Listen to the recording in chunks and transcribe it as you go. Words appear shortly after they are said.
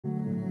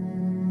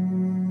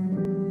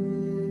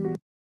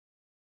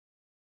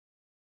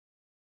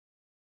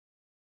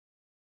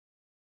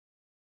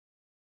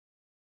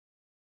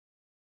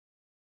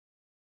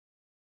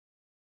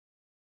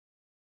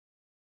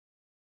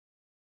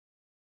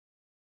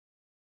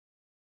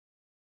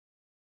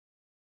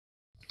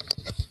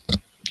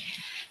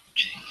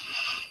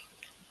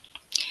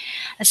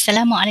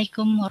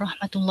Assalamualaikum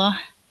warahmatullahi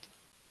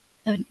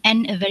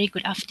and a very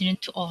good afternoon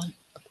to all.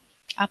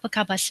 Apa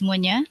khabar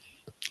semuanya?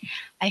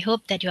 I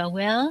hope that you are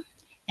well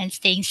and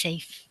staying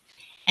safe.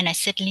 And I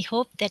certainly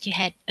hope that you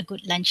had a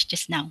good lunch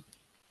just now.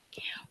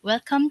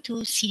 Welcome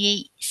to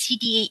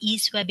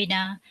CDAE's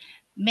webinar,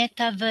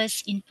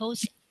 Metaverse in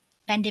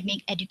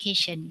Post-Pandemic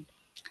Education.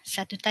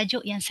 Satu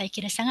tajuk yang saya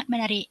kira sangat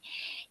menarik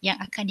yang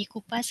akan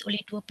dikupas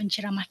oleh dua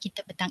penceramah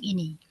kita petang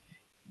ini.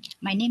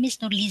 My name is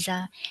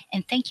Nurliza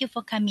and thank you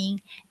for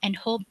coming and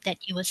hope that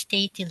you will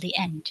stay till the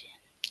end.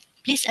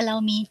 Please allow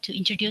me to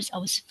introduce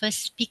our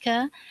first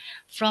speaker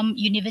from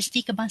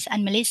Universiti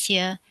Kebangsaan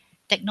Malaysia,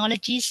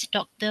 Technologist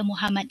Dr.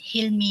 Muhammad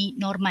Helmi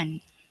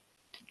Norman.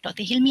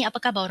 Dr. Helmi, apa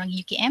khabar orang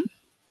UKM?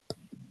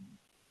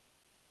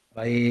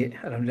 Baik,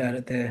 Alhamdulillah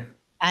Doktor.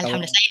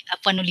 Alhamdulillah,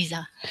 saya Puan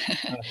Nurliza.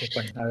 Okay,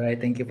 Puan.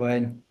 Alright, thank you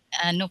Puan.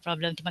 No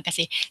problem, terima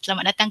kasih.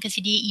 Selamat datang ke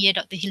CDE ya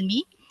Dr.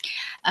 Helmi.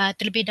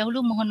 Terlebih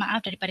dahulu mohon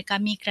maaf daripada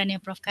kami kerana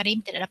Prof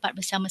Karim tidak dapat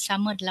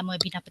bersama-sama dalam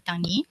webinar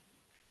petang ni.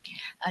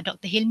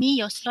 Dr. Helmi,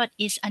 your slot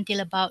is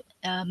until about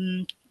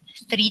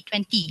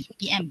 3:20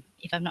 PM,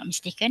 if I'm not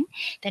mistaken.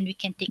 Then we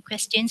can take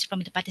questions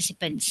from the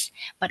participants.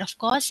 But of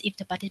course, if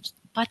the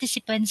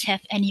participants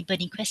have any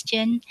burning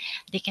question,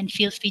 they can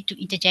feel free to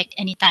interject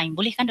anytime.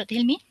 Boleh kan Dr.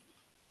 Helmi?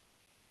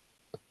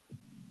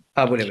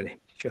 Boleh.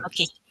 Sure.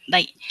 Okay,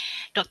 baik.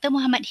 Dr.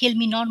 Muhammad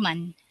Helmi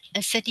Norman, a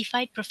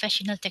certified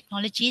professional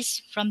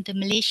technologist from the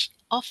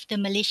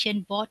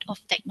Malaysian Board of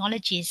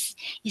Technologists,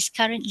 is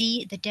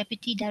currently the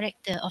Deputy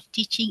Director of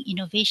Teaching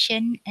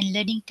Innovation and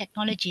Learning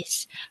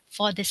Technologies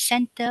for the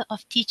Centre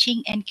of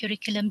Teaching and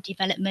Curriculum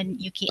Development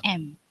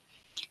UKM.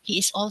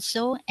 He is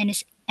also an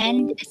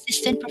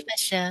Assistant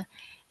Professor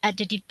at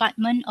the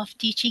Department of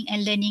Teaching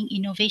and Learning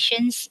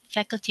Innovations,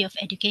 Faculty of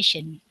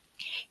Education.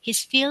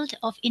 His field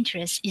of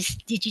interest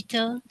is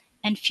digital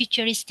and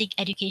futuristic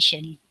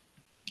education.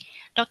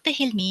 Dr.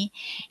 Helmi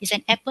is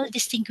an Apple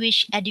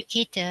Distinguished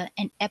Educator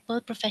and Apple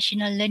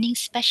Professional Learning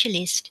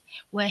Specialist,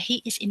 where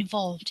he is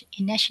involved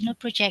in national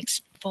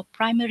projects for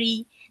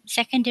primary,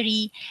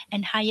 secondary,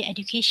 and higher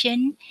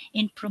education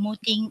in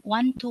promoting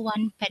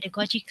one-to-one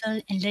pedagogical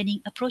and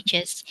learning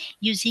approaches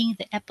using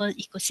the Apple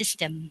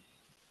ecosystem.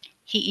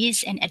 He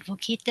is an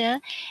advocate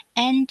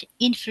and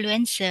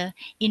influencer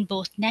in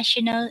both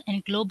national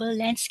and global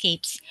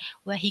landscapes,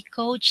 where he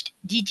coached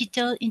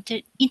digital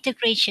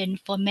integration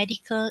for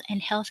medical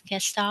and healthcare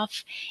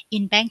staff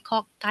in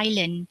Bangkok,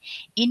 Thailand,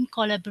 in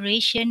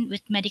collaboration with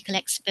medical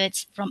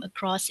experts from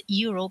across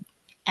Europe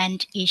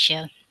and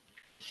Asia.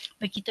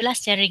 Begitulah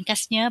secara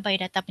ringkasnya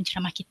biodata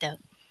penceramah kita.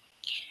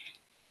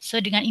 So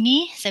dengan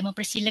ini, saya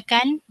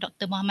mempersilakan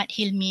Dr. Muhammad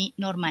Helmi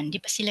Norman.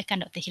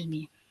 Dipersilakan Dr.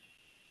 Helmi.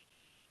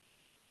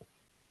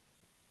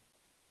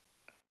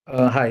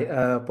 Hai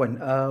Puan.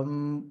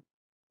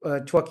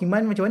 Chuah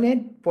Kiman macam mana?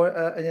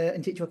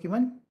 Encik Chuah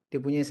Kiman,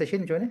 dia punya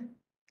session macam mana?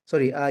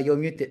 Sorry, you're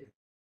muted.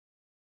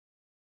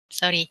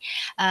 Sorry.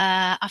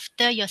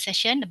 After your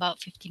session, about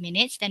 50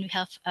 minutes, then we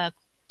have a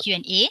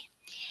Q&A,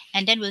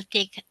 and then we'll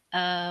take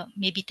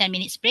maybe 10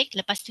 minutes break.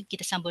 Lepas tu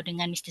kita sambung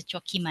dengan Mr.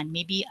 Chuah Kiman.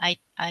 Maybe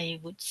I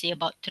would say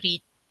about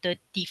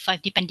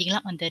 3:35, depending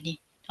lah on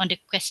the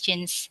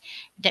questions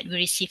that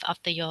we receive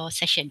after your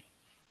session.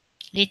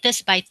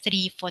 Latest by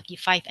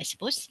 3:45, I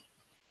suppose,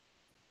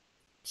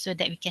 so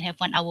that we can have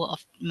 1 hour of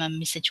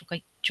Mr.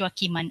 Chuah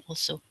Kiman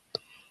also.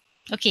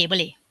 Okay,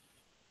 boleh.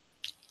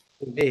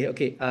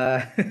 Okay.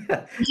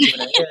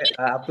 Sebenarnya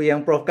apa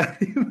yang Prof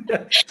Karim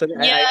sorry,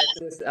 I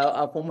terus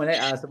formal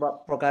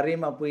sebab Prof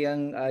Karim apa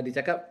yang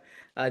dia cakap,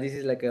 this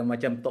is like a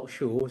macam talk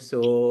show,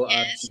 so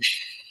Yes.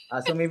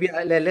 so maybe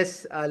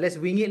let's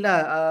wing it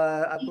lah.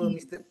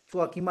 Mr.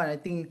 Chuah Kiman, I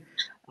think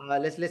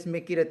let's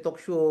make it a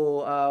talk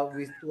show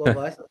with two of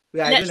us.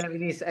 I don't have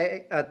any.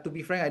 To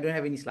be frank, I don't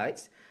have any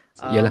slides.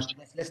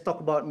 Let's talk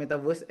about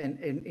Metaverse and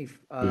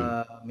if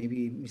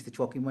maybe Mr.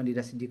 Chuah Kiman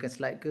dia dah sediakan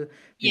slide ke,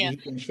 maybe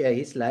he can share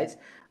his slides.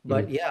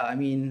 But yeah, I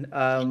mean,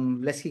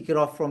 let's kick it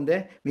off from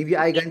there. Maybe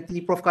I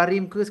ganti Prof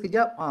Karim ke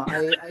sekejap.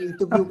 I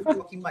interview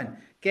Chuah Kiman.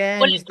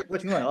 Can boleh. Mr. Chuah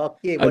Kiman?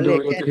 Okay,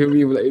 boleh. Dr.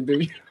 Helmi pula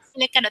interview.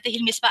 Silakan Dr.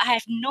 Helmi, sebab I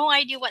have no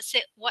idea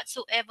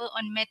whatsoever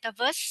on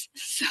Metaverse.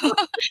 So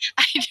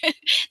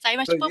saya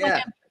macam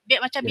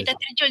macam bidang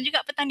terjun juga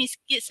petang ni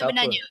sikit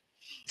sebenarnya.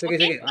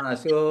 Okay.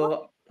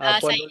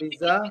 Puan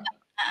Nurliza.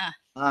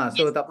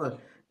 Tak apa.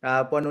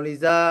 Puan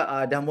Nurliza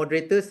dah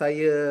moderator,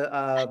 saya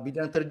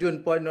bidang terjun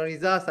Puan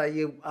Nurliza,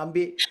 saya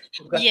ambil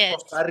tugas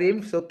Prof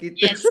Karim. So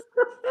kita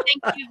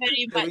Thank you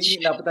very much.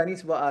 Lah petang ni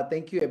sebab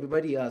thank you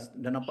everybody.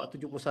 Dah nampak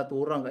 71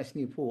 orang kat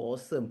sini.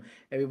 Awesome.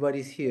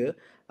 Everybody's here.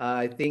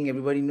 I think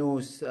everybody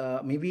knows.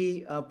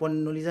 Maybe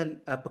Puan Nurliza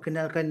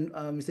perkenalkan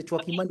Mr.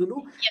 Chuah Kiman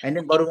dulu, and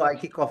then baru I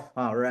kick off.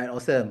 Right,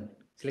 awesome.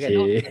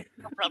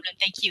 No problem,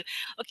 thank you.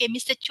 Okay,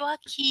 Mr. Chuah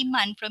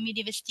Kiman from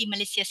Universiti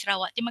Malaysia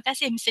Sarawak. Terima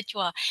kasih Mr.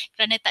 Chuah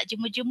kerana tak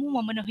jemu-jemu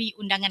memenuhi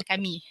undangan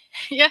kami.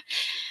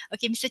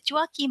 Okay, Mr.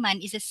 Chuah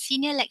Kiman is a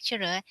senior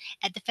lecturer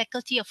at the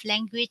Faculty of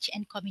Language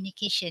and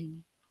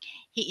Communication.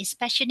 He is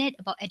passionate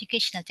about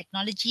educational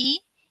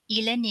technology,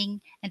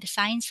 e-learning, and the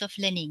science of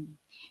learning.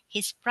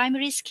 His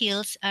primary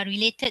skills are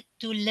related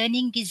to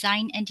learning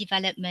design and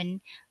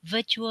development,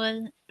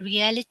 virtual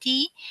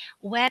reality,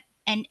 web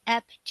and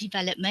app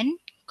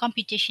development,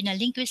 computational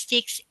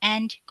linguistics,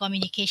 and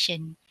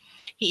communication.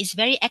 He is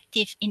very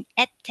active in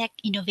edtech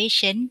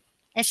innovation,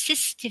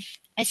 assistive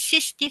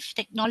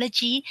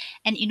technology,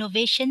 and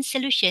innovation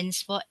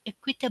solutions for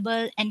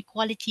equitable and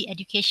quality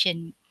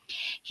education.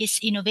 His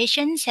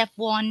innovations have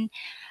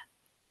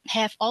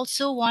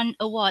also won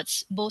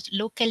awards both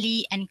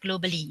locally and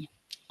globally.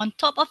 On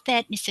top of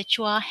that, Mr.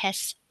 Chua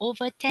has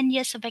over 10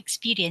 years of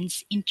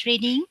experience in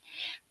training,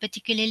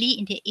 particularly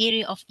in the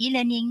area of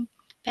e-learning,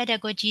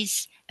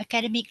 pedagogies,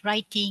 academic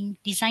writing,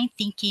 design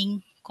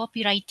thinking,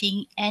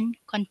 copywriting, and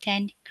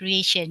content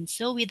creation.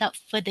 So without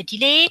further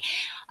delay,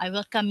 I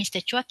welcome Mr.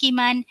 Chua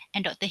Kiman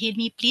and Dr.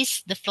 Hilmi.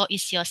 Please, the floor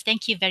is yours.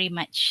 Thank you very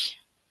much.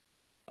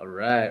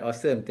 Alright,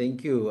 awesome.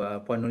 Thank you,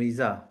 Puan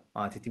Noriza.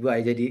 Tiba-tiba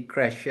I jadi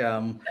crash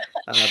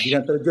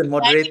bidang terjun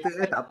moderator.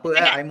 Tak apa,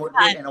 Sangat I Tuhan.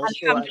 moderate and also I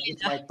give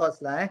Alhamdulillah. my thoughts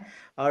lah.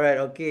 Alright,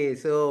 okay.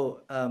 So,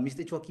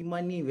 Mr. Chua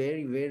Kiman ni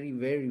very, very,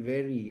 very,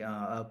 very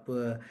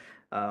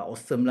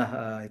awesome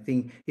lah. I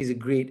think he's a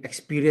great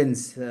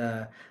experience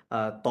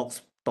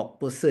talk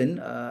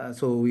person.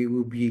 So we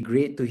will be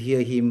great to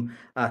hear him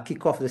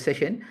kick off the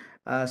session.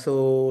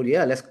 So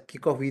yeah, let's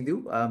kick off with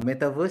you,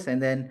 Metaverse, and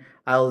then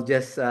I'll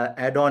just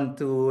add on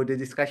to the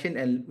discussion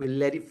and we'll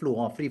let it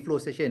flow, free flow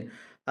session.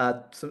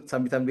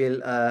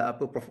 Sambil-sambil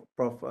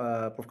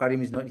Prof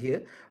Karim is not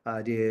here,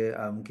 dia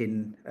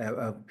mungkin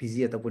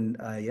busy ataupun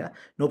yeah,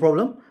 no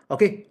problem.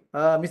 Okay,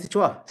 Mr.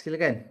 Chua,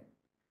 silakan.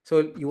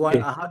 So you want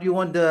Okay, how do you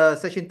want the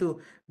session to?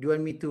 Do you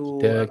want me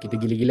to? kita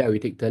gila-gila we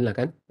take turn lah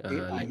kan.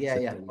 Like Yeah,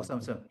 certain awesome,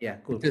 awesome.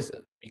 Yeah, cool, cool.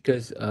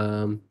 because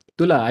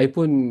itulah I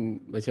pun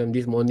macam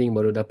this morning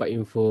baru dapat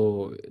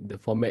info the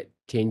format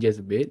changes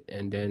a bit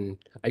and then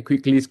I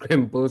quickly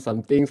scramble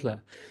some things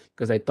lah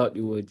because I thought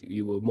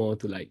you were more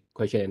to like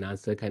question and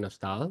answer kind of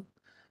style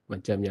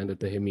macam yang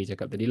Dr. Helmi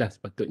cakap tadi lah,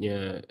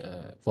 sepatutnya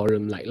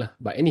forum like lah,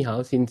 but anyhow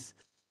since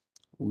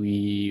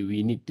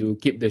we need to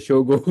keep the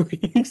show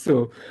going.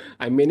 So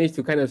I managed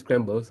to kind of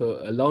scramble.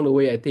 So along the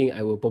way, I think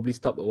I will probably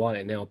stop a while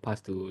and then I'll pass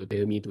to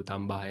Helmi to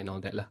tambah and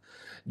all that lah.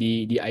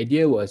 The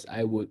idea was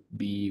I would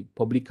be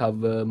probably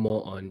cover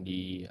more on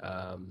the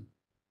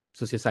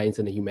social science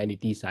and the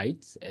humanities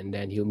sides, and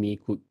then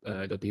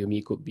Dr.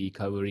 Hilmi could be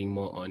covering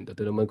more on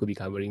Dr. Norman could be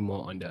covering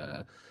more on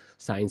the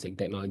science and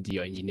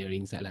technology or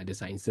engineering side, like the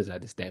sciences,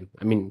 like the STEM.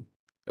 I mean,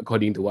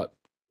 according to what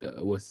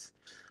was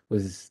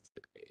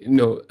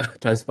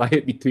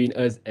transpired between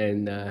us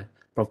and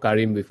Prof.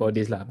 Karim before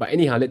this lah. But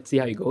anyhow, let's see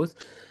how it goes.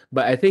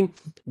 But I think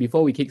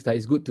before we kickstart,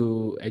 it's good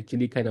to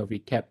actually kind of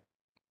recap.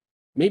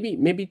 Maybe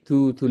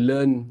to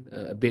learn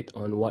a bit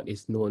on what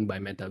is known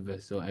by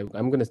Metaverse. So I'm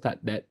going to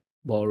start that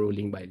ball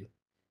rolling by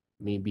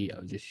maybe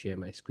I'll just share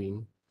my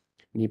screen.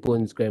 Ni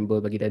pun scramble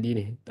pagi tadi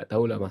ni. Tak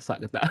tahulah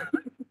masak ke tak.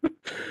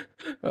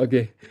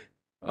 Okay.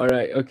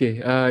 Alright,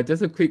 okay.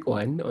 Just a quick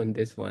one on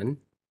this one.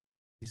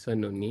 This one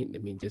no need.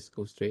 Let me just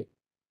go straight.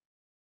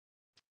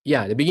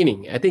 Yeah, the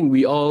beginning. I think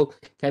we all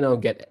kind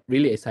of get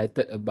really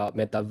excited about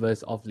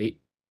Metaverse of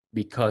late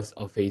because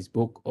of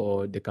Facebook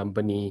or the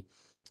company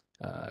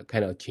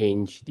kind of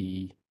change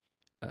the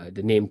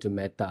name to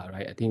Meta,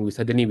 right? I think we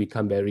suddenly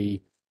become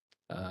very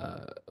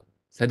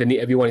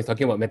suddenly everyone is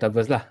talking about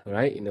Metaverse lah,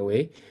 right? In a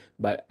way,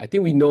 but I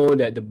think we know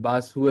that the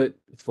buzzword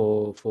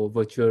for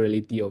virtual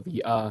reality or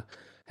VR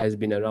has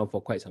been around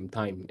for quite some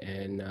time,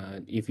 and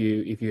if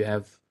you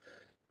have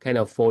kind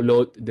of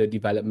followed the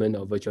development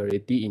of virtual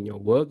reality in your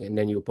work, and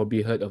then you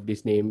probably heard of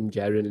this name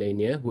Jaron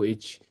Lanier, who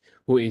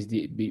is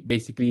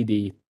basically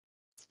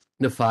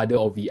the father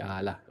of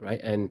VR lah, right?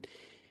 And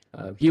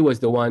he was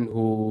the one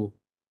who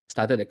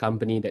started a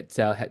company that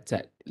sell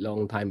headset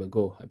long time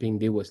ago. I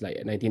think it was like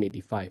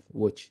 1985,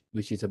 which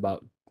is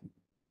about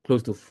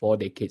close to 4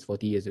 decades,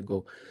 40 years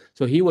ago.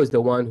 So he was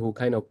the one who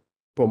kind of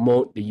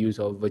promote the use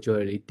of virtual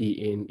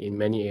reality in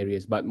many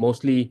areas, but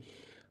mostly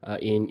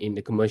in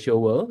the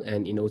commercial world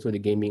and in also the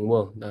gaming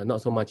world,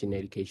 not so much in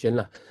education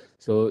lah.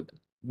 So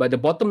but the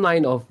bottom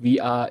line of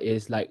VR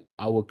is like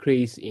our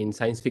craze in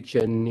science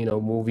fiction,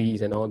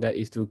 movies and all that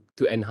is to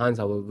enhance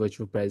our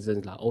virtual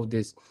presence lah. All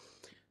this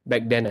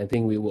back then, I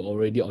think we were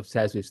already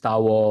obsessed with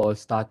Star Wars,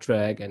 Star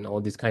Trek, and all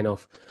this kind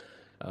of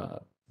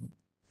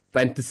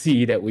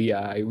fantasy that we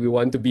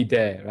want to be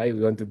there, right?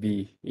 We want to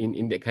be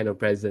in that kind of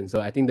presence.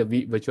 So I think the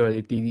virtual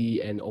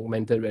reality and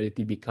augmented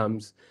reality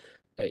becomes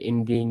an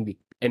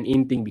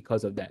in thing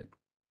because of that.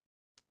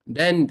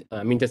 Then,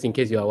 I mean, just in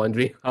case you are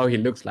wondering how he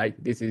looks like,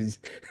 this is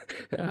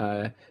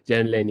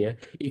Jan Lanier.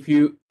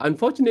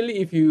 Unfortunately,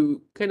 if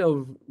you kind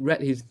of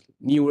read his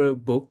newer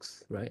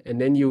books, right, and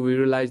then you will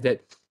realize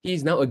that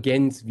he's now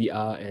against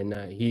VR and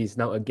he's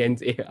now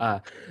against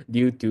AR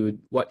due to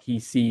what he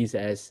sees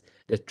as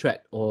the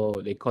threat, or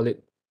they call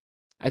it,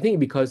 I think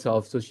because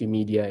of social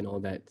media and all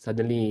that.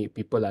 Suddenly,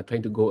 people are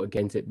trying to go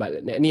against it.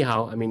 But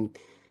anyhow, I mean,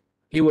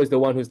 he was the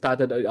one who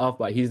started it off,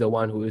 but he's the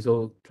one who is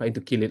also trying to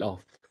kill it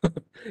off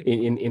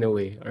in a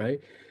way, right?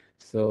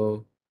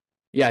 So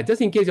Yeah,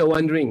 just in case you're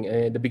wondering,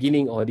 the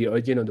beginning or the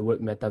origin of the word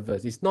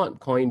metaverse is not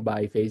coined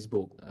by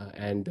Facebook,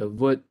 and the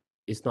word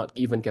is not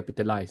even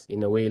capitalized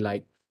in a way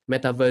like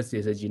metaverse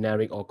is a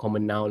generic or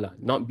common noun lah.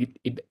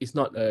 It's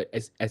not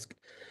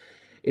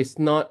it's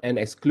not an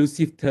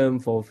exclusive term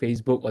for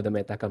Facebook or the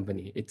Meta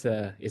company. It's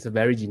a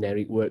very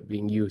generic word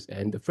being used,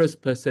 and the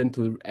first person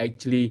to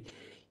actually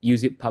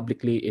use it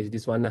publicly is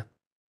this one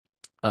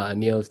lah,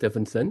 Neil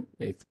Stephenson.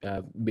 It's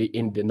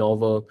in the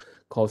novel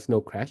called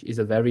Snow Crash. It's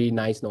a very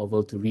nice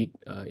novel to read.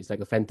 It's like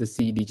a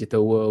fantasy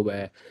digital world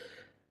where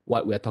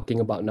what we're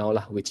talking about now,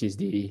 lah, which is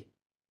the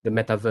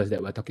metaverse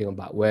that we're talking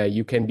about, where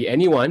you can be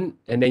anyone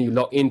and then you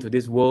log into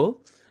this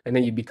world and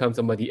then you become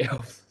somebody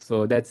else.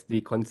 So that's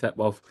the concept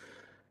of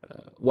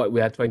what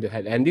we are trying to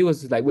have. And it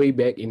was like way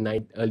back in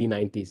early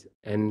 90s.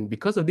 And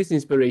because of this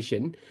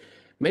inspiration,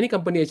 many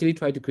companies actually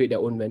try to create their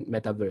own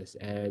metaverse.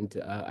 And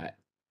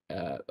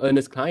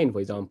Ernest Cline, for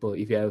example,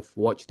 if you have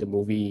watched the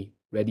movie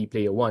Ready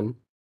Player One,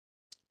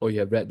 or you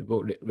have read the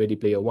book Ready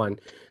Player One,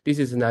 this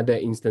is another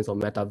instance of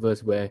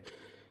metaverse where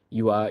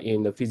you are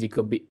in a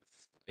physical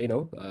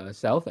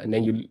self, and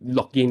then you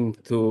log in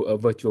to a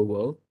virtual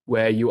world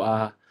where you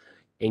are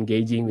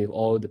engaging with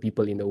all the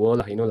people in the world.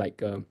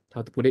 Like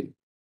how to put it,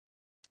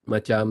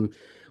 macam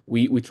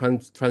we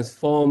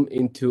transform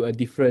into a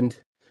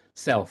different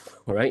self,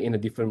 right, in a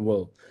different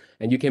world,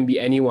 and you can be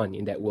anyone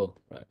in that world,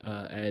 right?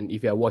 And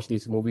if you have watched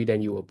this movie,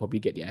 then you will probably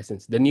get the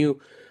essence. The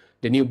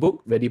new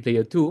book Ready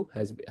Player 2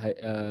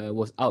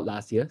 was out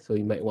last year, so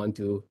you might want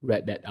to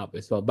read that up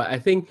as well. But I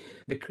think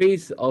the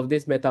craze of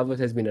this metaverse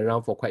has been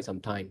around for quite some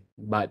time,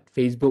 but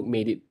Facebook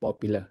made it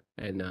popular,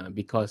 and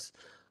because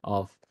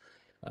of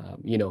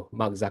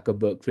Mark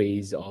Zuckerberg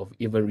craze of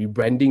even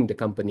rebranding the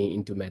company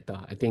into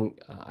Meta. I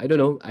think, I don't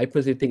know, I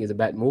personally think it's a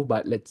bad move,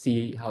 but let's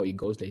see how it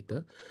goes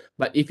later.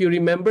 But if you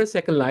remember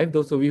Second Life,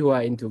 those of you who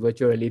are into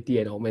virtual reality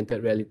and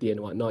augmented reality and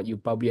whatnot, you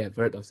probably have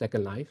heard of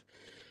Second Life.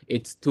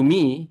 It's, to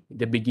me,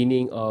 the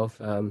beginning of,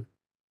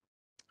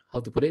 how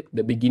to put it,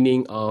 the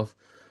beginning of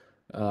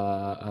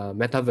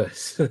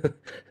Metaverse.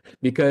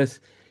 Because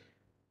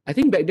I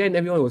think back then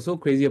everyone was so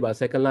crazy about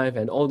Second Life,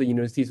 and all the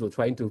universities were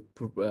trying to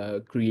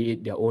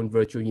create their own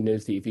virtual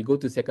university. If you go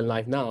to Second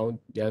Life now,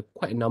 there are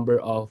quite a number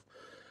of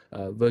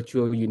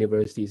virtual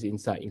universities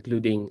inside,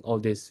 including all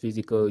this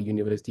physical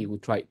university who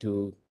tried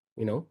to,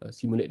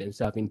 simulate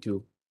themselves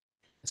into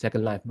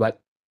Second Life. But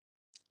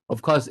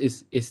of course,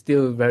 it's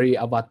still very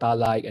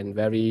avatar-like and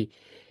very,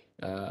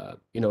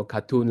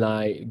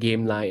 cartoon-like,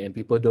 game-like, and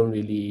people don't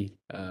really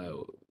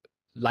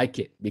like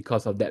it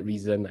because of that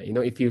reason.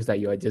 It feels like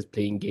you are just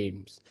playing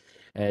games.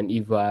 And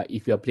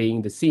if you're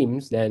playing The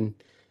Sims, then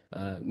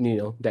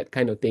that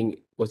kind of thing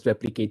was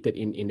replicated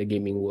in the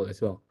gaming world as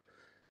well.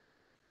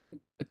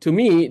 To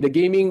me, the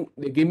gaming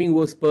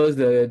world spurs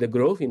the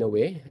growth in a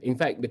way. In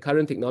fact, the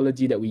current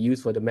technology that we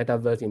use for the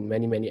metaverse in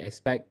many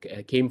aspects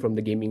came from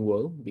the gaming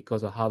world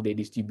because of how they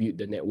distribute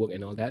the network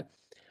and all that.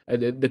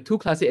 The two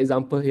classic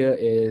example here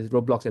is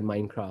Roblox and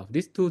Minecraft.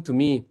 These two, to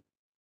me,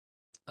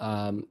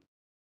 um,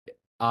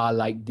 are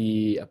like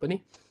the apa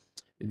ni,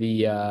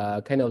 the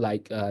kind of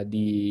like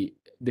the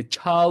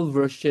child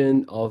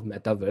version of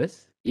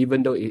metaverse,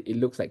 even though it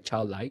looks like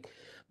childlike.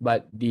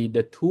 But the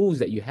tools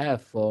that you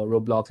have for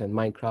Roblox and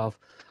Minecraft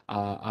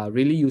are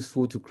really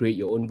useful to create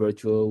your own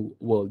virtual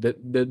world.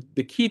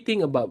 The key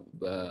thing about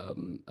a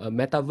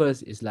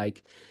metaverse is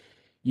like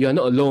you are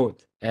not alone.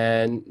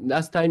 And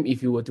last time,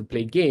 if you were to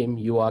play game,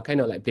 you are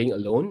kind of like playing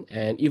alone.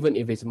 And even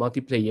if it's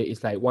multiplayer,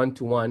 it's like one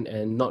to one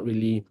and not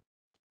really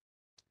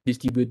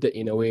distributed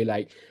in a way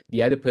like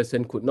the other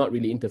person could not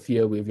really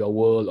interfere with your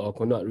world or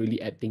could not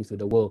really add things to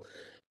the world.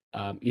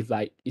 If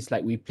like it's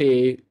like we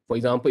play, for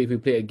example, if we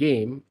play a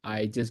game,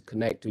 I just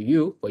connect to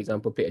you, for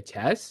example, play a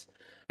chess,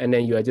 and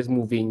then you are just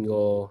moving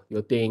your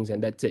things,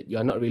 and that's it. You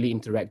are not really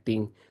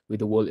interacting with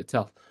the world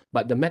itself.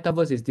 But the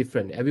metaverse is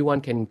different.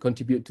 Everyone can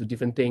contribute to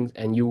different things,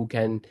 and you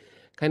can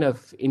kind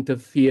of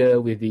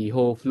interfere with the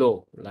whole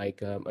flow.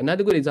 Like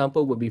another good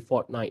example would be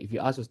Fortnite. If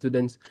you ask your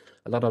students,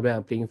 a lot of them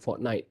are playing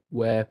Fortnite,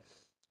 where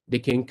they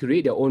can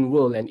create their own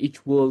world, and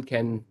each world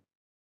can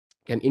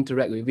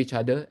interact with each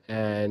other,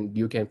 and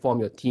you can form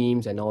your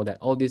teams and all that.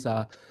 All these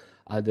are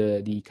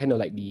the kind of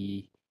like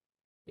the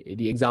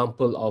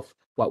example of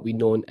what we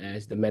known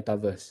as the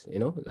metaverse,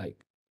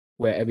 like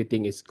where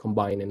everything is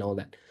combined and all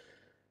that.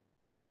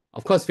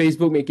 Of course,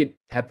 Facebook make it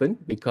happen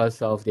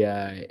because of the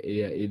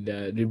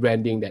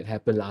rebranding that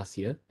happened last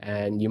year,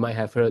 and you might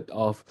have heard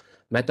of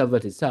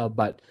metaverse itself,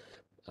 but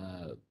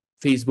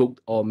Facebook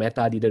or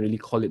Meta didn't really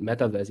call it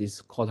metaverse.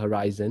 It's called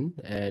Horizon,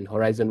 and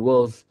Horizon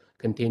worlds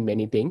contain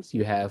many things.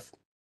 You have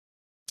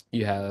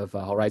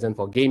Horizon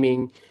for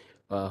gaming,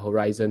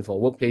 Horizon for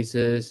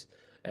workplaces,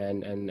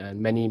 and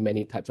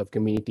many types of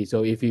communities.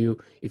 So if you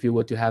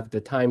were to have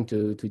the time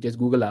to just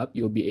Google up,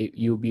 you'll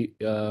be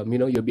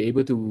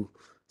able to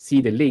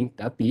see the link,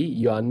 tapi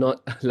you are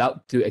not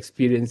allowed to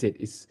experience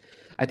it.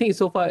 I think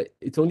so far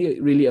it's only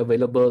really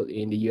available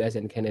in the US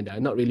and Canada,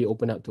 not really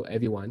open up to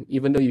everyone.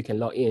 Even though you can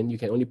log in, you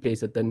can only play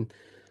certain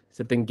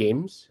certain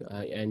games,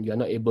 and you're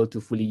not able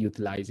to fully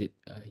utilize it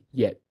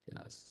yet.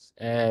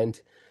 And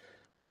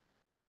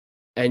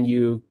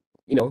you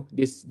know,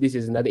 this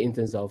is another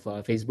instance of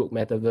Facebook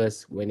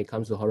Metaverse when it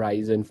comes to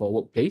Horizon for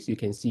workplace. You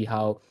can see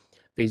how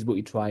Facebook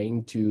is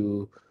trying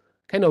to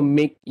kind of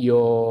make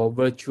your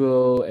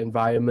virtual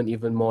environment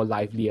even more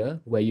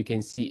livelier, where you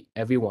can see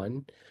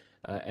everyone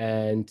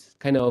and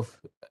kind of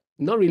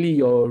not really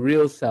your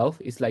real self.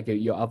 It's like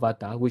your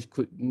avatar, which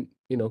could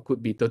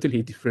could be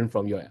totally different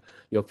from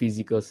your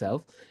physical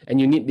self. And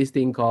you need this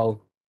thing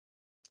called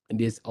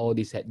this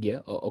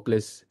headgear or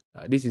Oculus.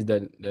 This is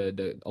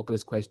the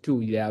Oculus Quest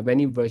 2. There are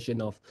many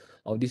version of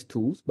these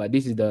tools, but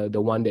this is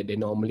the one that they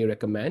normally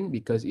recommend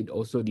because it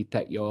also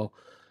detect your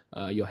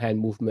hand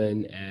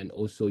movement, and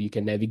also you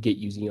can navigate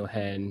using your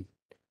hand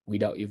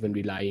without even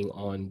relying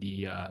on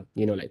the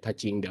like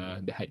touching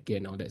the headgear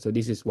and all that. So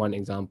this is one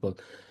example,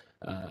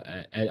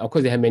 and of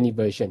course they have many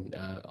version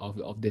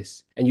of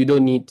this, and you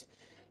don't need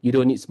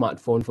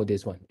smartphone for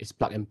this one. It's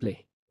plug and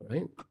play,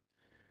 right?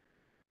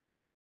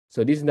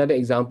 So this is another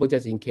example,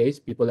 just in case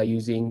people are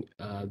using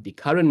the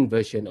current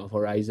version of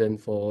Horizon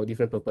for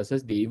different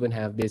purposes. They even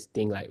have this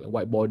thing like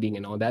whiteboarding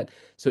and all that.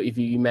 So if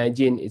you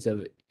imagine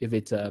if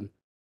it's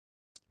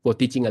for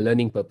teaching and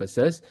learning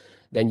purposes,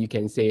 then you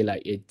can say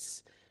like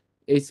it's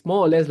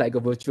more or less like a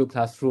virtual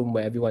classroom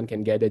where everyone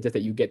can gather, just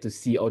that you get to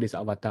see all this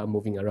avatar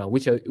moving around,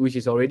 which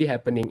is already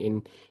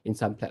happening in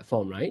some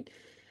platform, right?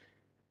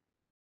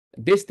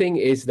 This thing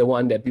is the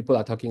one that people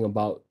are talking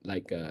about,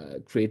 like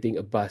creating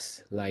a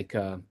buzz, like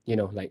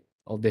like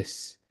all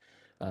this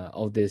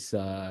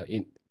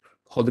in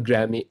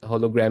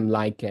hologram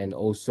like, and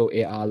also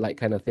AR like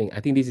kind of thing. I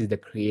think this is the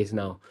craze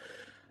now.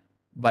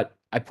 But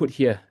I put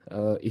here,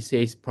 it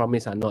says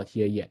promise are not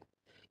here yet.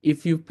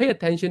 If you pay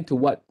attention to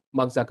what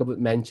Mark Zuckerberg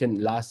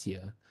mentioned last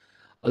year,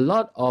 a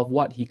lot of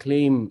what he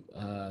claimed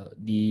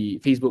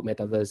the Facebook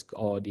Metaverse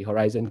or the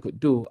Horizon could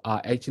do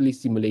are actually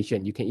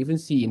simulation. You can even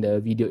see in the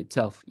video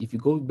itself. If you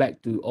go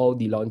back to all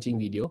the launching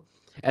video,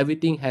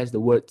 everything has the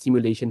word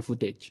simulation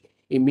footage.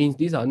 It means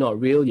these are not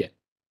real yet.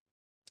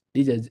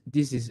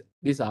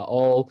 These are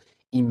all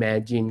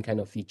imagined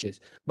kind of features.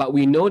 But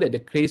we know that the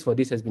craze for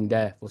this has been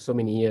there for so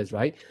many years,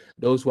 right?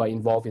 Those who are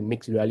involved in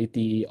mixed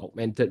reality,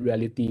 augmented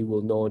reality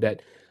will know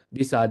that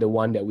these are the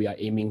one that we are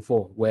aiming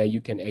for, where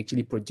you can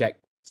actually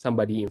project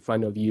somebody in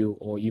front of you,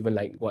 or even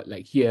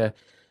like here,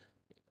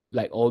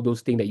 like all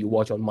those things that you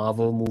watch on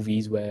Marvel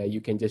movies, where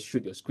you can just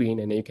shoot your screen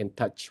and then you can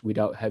touch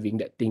without having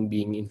that thing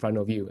being in front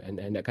of you, and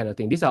that kind of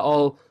thing. These are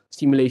all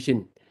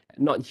simulation,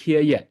 not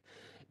here yet,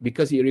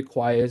 because it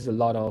requires a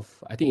lot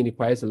of, I think it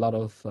requires a lot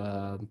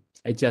of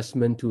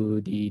adjustment to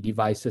the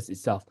devices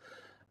itself.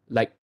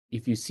 Like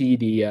if you see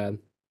the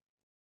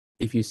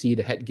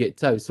headgear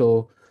itself,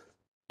 so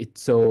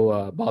it's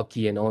so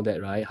bulky and all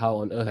that, right? How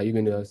on earth are you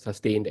going to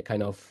sustain that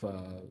kind of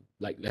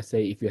like, let's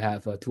say if you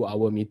have a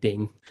 2-hour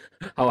meeting,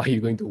 how are you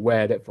going to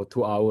wear that for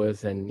 2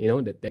 hours, and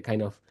that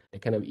kind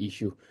of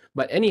issue.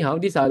 But anyhow,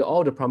 these are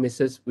all the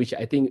promises which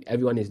I think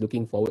everyone is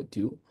looking forward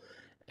to.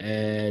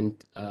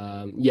 And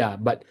yeah,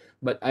 but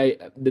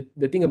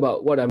the thing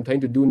about what I'm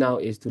trying to do now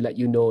is to let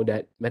you know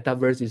that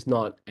metaverse is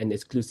not an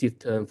exclusive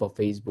term for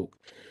Facebook.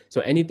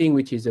 So anything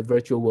which is a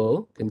virtual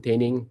world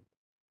containing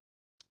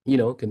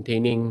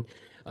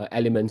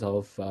elements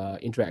of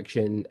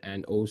interaction,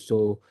 and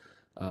also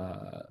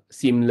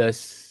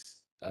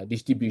seamless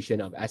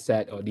distribution of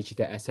asset or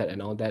digital asset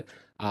and all that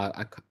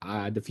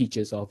are the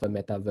features of a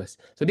metaverse.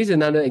 So this is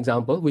another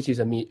example which is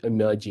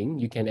emerging.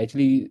 You can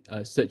actually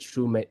search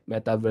through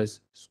metaverse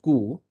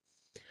school.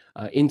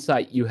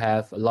 Inside you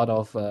have a lot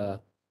of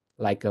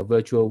like a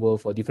virtual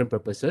world for different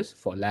purposes,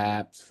 for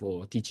labs,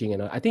 for teaching,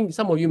 and all. I think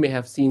some of you may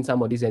have seen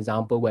some of these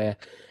example where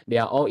they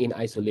are all in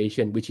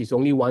isolation, which is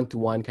only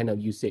one-to-one kind of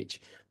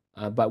usage.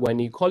 But when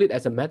you call it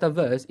as a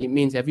metaverse, it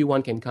means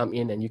everyone can come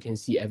in and you can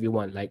see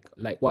everyone,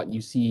 like what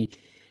you see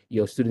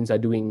your students are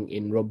doing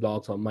in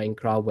Roblox or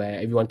Minecraft, where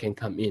everyone can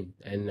come in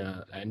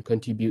and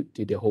contribute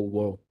to the whole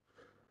world.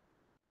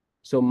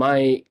 So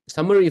my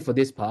summary for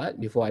this part,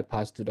 before I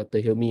pass to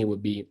Dr. Hilmi,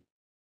 would be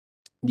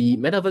the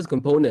metaverse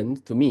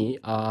components to me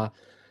are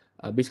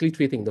basically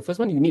three things. The first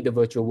one, you need the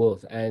virtual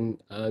world, and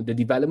the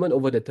development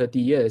over the 30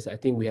 years, I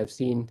think we have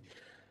seen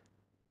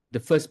the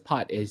first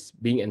part is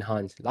being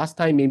enhanced. Last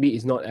time maybe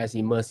it's not as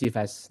immersive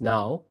as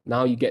now.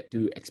 Now you get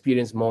to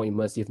experience more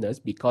immersiveness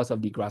because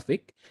of the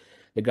graphic.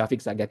 The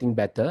graphics are getting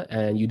better,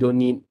 and you don't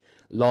need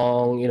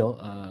long,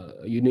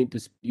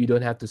 you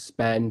don't have to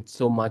spend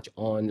so much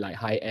on like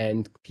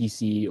high-end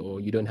PC, or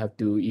you don't have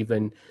to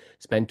even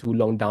spend too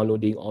long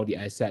downloading all the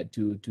asset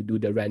to do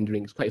the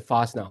rendering. It's quite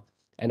fast now.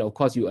 And of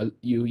course,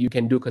 you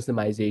can do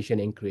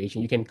customization and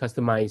creation. You can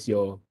customize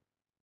your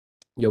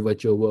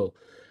virtual world.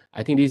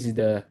 I think this is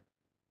the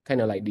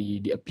kind of like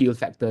the appeal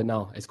factor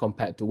now as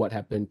compared to what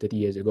happened 30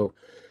 years ago.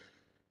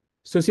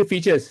 Social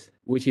features,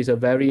 which is a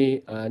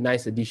very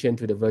nice addition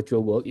to the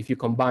virtual world. If you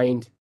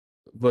combined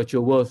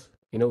virtual worlds,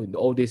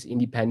 all this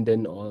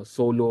independent or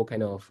solo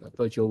kind of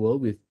virtual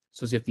world with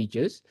social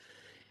features,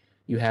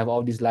 you have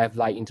all these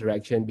lifelike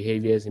interaction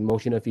behaviors,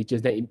 emotional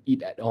features that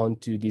it add on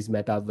to this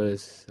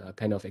metaverse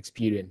kind of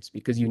experience,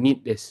 because you need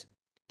this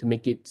to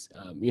make it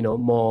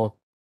more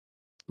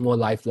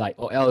lifelike,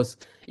 or else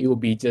it will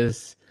be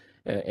just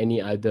any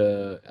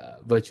other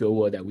virtual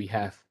world that we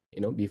have,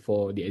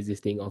 before the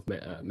existing of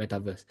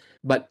metaverse.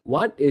 But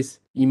what is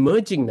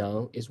emerging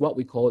now is what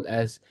we call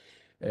as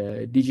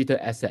digital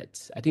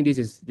assets. I think this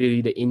is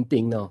really the in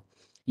thing now.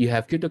 You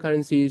have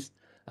cryptocurrencies,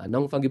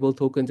 non-fungible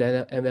tokens,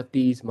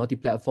 NFTs,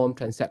 multi-platform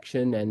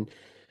transaction, and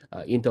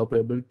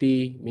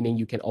interoperability, meaning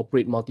you can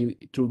operate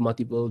through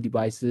multiple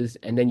devices,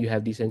 and then you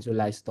have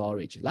decentralized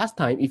storage. Last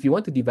time, if you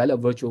want to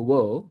develop virtual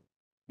world,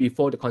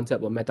 before the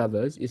concept of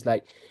metaverse, it's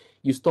like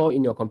you store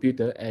in your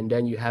computer and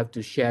then you have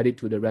to share it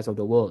to the rest of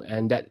the world,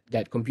 and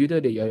that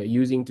computer that you're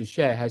using to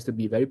share has to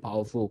be very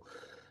powerful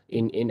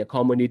in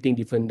accommodating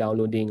different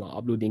downloading or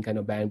uploading kind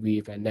of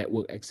bandwidth and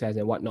network access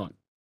and whatnot.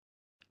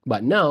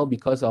 But now,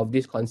 because of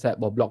this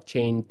concept of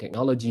blockchain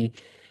technology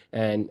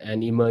and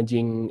an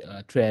emerging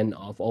trend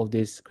of all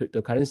these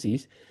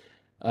cryptocurrencies,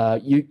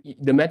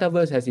 the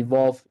metaverse has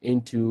evolved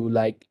into,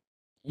 like,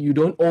 you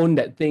don't own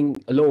that thing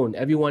alone.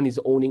 Everyone is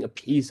owning a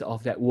piece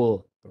of that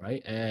world,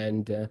 right?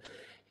 And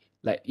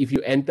like, if you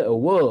enter a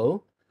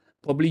world,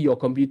 probably your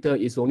computer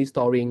is only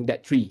storing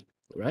that tree,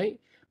 right?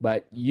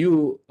 But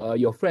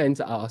your friends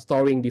are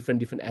storing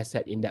different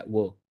asset in that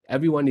world.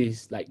 Everyone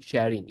is like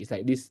sharing. It's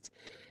like this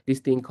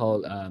thing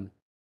called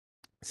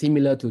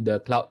similar to the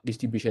cloud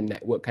distribution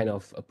network kind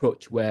of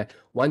approach, where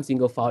one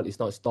single file is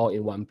not stored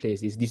in one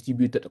place, it's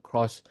distributed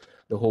across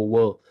the whole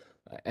world.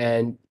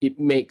 And it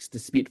makes the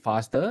speed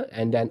faster,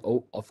 and then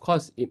of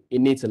course it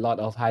needs a lot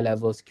of high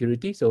level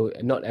security, so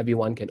not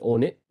everyone can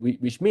own it,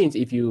 which means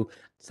if you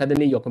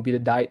suddenly your computer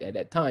died at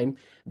that time,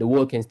 the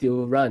world can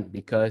still run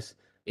because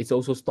it's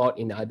also stored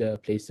in other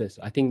places.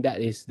 I think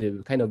that is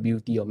the kind of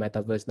beauty of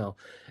metaverse now.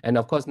 And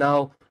of course,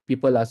 now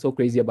people are so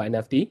crazy about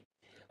NFT.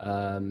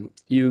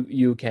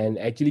 You can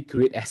actually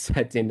create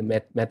assets in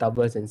the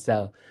metaverse and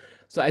sell.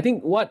 So I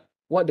think what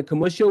the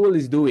commercial world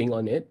is doing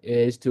on it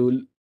is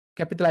to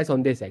capitalize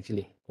on this.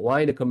 Actually,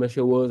 why the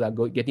commercial worlds are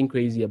getting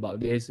crazy about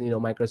this,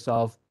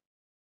 Microsoft,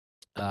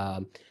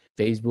 um,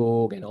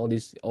 Facebook, and all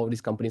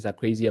these companies are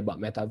crazy about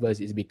metaverse,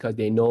 is because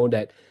they know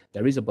that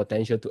there is a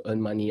potential to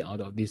earn money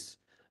out of this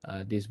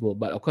world.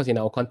 But of course, in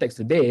our context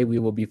today, we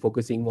will be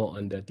focusing more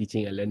on the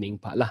teaching and learning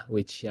part lah,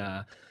 which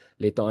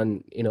later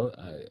on,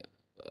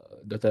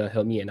 Dr.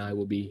 Helmi and I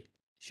will be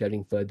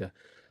sharing further.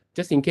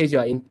 Just in case you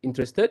are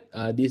interested,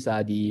 these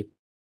are the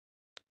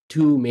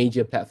two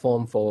major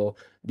platform for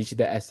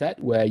digital asset,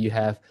 where you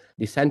have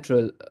the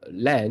central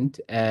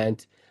land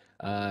and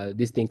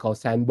this thing called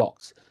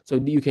Sandbox. So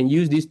you can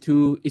use these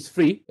two. It's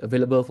free,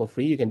 available for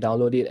free. You can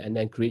download it and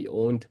then create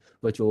your own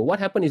virtual. What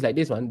happened is like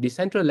this one. The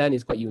central land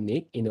is quite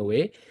unique in a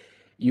way.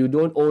 You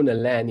don't own a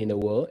land in the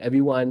world.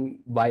 Everyone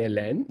buy a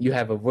land. You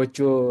have a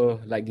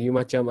virtual, like you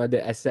macam ada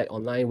asset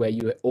online where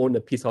you own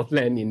a piece of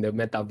land in the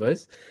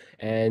metaverse,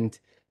 and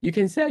you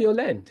can sell your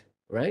land,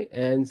 right?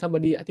 And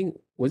somebody, I think,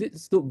 was it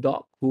Snoop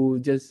Dogg, who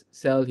just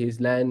sell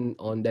his land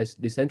on this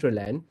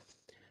Decentraland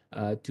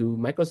to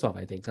Microsoft,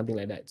 I think, something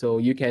like that. So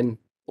you can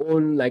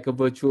own like a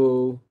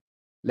virtual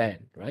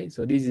land, right?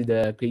 So this is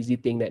the crazy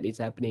thing that is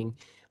happening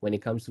when it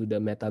comes to the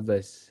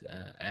metaverse,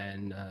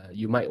 and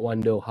you might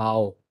wonder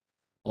how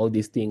all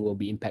these things will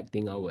be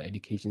impacting our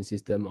education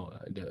system or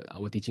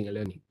our teaching and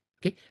learning.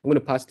 Okay, I'm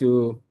going to pass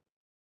to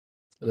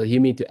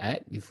Helmi to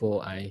add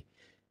before I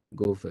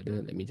go further.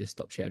 Let me just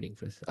stop sharing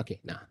first.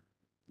 Okay, nah,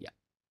 yeah,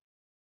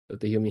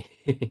 Dr. Helmi.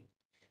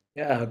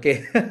 Yeah,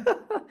 okay.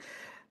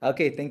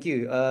 Okay, thank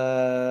you.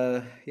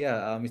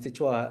 Mr.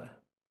 Chua,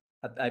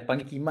 I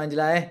panggil Kiman je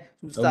lah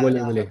Oh, Susah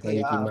boleh lah. boleh, Okay,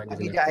 panggil Kiman je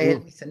panggil lah. je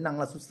Helmi, senang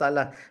lah, susah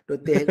lah.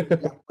 Dr. Helmi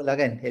lah, apalah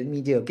kan. Helmi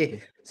je,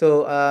 okay. Okay.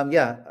 So,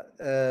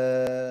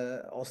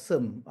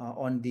 awesome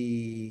on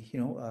the,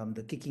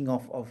 the kicking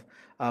off of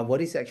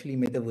what is actually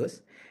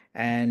Metaverse,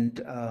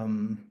 and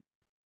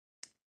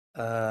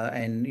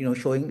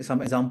showing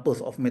some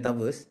examples of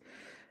Metaverse.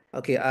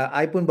 Okay,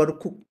 I pun baru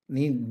cook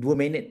ni 2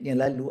 minit yang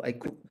lalu I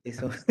cook. Okay,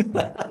 so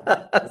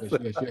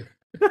Sure.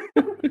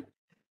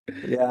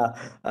 ya,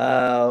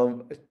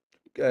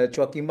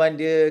 Chuah Kiman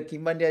dia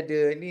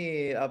ada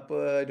ni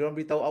apa, diorang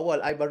beritahu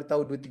awal, I baru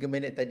tahu 2-3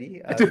 minit tadi.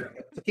 Aduh.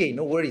 Okay,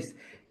 no worries.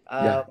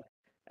 Yeah.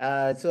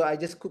 So I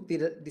just cooked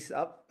this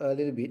up a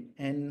little bit,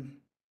 and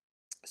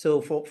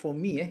so for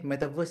me,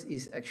 Metaverse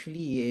is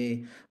actually a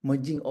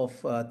merging of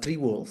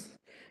three worlds.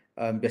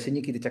 Biasanya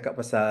kita cakap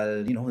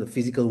pasal, the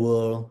physical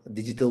world,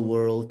 digital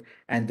world,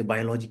 and the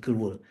biological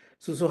world.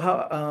 So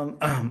how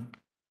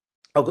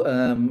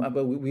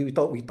we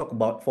talk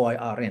about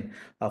 4IR kan,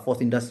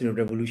 fourth industrial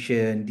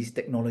revolution, these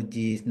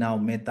technologies, now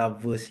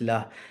metaverse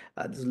lah.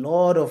 There's a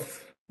lot of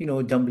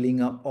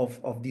jumbling up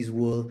of this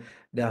world.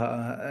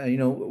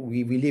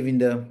 We live in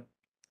the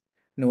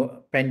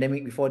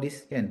pandemic before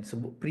this kan, so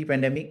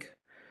pre-pandemic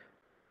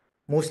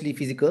mostly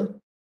physical,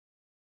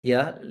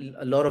 yeah,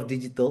 a lot of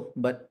digital,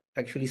 but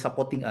actually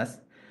supporting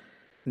us.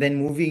 Then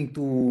moving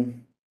to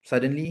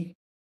suddenly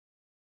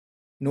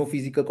no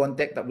physical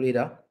contact, tak boleh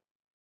dah.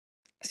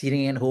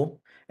 sitting at home,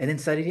 and then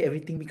suddenly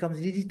everything becomes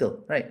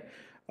digital, right?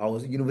 Our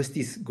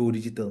universities go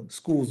digital,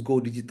 schools go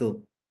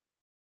digital,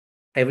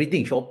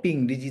 everything,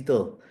 shopping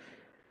digital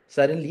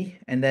suddenly,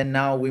 and then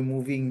now we're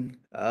moving,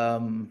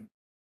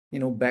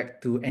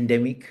 back to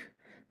endemic.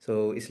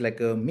 So it's like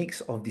a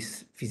mix of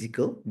this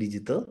physical,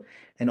 digital,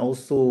 and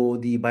also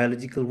the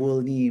biological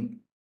world.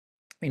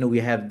 We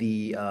have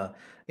the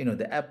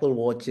Apple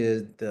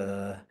watches,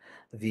 the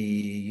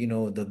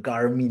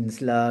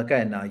Garmin's lah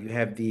kan. You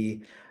have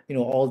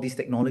all these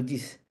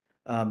technologies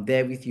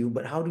there with you.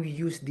 But how do we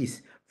use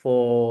this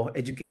for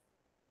education?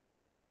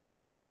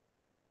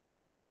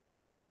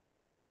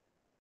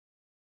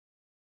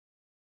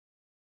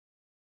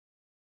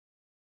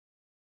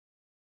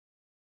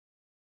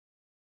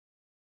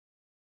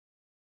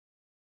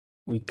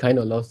 We kind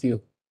of lost you,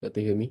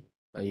 Dr. Helmi.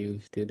 Are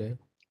you still there?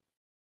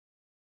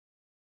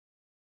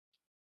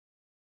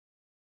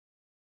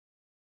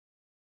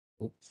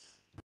 Oops.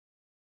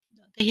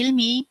 Dr.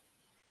 Hilmi,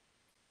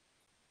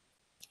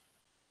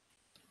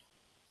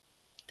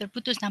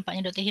 terputus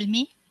nampaknya Dr.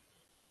 Hilmi.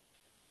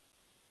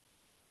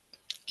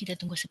 Kita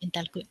tunggu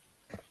sebentar kot.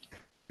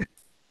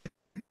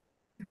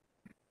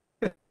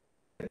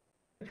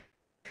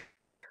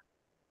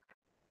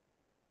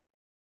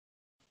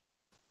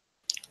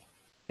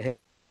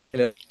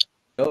 Hello.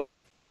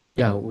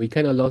 Yeah, we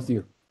kind of lost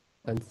you.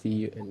 Can't see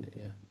you and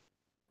yeah.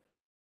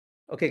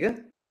 Okay ke?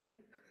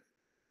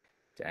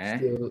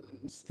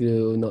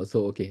 Still not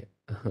so okay.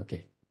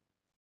 Okay.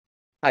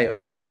 Hi.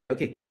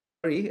 Okay.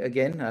 Sorry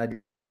again.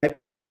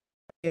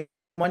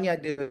 Semuanya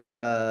ada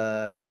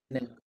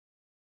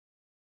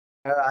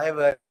I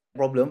have a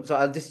problem, so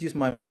I'll just use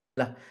my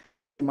lah.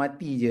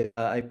 Mati je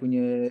I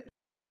punya.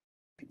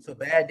 So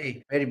bad,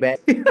 very bad.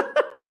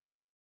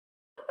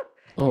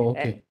 Oh,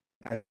 And okay.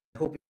 I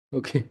hope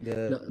Okay.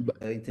 the, No,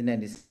 but the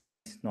internet is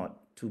not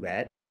too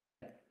bad.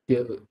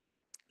 still,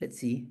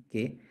 Let's see.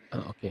 Okay.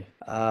 okay.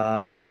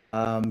 Uh,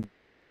 um,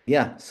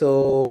 yeah.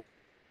 So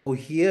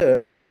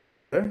here,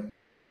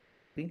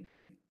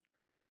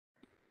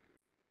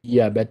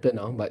 Yeah, better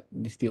now, but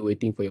still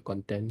waiting for your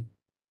content.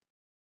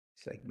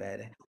 it's like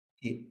bad.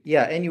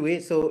 Yeah. Anyway,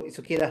 so it's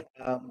okay lah.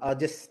 I'll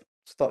just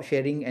stop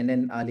sharing, and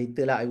then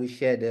later lah I will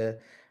share the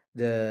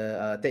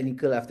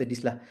technical after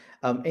this lah.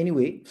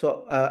 Anyway,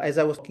 so as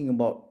I was talking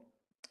about,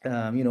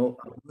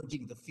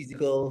 merging the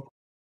physical.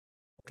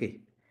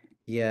 Okay.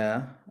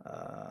 Yeah.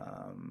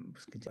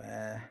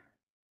 Sekejap.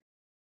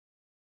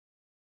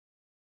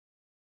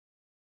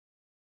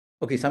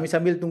 Okay,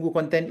 sambil tunggu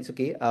content, it's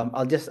okay.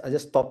 I'll just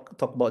talk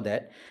about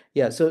that.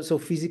 Yeah, so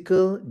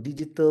physical,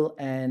 digital,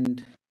 and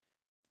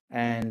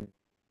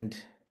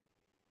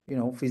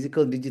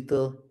physical,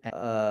 digital,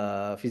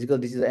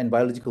 and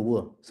biological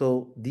world.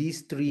 So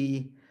these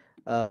three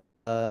uh,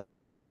 uh,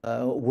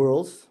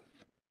 worlds,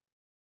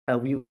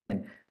 we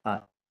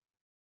uh,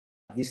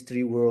 these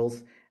three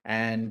worlds,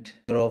 and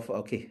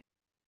okay.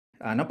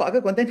 Nampak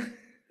ke content?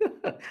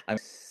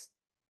 I'm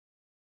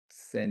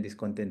send this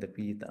content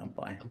tapi tak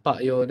nampak.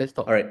 Nampak your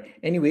desktop. All right.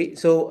 Anyway,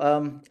 so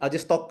I'll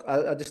just talk.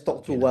 I'll just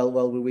talk Okay through lah.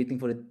 while we're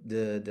waiting for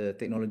the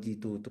technology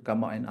to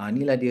come out, and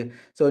ni lah dia.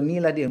 So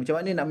ni lah dia.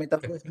 Macam mana nak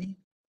metaverse ni?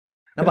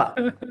 Nampak?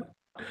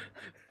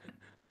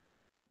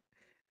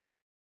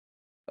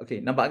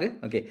 Okay, nampak ke?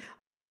 Okay.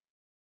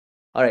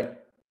 All right.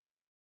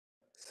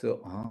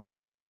 So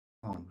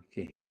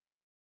okay.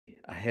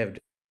 I have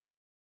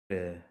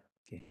the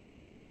okay.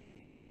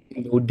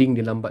 Loading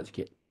dia lambat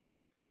sikit.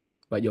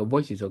 But your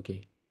voice is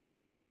okay.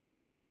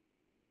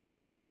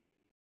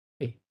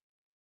 Eh.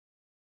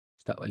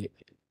 Start balik.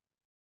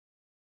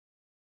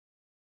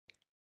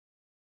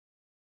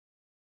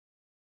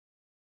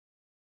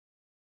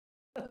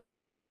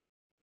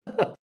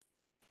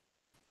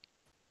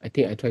 I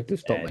think I tried to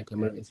stop my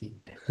camera and see.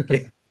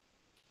 Okay.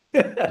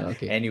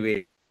 Okay.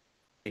 Anyway,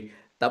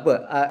 tak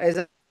apa.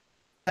 As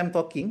I'm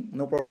talking,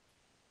 no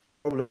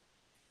problem.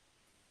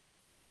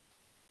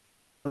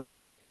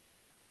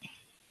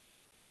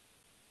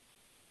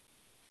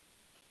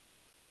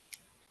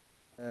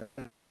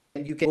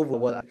 And you can over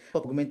while I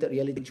talk augmented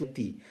reality.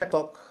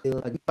 Talk.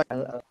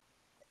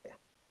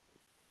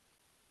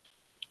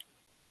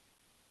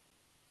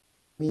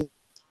 Me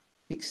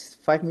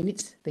 5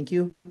 minutes. Thank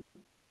you.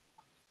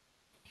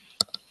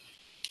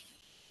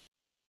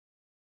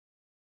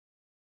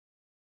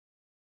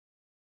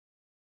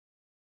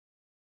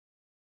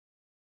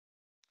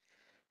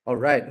 All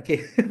right.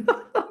 Okay.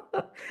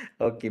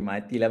 Okay,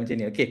 matilah macam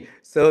ni. Okay.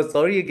 So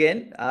sorry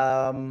again.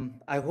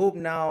 I hope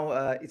now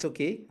it's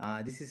okay.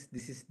 This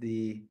is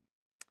the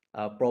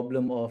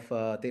problem of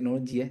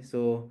technology.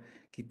 So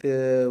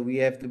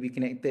we have to be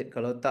connected.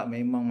 Kalau tak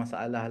memang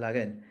masalah lah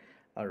kan.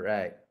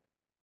 Alright.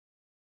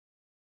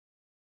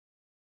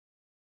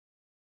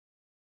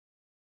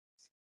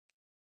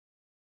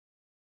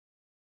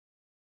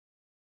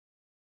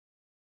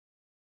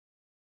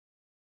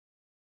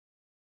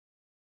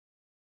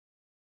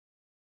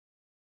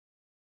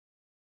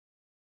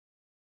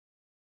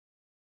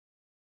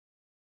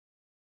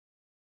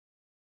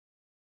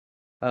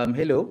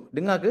 Hello,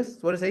 dengar ke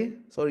suara saya?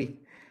 Sorry.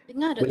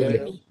 Dengar Dr. Boleh,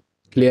 boleh. Hilmi.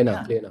 Clear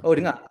now, clear now. Oh,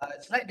 dengar.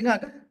 Slide dengar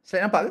ke?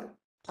 Slide nampak ke?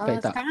 Slide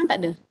tak? Sekarang tak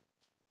ada.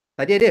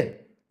 Tadi ada?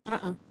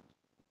 Uh-uh.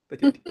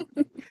 Tadi ada.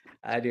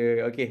 Ada.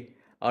 Okay.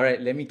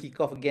 Alright, let me kick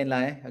off again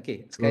lah.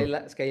 Okay.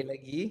 Sekali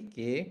lagi.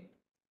 Okay.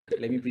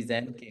 Let me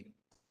present. Okay.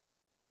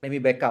 Let me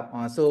back up.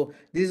 So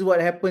this is what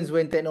happens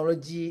when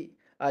technology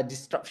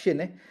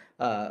disruption.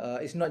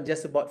 It's not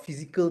just about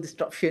physical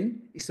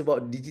disruption. It's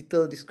about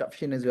digital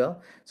disruption as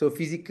well. So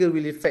physical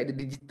will affect the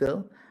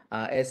digital,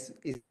 as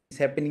is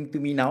happening to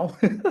me now.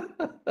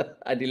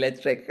 Ada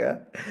electric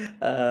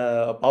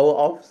power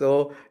off.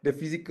 So the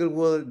physical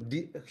world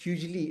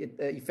hugely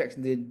affects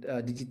the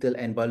digital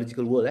and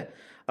biological world.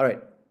 All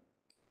right.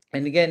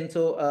 And again,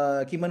 so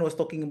Kiman was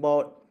talking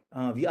about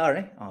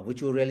VR,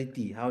 virtual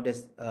reality. How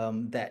does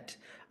that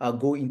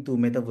go into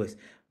metaverse?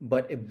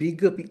 But a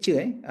bigger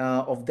picture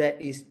of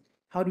that is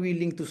how do we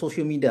link to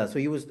social media?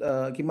 So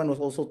Kiman was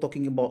also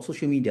talking about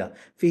social media,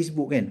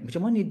 Facebook kan.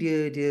 Macam mana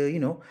dia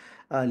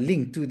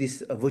link to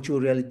this virtual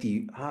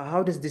reality?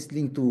 How does this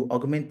link to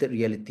augmented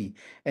reality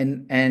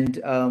and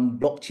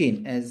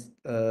blockchain? As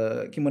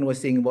Kiman was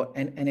saying about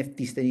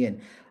NFTs tadi kan.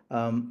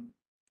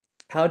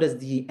 How does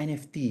the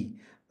NFT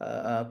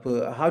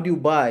how do you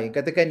buy,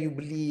 katakan you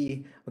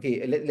beli,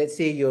 okay, let's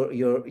say you're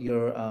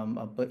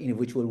in a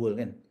virtual world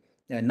kan.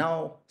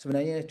 Now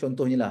sebenarnya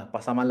contohnya lah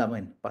pasar malam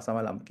kan, pasar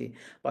malam, okay,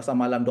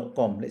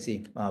 pasarmalam.com, let's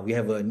say we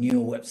have a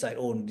new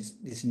website,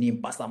 this name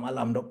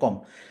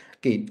pasarmalam.com.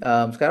 Okay,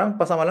 sekarang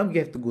pasar malam,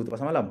 you have to go to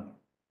pasar malam.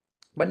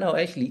 But now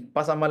actually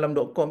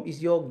pasarmalam.com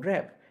is your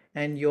Grab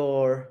and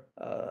your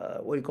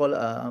what you call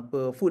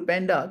Food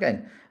Panda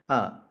kan.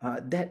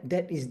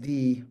 That is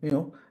the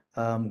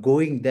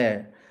going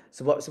there.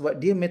 Sebab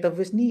dia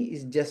metaverse ni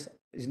is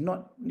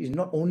not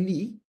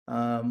only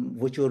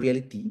virtual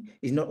reality,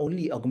 is not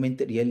only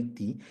augmented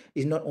reality,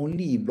 is not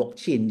only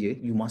blockchain je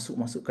you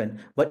masukkan,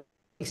 but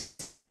it's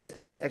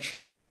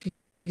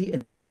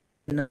actually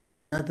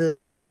another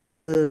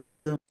world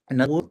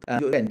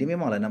kan. Dia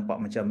memanglah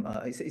nampak macam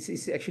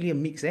it's actually a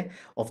mix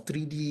of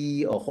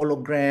 3D or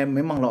hologram.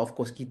 Memanglah of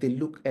course kita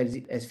look at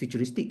it as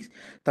futuristic,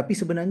 tapi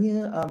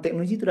sebenarnya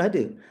teknologi tu dah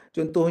ada.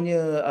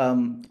 Contohnya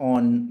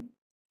on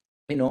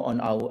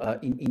on our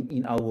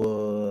in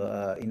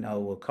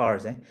our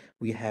cars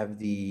we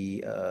have the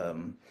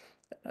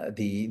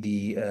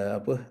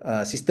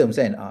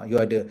systems kan. You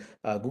ada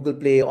Google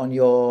Play on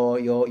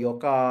your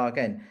car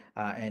kan,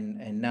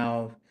 and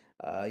now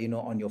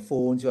on your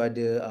phones you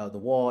ada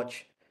the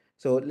watch.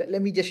 So let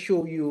me just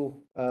show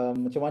you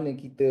macam mana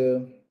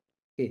kita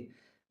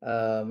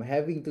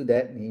having to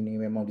that ni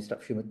memang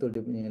disruption betul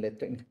dia punya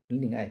electric ni.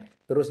 Pening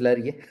terus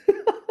lari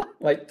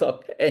my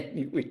talk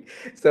anyway.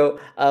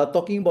 So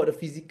talking about the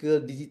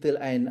physical,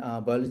 digital and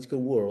biological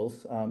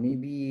worlds,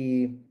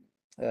 maybe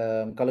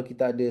kalau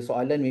kita ada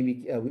soalan,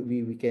 maybe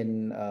we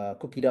can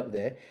cook it up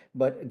there.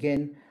 But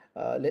again,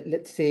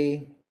 let's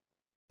say,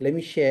 let me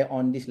share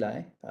on this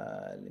lah.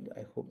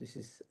 I hope this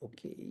is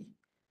okay.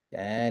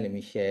 Yeah, let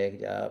me share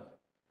kejap.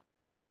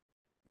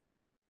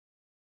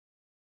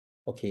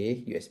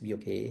 Okay, USB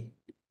okay.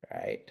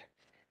 Right.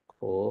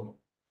 Cool.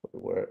 It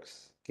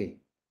works.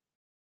 Okay.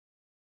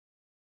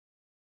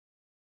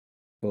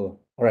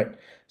 Cool. All right.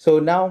 So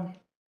now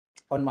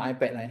on my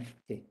iPad line,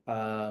 okay.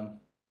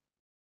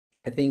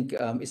 I think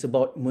it's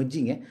about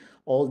merging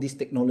all these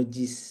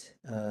technologies,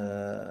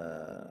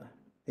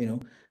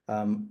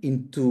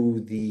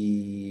 into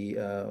the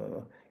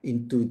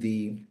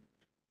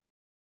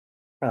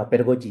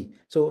pedagogy.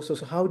 So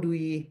how do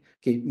we?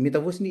 Okay,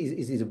 metaverse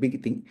is a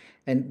big thing,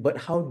 but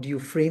how do you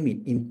frame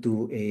it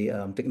into a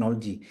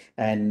technology?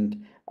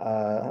 And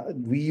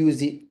we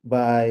use it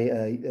by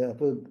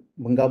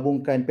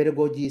menggabungkan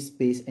pedagogy,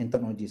 space, and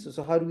technology.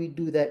 So how do we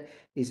do that?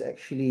 Is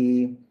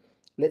actually,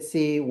 let's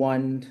say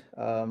one,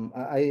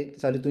 I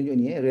selalu tunjuk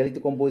ni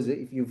Reality Composer.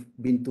 If you've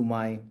been to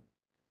my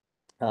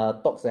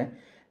talks,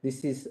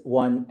 this is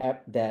one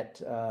app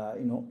that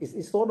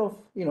is sort of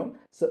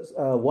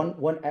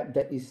one app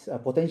that is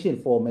potential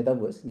for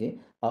metaverse, okay,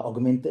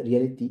 augmented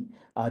reality.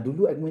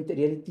 Dulu augmented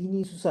reality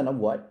ni susah nak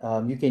buat.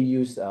 You can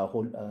use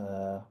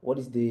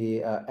what is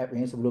the app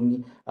yang sebelum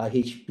ni,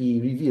 HP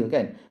Reveal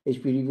kan.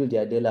 HP Reveal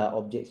dia adalah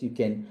objects, you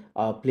can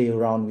play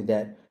around with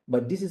that.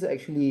 But this is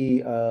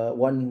actually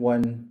one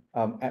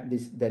app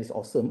that is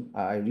awesome.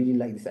 I really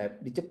like this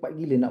app. Dia cepat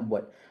gila nak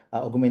buat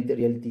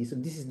augmented reality. So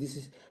this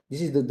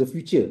is the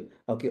future.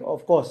 Okay,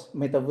 of course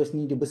metaverse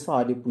ni dia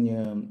besar, dia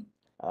punya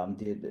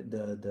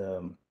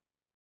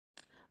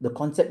the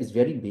concept is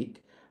very big,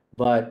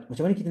 but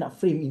macam mana kita nak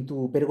frame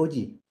into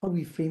pedagogy? How do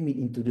we frame it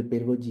into the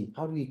pedagogy?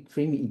 How do we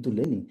frame it into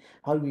learning?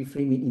 How do we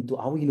frame it into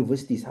our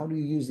universities? How do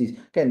we use this?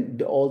 Kan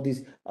all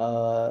these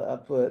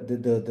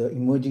the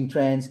emerging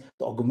trends,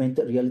 the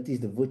augmented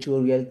realities, the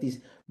virtual realities,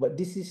 but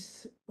this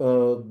is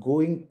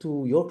going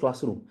to your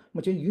classroom.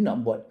 Macam you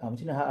nak buat,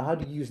 macam mana, how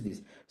do you use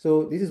this?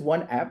 So this is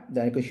one app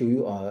that I can show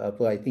you.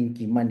 I think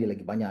Kiman dia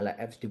lagi banyak lah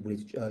apps dia boleh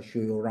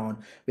show you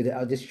around.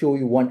 I'll just show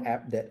you one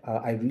app that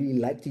I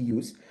really like to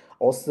use.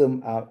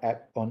 Awesome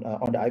app on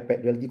the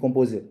iPad, Reality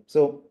Composer.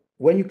 So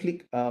when you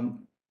click,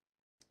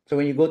 So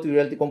when you go to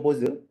Reality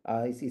Composer,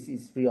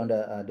 it's free on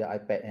the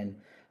iPad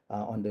and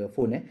on the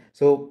phone.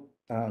 So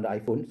on the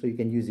iPhone, so you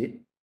can use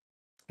it,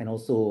 and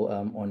also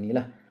on ni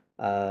lah,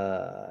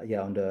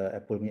 on the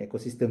Apple ni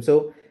ecosystem.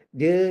 So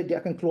dia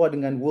akan keluar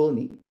dengan world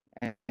ni,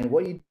 and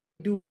what you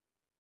do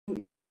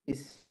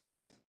is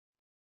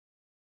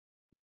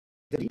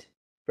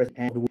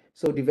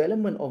so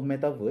development of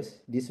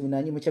metaverse dia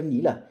sebenarnya macam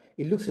ni lah.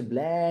 It looks a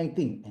blank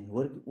thing, and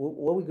what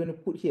we going to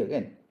put here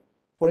kan?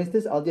 For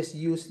instance, I'll just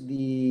use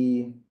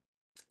the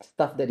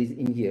stuff that is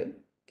in here.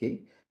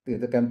 Okay,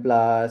 tekan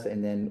plus,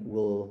 and then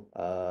we'll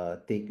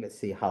take, let's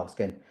say, house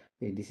kan.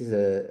 Okay, this is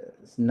a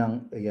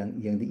senang,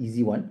 yang the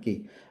easy one.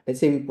 Okay,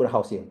 let's say we put a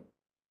house here,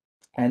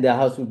 and the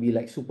house will be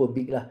like super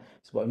big lah,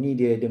 sebab ni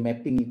dia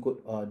mapping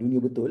ikut dunia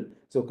betul.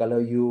 So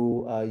kalau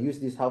you use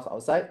this house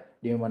outside,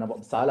 dia memang nampak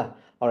besar lah.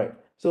 Alright,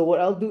 so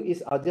what I'll do is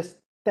I'll just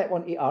tap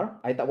on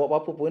AR. I tak buat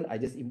apa-apa pun, I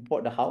just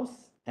import the house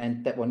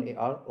and tap on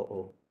AR.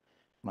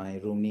 My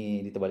room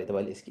ni dia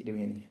terbalik sikit dia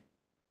punya ni.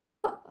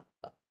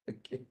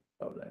 Okay,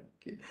 alright,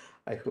 okay,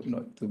 I hope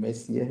not too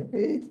messy.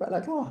 Cepatlah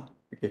keluar.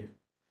 Okay,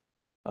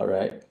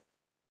 alright,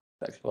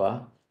 tak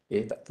keluar.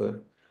 Okay, tak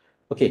apa.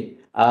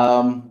 Okay,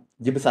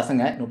 dia besar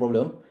sangat, no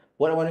problem.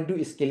 What I want to do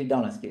is scale it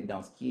down lah, scale it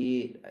down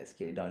sikit. I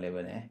scale it down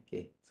level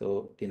Okay,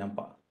 so dia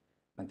nampak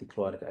nanti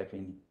keluar dekat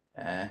iPhone ni.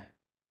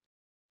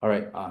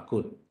 Alright,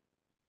 cool.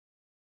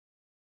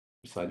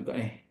 Besar juga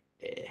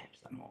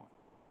besar no.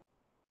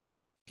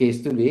 Okay, it's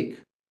too big.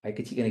 I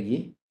kecilkan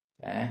lagi.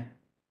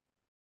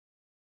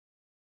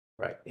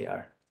 Right,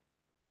 AR.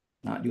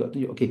 Nak juga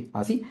tunjuk. Okay,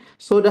 see?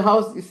 So the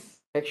house is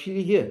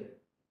actually here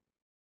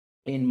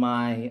in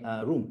my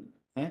room.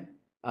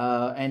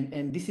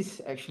 And this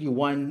is actually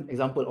one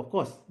example. Of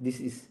course,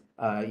 this is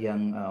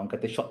yang orang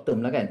kata short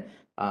term lah kan.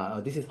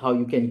 This is how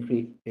you can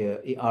create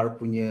AR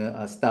punya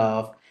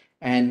stuff.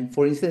 And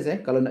for instance,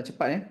 kalau nak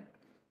cepat,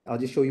 I'll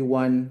just show you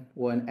one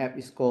app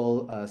is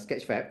called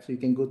Sketchfab. So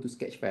you can go to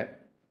Sketchfab.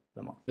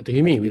 Dr.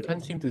 Helmi, we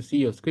can't seem to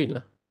see your screen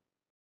lah.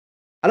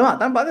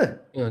 Alamak, tak nampak ke?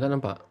 Ya, tak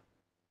nampak.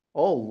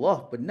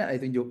 Allah, penat I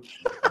tunjuk.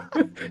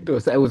 That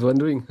was I was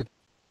wondering.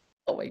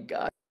 Oh my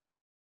god.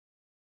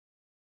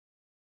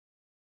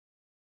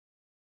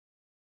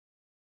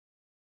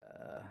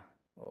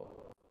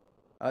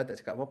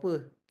 Tak cakap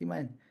apa-apa,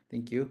 Kiman.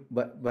 Thank you.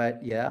 But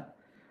yeah.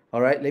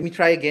 Alright, let me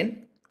try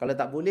again. Kalau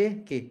tak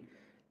boleh, okay.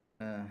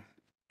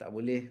 Tak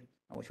boleh,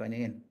 macam mana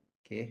kan?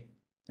 Okay,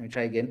 let me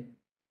try again.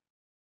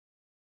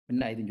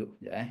 Penat I tunjuk.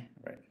 Sekejap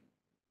Alright.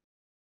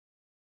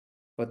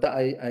 Kalau tak,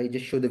 I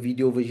just show the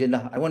video version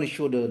lah. I want to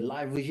show the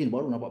live version,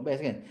 baru nampak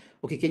best kan?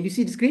 Okay, can you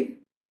see the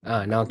screen?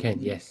 Now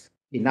can, yes.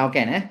 Okay, now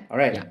can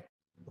Alright. Yeah.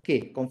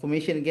 Okay,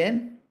 confirmation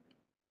again.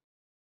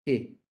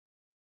 Okay.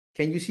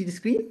 Can you see the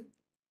screen?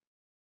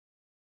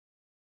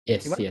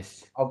 Yes,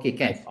 yes. Okay,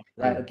 can.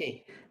 Right, okay.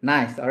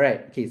 Nice,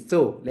 alright. Okay,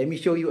 so let me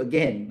show you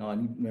again.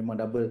 Ni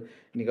memang double.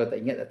 Ni kalau tak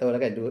ingat tak tahu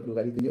lah kan, dua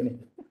kali tunjuk ni.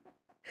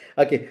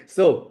 Okay,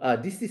 so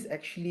this is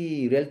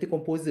actually Reality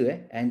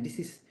Composer and this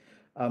is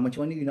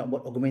macam mana you nak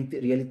buat augmented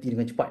reality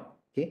dengan cepat.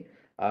 Okay.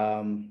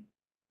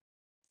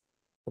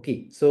 Okay,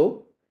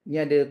 so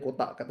ni ada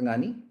kotak kat tengah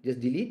ni.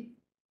 Just delete.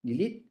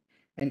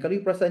 And kalau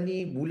you perasan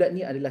ni, bulat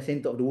ni adalah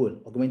center of the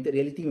world. Augmented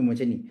reality memang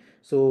macam ni.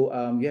 So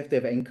you have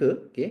to have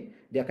anchor. Okay,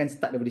 dia akan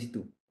start daripada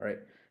situ.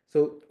 Alright.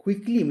 So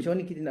quickly macam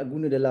mana kita nak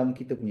guna dalam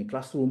kita punya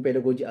classroom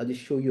pedagogy. I'll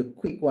just show you a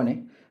quick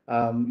one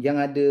yang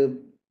ada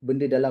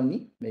benda dalam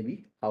ni,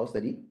 maybe house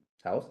tadi.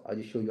 House. I'll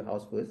just show you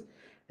house first,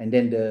 and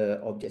then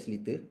the objects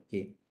later.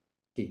 Okay.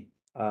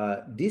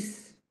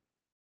 This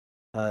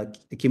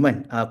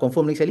Kiman,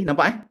 confirm lagi sekali,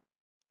 nampak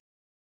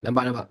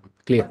Nampak.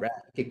 Clear. Right.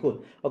 Okay,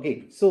 cool.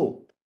 Okay,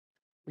 so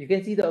you can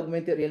see the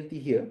augmented reality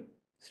here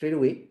straight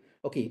away.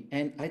 Okay,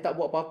 and I tak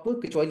buat apa-apa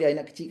kecuali I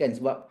nak kecilkan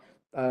sebab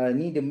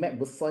ni the map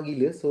besar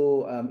gila.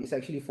 So it's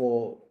actually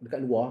for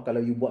dekat luar.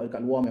 Kalau you buat dekat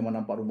luar memang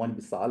nampak rumah ni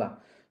besar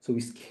lah. So we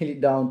scale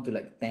it down to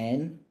like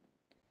 10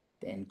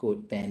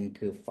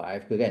 ke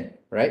 5 ke kan,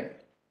 right?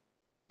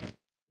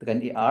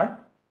 Tekan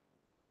AR.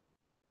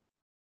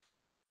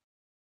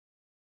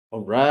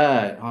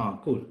 Alright,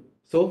 cool.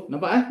 So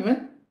nampak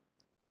Kiman?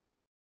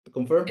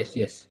 Confirm?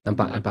 Yes.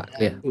 Nampak.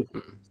 Clear. Cool.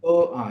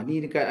 So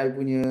ni dekat I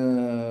punya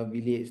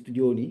bilik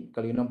studio ni.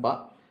 Kalau you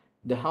nampak,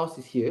 the house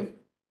is here.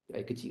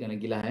 I kecilkan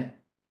lagi lah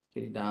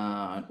Okay,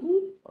 dan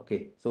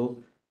okay,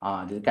 so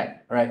dia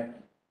dekat. Alright.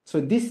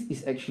 So this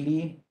is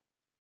actually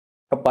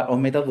a part of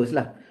Metaverse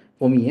lah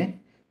for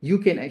me You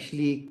can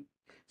actually,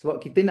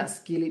 sebab kita nak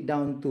scale it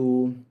down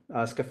to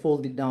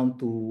scaffold it down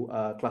to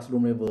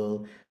classroom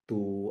level,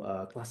 to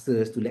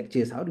classes, to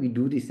lectures. How do we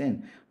do this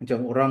kan?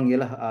 Macam orang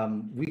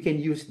we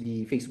can use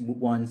the Facebook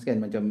ones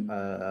kan, macam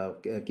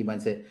Kiman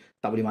said,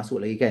 tak boleh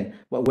masuk lagi kan.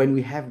 But when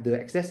we have the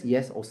access,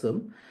 yes,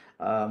 awesome.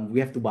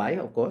 We have to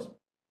buy, of course.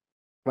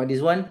 But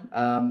this one,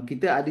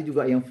 kita ada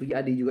juga yang free,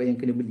 ada juga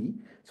yang kena beli.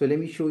 So let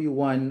me show you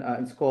one,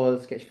 it's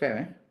called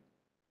Sketchfab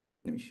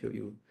Let me show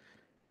you.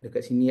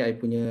 Dekat sini I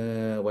punya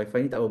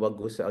wifi ni tak apa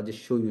bagus, so I'll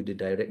just show you the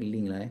direct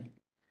link lah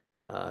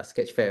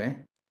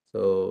Sketchfab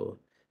So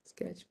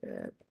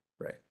Sketchfab,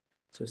 right.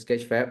 So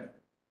Sketchfab.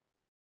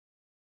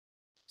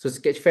 So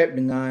Sketchfab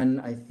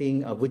dengan I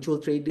think virtual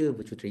trader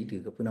ke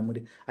apa nama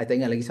dia. I tak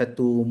ingat lagi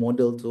satu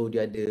model tu,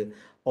 dia ada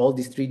all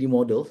these 3D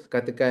models.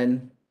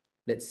 Katakan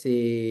let's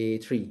say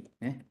 3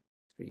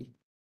 3.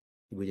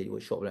 Tiba jadi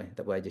workshop lah.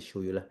 Tak apa, I just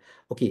show you lah.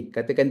 Okay,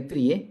 katakan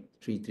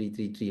 3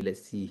 3.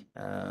 Let's see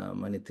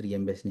mana 3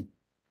 yang best ni.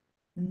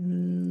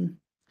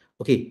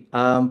 Okay,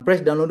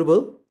 press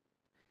downloadable.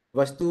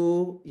 Lepas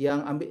tu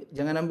yang ambil,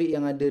 jangan ambil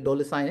yang ada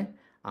dollar sign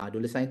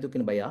dollar sign tu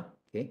kena bayar.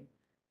 Okay.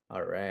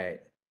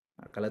 Alright.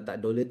 Kalau tak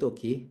dollar tu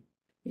okay.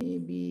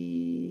 Maybe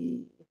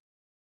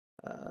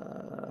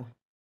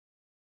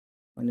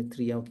mana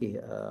tree yang okay.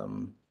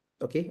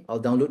 Okay, I'll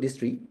download this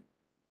tree.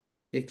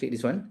 Okay, click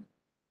this one.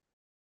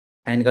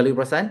 And kalau you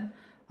perasan,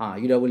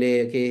 you dah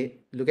boleh,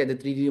 okay, look at the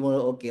 3D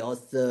model. Okay,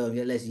 awesome.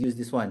 Yeah, let's use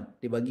this one.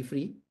 Dia bagi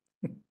free.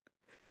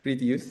 Free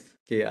to use.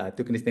 Okay,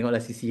 tu kena tengoklah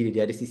CC dia.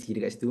 Dia ada CC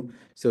dekat situ.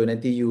 So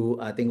nanti you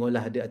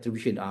tengoklah ada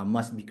attribution.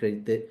 Must be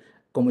credited.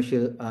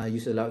 Commercial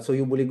use allowed. So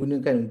you boleh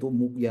gunakan untuk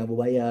MOOC yang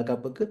berbayar ke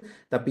apa ke.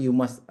 Tapi you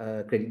must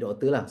credit the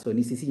author lah. So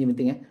ni CC ni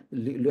penting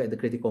Look at the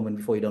creative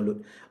commons before you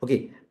download.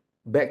 Okay,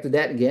 back to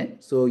that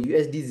again. So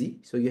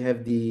USDZ. So you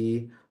have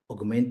the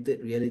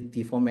augmented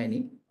reality format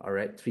ni.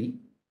 Alright, 3.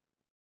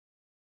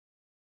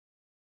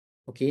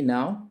 Okay,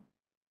 now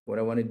what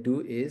I want to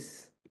do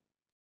is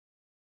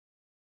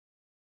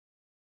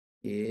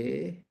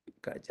okay,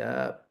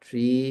 kejap,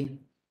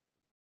 3.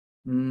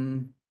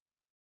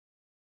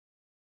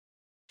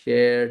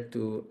 Share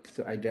to,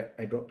 so I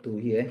drop to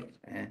here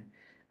and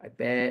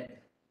iPad.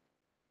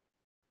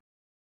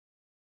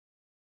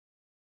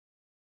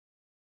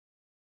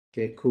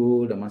 Okay,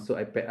 cool, dah masuk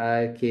iPad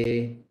I.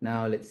 Okay,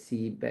 now let's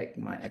see back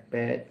my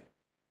iPad.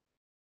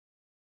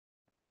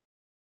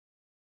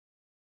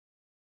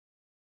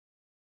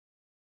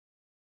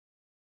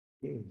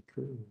 Okay,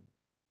 cool.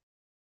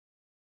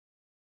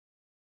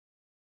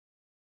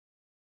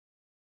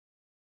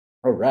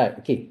 Alright,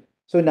 okay.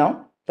 So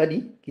now,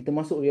 tadi kita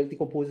masuk Reality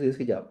Composer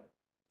sekejap.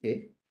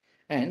 Okay.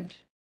 And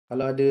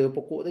kalau ada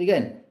pokok tadi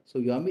kan,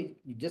 so you ambil,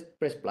 you just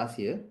press plus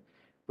here.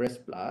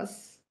 Press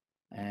plus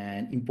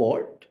and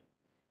import.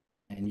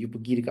 And you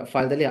pergi dekat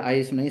file tadi, I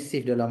sebenarnya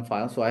save dalam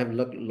file. So I have a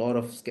lot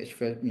of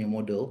Sketchfab punya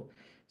model.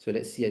 So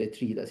let's see ada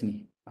 3 tak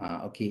sini.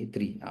 Okay,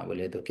 3.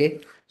 Boleh tu.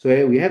 Okay. So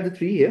we have the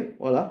 3 here.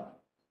 Voila.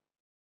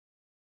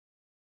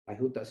 I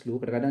hope tak slow.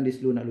 Kadang-kadang dia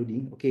slow nak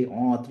loading. Okay,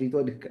 3 tu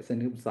ada kat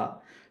sana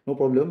besar. No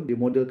problem, dia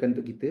modelkan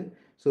untuk kita.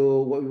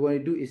 So what we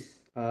want to do is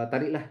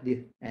tariklah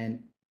dia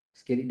and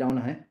scale it down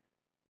lah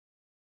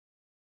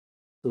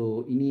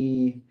So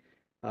ini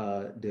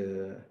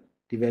the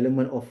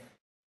development of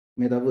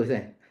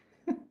Metaverse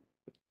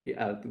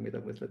AR tu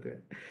Metaverse lah tu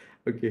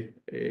Okay,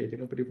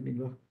 jangan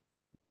pening-pening lah.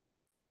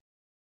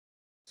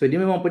 So dia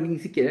memang pening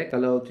sikit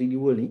kalau 3D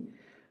world ni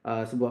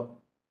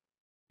sebab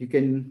you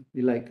can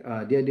like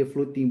dia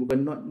floating,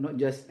 bukan not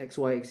just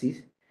XY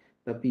axis,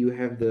 tapi you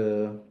have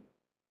the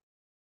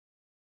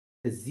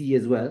Z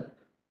as well.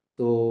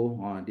 So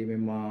dia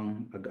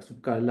memang agak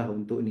sukar lah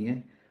untuk ni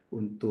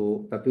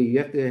untuk, tapi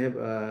you have to have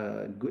a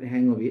good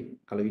hang of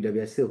it. Kalau you dah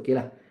biasa, okay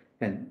lah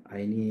kan.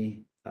 Ini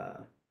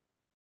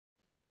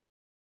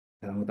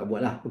kamu tak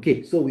buat lah.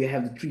 Okay, so we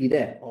have the tree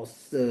there.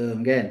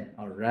 Awesome kan.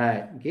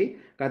 Alright, okay.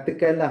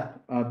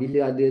 Katakanlah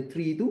bila ada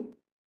tree tu,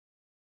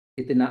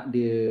 kita nak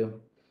dia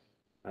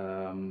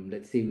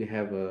let's say we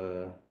have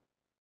a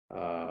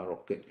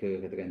rocket ke,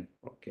 katakan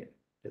rocket.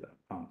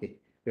 Okay,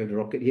 we have the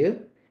rocket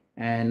here,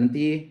 and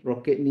nanti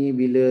rocket ni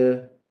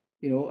bila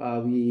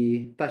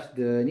we touch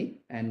the ni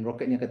and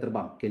rocket ni akan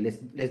terbang. Okay, let's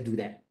do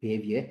that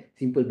behavior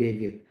simple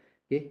behavior.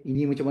 Okay,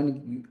 ini macam mana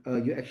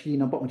you actually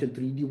nampak macam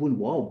 3D pun,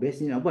 wow, best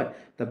ni nak buat,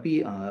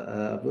 tapi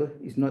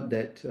it's not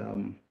that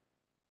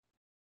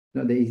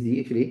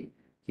easy actually.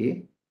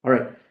 Okay,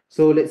 alright,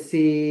 so let's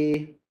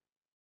say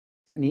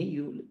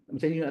ni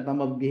macam ni nak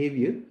tambah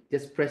behavior,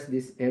 just press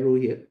this arrow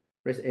here,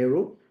 press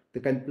arrow,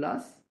 tekan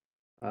plus,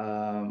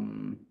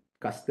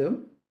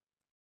 custom,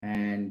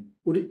 and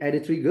add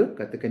a trigger.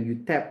 Katakan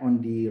you tap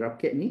on the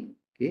rocket ni,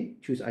 okay,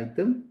 choose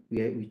item,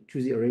 we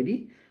choose it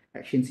already,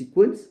 action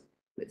sequence,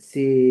 let's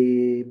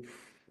say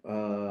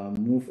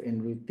move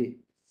and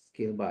rotate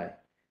scale by.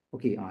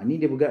 Okay, ni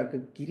dia bergerak ke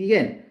kiri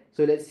kan,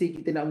 so let's say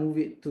kita nak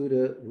move it to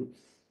the,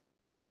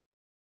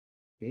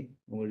 okay,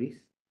 no worries,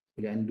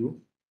 boleh undo.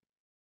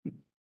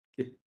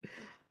 Okay.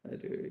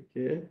 Aduh,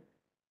 okay.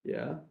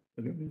 Ya,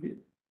 boleh move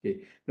it.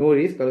 Okay, no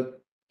worries, kalau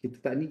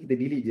kita tak ni, kita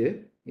delete je.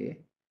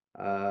 Okay,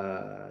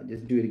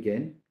 just do it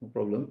again, no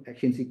problem.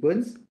 Action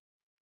sequence,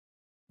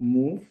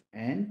 move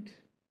and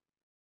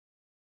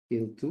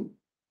scale to.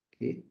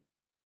 Okay,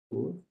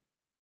 cool.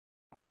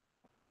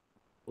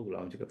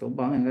 Lah macam kat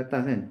terbang kan kat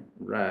atas kan.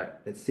 Right,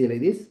 let's say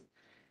like this.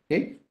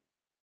 Okay,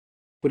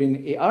 put in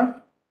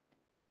AR.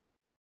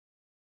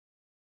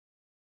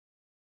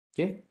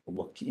 Okay,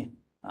 buat kit ni.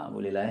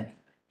 Boleh lah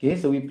Okay,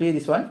 so we play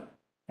this one.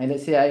 And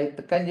let's say I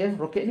tekan je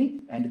rocket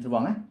ni and dia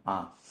terbang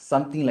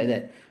something like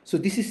that.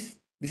 So this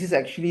is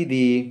actually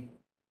the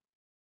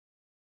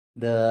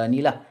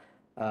ni lah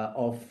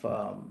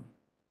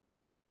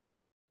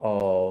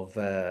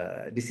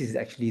this is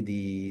actually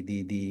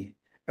the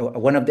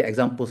one of the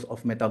examples of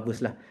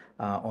metaverse lah,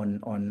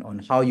 on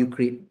how you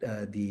create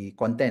the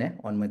content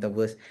on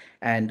metaverse.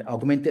 And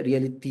augmented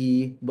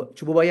reality,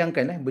 cuba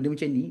bayangkan benda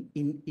macam ni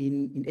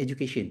in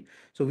education.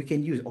 So we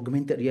can use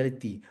augmented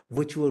reality,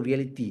 virtual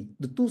reality,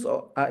 the tools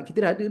kita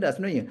dah ada dah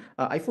sebenarnya.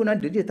 iPhone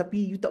ada je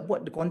tapi you tak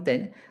buat the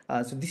content.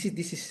 So this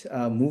is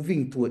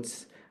moving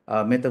towards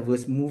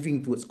metaverse,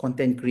 moving towards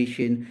content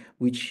creation,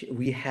 which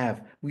we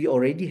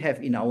already have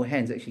in our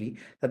hands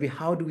actually. Tapi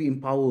how do we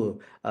empower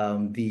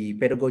the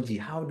pedagogy?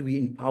 How do we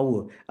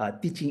empower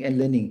teaching and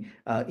learning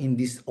in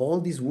all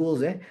these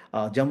worlds?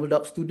 Jumbled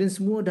up students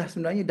semua dah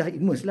sebenarnya dah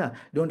immerse lah.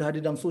 Diorang dah ada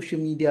dalam social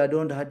media,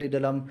 diorang dah ada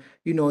dalam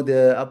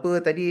the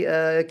apa tadi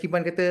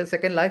Kiman kata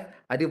Second Life,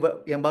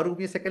 ada yang baru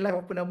punya Second Life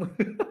apa nama?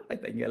 I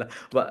tak ingat lah.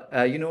 But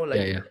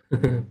like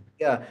Yeah.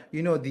 yeah,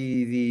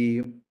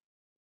 the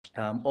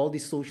all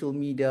this social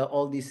media,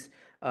 all this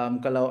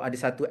kalau ada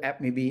satu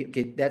app, maybe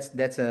okay,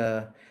 that's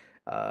a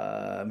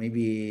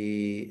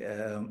maybe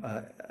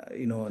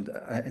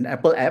an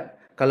Apple app.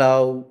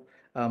 Kalau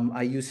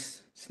I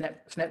use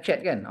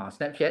Snapchat kan,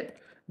 Snapchat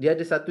dia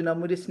ada satu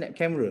nama dia Snap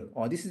Camera.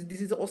 This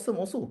is awesome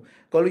also.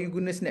 Kalau you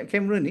guna Snap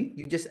Camera ni,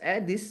 you just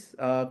add this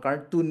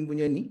cartoon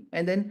punya ni,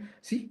 and then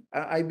see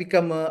I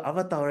become a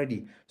avatar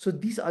already. So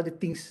these are the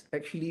things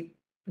actually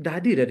dah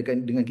ada dah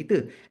dengan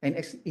kita, and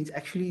it's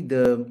actually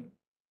the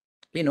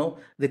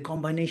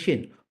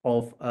combination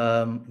of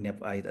ni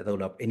apa, I tak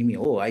tahu lah, anime.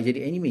 I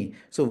jadi anime.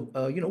 So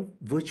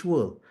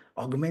virtual,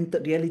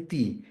 augmented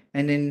reality,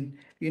 and then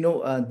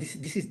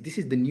this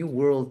is the new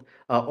world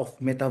of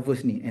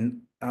metaverse ni.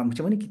 And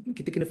macam mana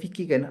kita kena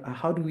fikirkan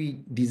how do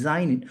we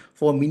design it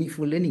for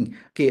meaningful learning.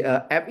 Okay,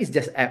 app is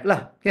just app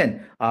lah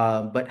kan,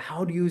 but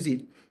how do you use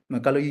it?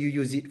 Kalau you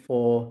use it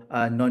for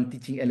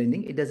non-teaching and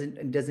learning,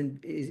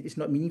 it's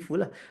not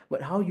meaningful lah.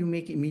 But how you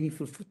make it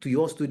meaningful to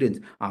your students?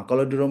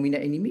 Kalau dorang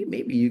minat anime,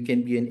 maybe you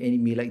can be an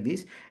anime like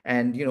this,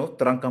 and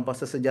terangkan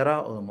pasal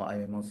sejarah. Mak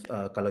I memang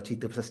kalau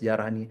cerita pasal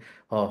sejarah ni,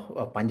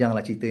 panjang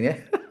lah ceritanya.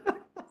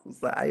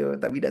 Susah ayo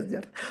tak bidas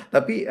sejarah.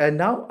 Tapi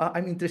now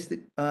I'm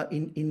interested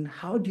in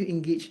how do you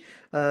engage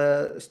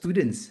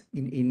students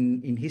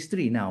in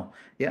history now.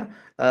 Yeah.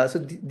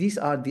 So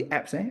these are the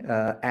apps,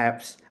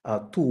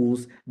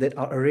 tools that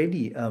are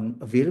already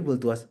available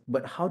to us.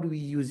 But how do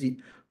we use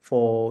it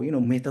for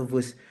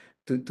metaverse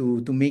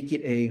to make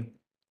it a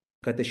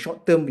kata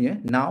short term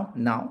now,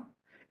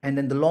 and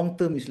then the long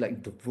term is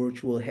like the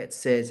virtual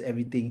headsets,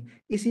 everything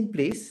is in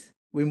place.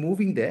 We're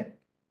moving there,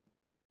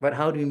 but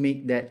how do we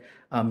make that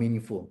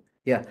meaningful?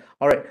 Yeah.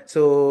 All right.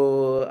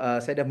 So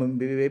saya dah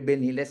membebel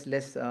ni.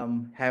 Let's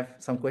have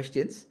some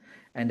questions,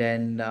 and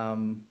then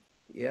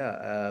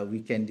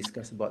we can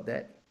discuss about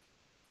that.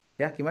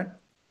 Yeah, Kiman.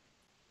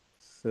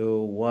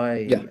 So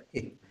why? Yeah.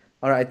 Okay.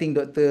 All right. I think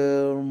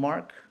Dr.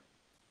 Mark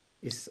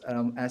is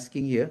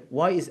asking here,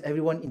 why is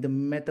everyone in the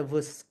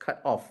metaverse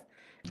cut off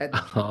at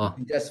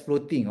just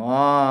floating?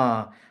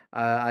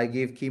 I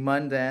gave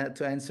Kiman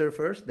to answer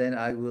first, then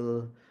I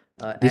will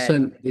This add.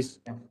 one,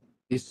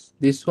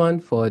 this one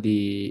for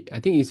the,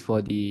 I think it's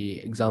for the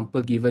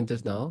example given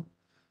just now.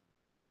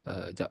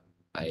 Jap,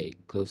 I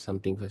close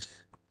something first.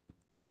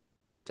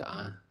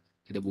 Jap,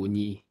 ada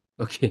bunyi.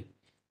 Okay.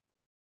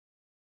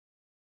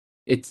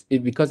 It's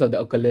because of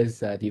the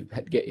Oculus the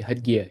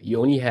headgear.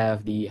 You only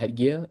have the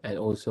headgear and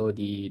also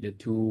the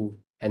two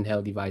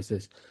handheld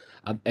devices.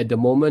 At the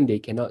moment, they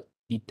cannot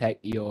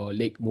detect your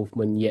leg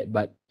movement yet,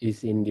 but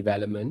it's in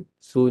development.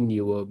 Soon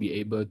you will be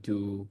able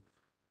to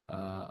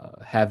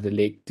have the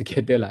leg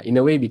together lah. In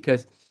a way,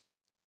 because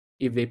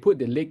if they put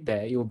the leg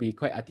there, it will be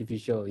quite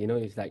artificial.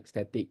 It's like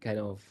static kind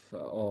of,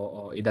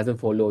 or it doesn't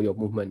follow your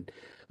movement.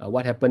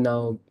 What happened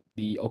now?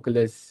 The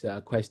Oculus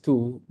Quest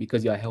 2,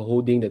 because you are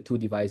holding the two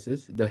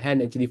devices, the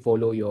hand actually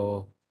follow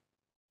your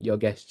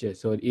gesture,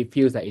 so it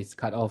feels like it's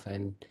cut off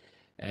and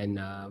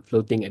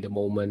floating at the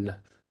moment.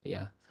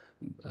 Yeah.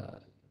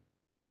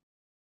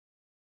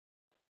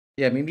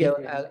 Maybe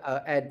Okay.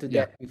 I'll add to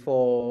Yeah. that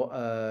before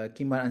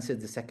Kiman answers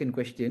the second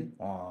question.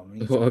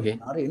 Ni Okay.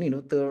 menarik ni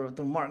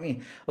Dr. Mark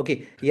ni.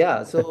 Okay,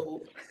 yeah.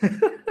 So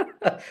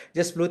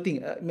just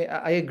floating.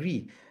 I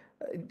agree.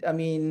 I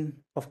mean,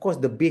 of course,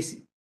 the base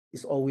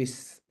is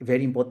always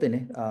very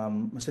important.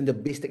 Macam the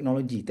base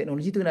technology.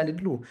 Technology tu kena ada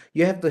dulu.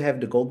 You have to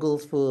have the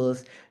goggles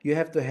first. You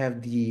have to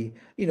have the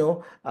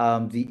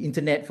the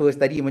internet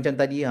first. Macam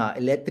tadi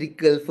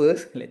electrical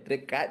first.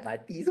 Electric cut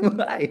mati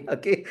semua.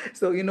 Okay,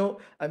 so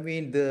I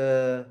mean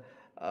the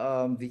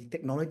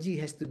technology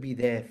has to be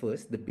there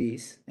first, the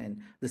base, and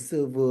the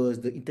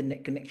servers, the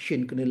internet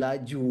connection kena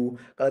laju.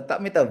 Kalau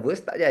tak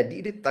metaverse tak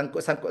jadi, dia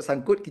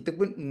sangkut kita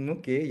pun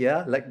okay,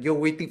 yeah, like you're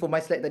waiting for my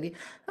slide tadi.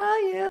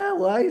 Yeah,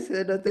 why is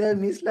Dr.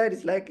 Helmi slide?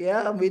 It's like,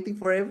 yeah, I'm waiting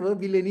forever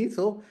bila ni.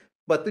 So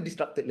but tu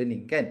disrupted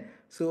learning kan.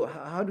 So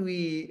how do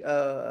we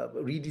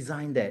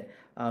redesign that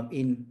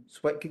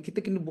supaya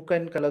kita kena,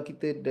 bukan kalau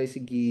kita dari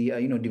segi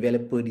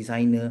developer,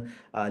 designer,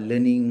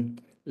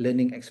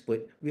 learning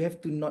expert, we have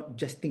to not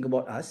just think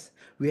about us,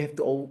 we have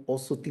to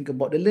also think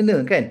about the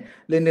learner kan.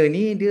 Learner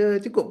ni dia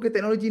cukup ke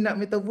teknologi nak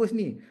metaverse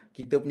ni?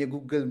 kita punya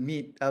Google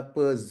Meet,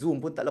 apa Zoom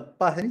pun tak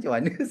lepas ni macam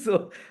mana?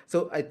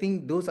 So I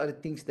think those are the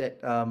things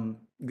that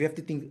we have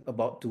to think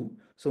about too.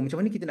 So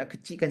macam mana kita nak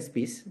kecilkan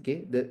space,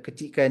 okay?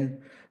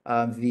 Kecilkan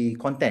the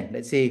content.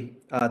 Let's say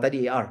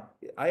tadi AR.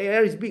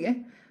 AR is big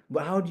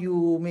But how do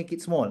you make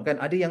it small?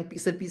 Kan ada yang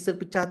pixel-pixel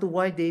pecah tu,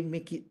 why they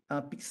make it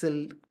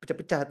pixel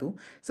pecah-pecah tu?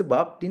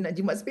 Sebab dia nak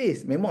jimat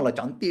space. Memanglah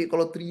cantik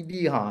kalau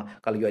 3D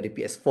Kalau you ada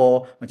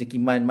PS4 macam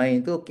Kiman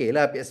main tu okay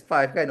lah, PS5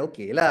 kan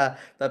okay lah.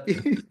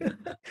 Tapi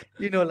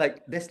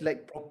like that's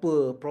like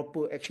proper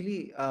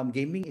actually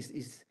gaming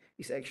is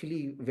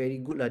actually very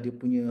good lah, dia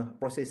punya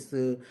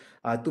processor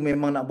tu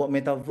memang nak buat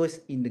metaverse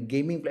in the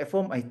gaming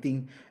platform. I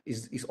think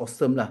is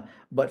awesome lah.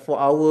 But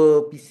for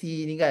our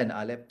PC ni kan,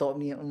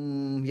 laptop ni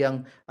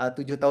yang 7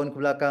 tahun ke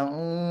belakang,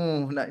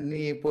 nak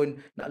ni pun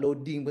nak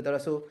loading pun tak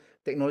rasa. So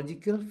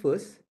technological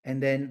first, and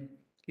then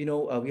we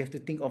have to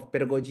think of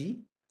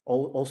pedagogy,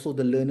 also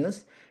the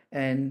learners,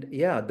 and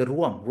yeah, the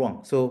ruang.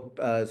 So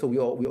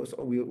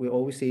we're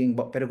always saying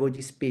about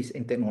pedagogy, space,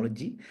 and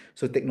technology.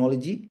 So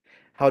technology,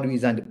 how do we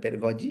design the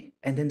pedagogy,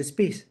 and then the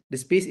space. The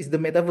space is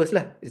the metaverse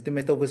lah. It's the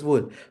metaverse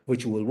world,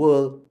 virtual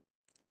world,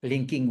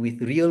 linking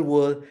with real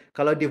world.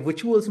 Kalau dia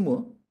virtual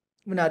semua,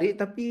 menarik.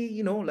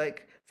 Tapi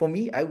like for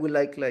me, I would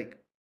like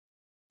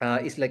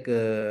it's like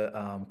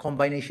a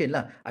combination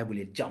lah. I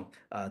boleh jump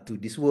to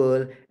this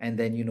world, and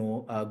then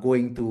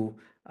going to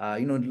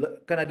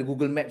kan ada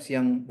Google Maps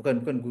yang bukan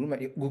Google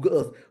Maps, Google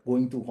Earth,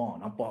 going to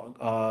nampak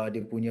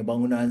dia punya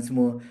bangunan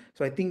semua.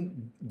 So I think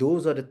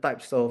those are the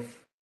types of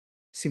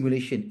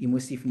simulation,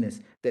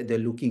 immersiveness that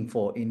they're looking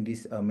for in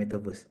this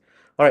metaverse.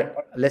 All right,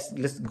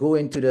 let's go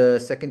into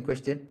the second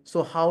question. So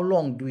how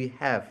long do we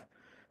have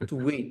to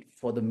wait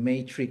for the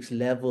Matrix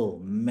level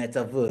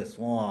metaverse?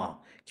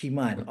 Wah,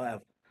 Kiman,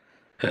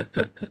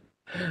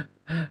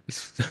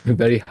 It's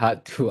very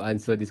hard to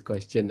answer this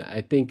question.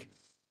 I think,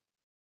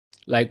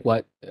 like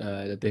what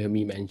Dr.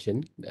 Helmi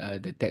mentioned,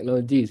 the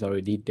technology is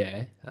already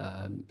there.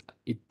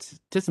 It's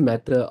just a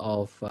matter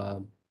of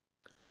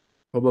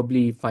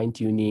probably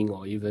fine-tuning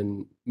or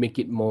even make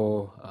it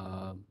more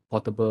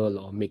portable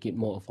or make it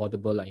more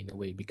affordable in a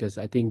way.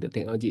 Because I think the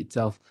technology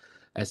itself,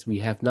 as we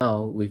have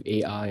now with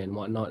AI and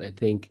whatnot, I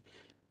think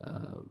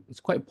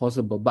it's quite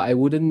possible. But I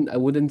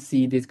wouldn't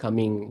see this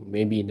coming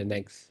maybe in the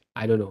next,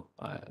 I don't know,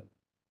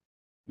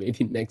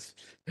 maybe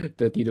next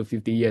 30 to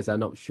 50 years,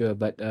 I'm not sure,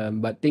 but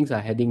things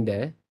are heading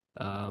there.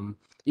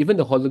 Even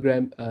the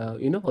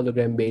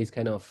hologram based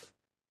kind of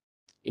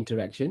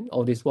interaction,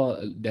 all this while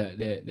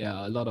there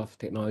are a lot of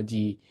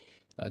technology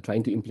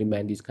trying to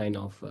implement this kind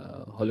of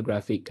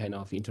holographic kind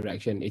of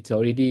interaction. It's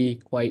already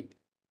quite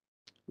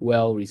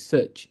well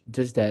researched,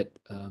 just that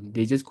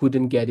they just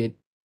couldn't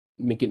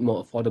make it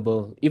more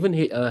affordable. Even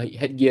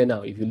headgear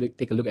now, if you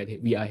take a look at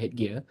VR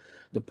headgear,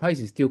 the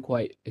price is still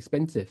quite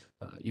expensive,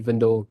 even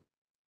though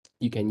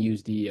you can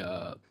use the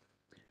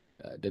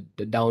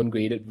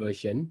downgraded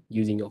version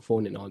using your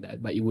phone and all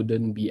that, but it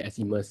wouldn't be as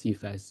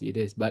immersive as it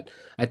is. But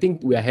I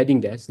think we are heading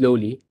there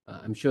slowly.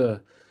 I'm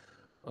sure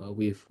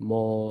with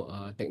more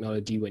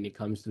technology when it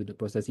comes to the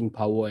processing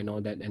power and all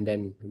that, and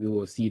then we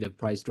will see the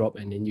price drop,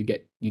 and then you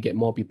get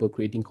more people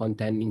creating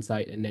content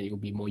inside, and then it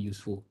will be more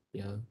useful.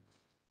 Yeah.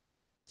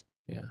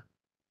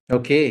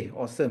 Okay,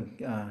 awesome.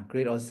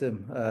 Great,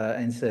 awesome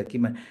answer,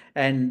 Kiman.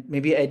 And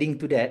maybe adding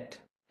to that,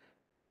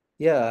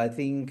 I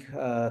think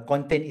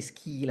content is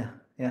key lah.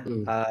 Yeah,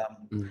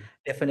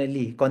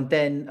 definitely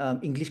content.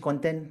 English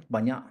content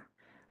banyak.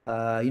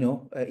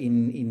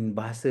 In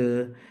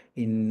bahasa,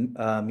 in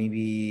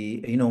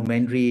maybe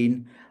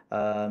Mandarin,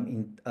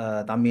 in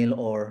Tamil,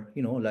 or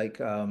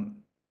like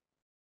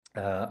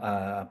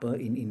apa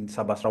in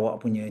Sabah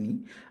Sarawak punya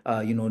ni,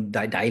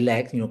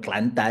 dialects,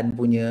 Kelantan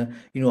punya,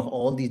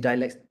 all these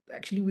dialects.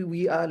 Actually,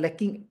 we are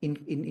lacking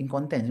in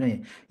content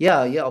sebenarnya.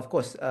 Yeah, of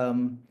course.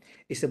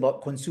 It's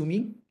about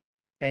consuming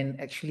and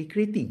actually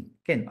creating,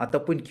 kan,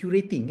 ataupun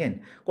curating,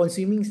 kan.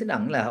 Consuming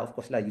senang lah, of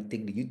course lah. You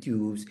take the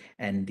YouTubes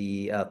and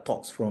the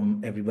talks from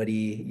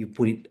everybody, you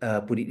put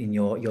it in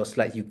your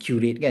slides, you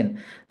curate,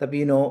 kan.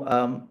 Tapi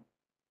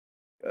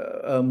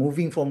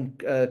moving from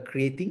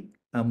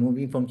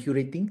moving from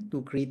curating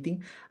to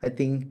creating, I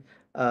think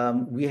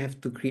we have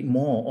to create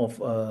more of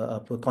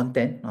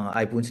content.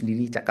 I pun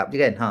sendiri cakap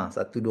je kan,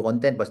 satu dua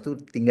content, lepas tu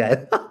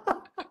tinggal.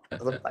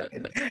 Tak sempat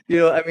kan.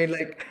 I mean,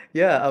 like,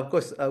 yeah, of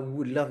course, we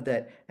would love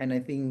that. And I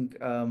think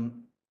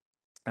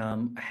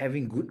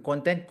having good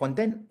content,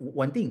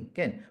 one thing,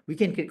 can we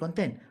can create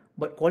content,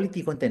 but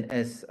quality content,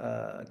 as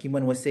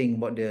Kiman was saying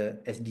about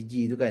the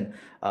SDG tu kan,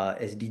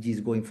 SDG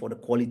is going for the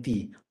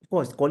quality. Of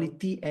course,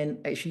 quality,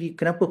 and actually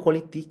kenapa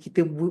quality,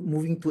 kita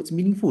moving towards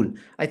meaningful.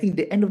 I think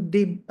the end of the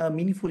day,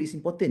 meaningful is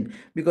important,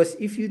 because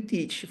if you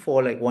teach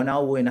for like 1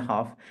 hour and a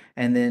half,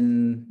 and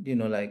then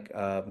like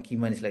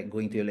Kiman is like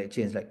going to your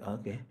lecture and it's like,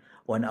 okay,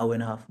 1 hour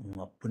and a half,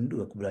 apa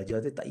benda aku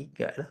belajar tu tak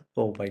ingat lah.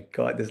 Oh my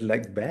god, that's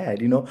like bad.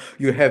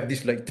 You have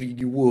this like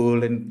 3D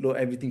world and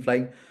everything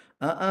flying.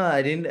 I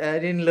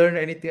didn't learn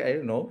anything.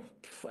 I don't know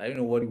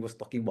what he was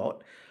talking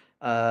about.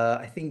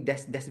 I think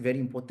that's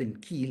very important,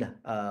 key lah.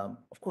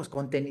 Of course,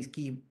 content is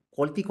key.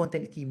 Quality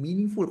content is key,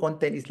 meaningful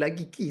content is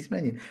lagi key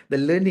sebenarnya. The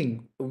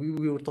learning, we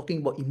were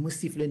talking about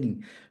immersive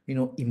learning,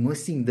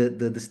 immersing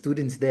the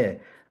students there.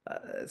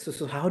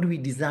 So how do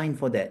we design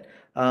for that?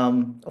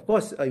 Of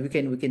course, we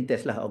can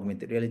test lah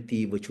augmented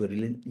reality, virtual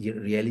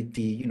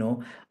reality,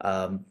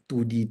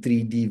 2D,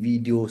 3D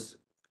videos.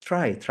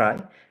 Try,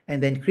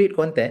 and then create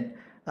content.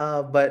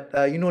 But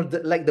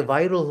like the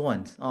viral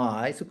ones.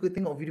 I suka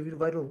tengok video-video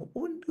viral.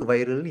 Pun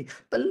viral ni.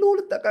 Telur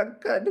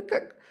letak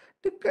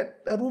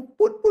dekat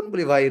rumput pun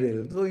boleh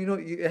viral. So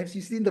have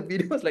you seen the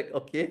videos like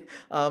okay,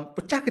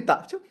 pecah ke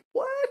tak? Macam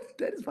what?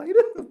 That is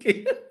viral.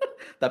 Okay.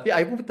 Tapi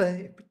I pun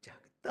bertanya, pecah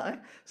ke tak?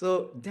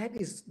 So that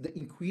is the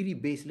inquiry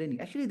based learning.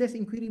 Actually that's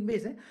inquiry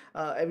based.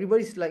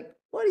 Everybody's like,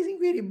 what is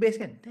inquiry based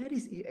kan? That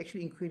is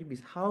actually inquiry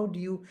based. How do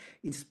you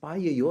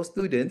inspire your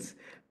students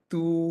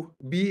to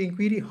be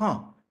inquiry?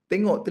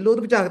 Tengok telur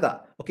tu pecah ke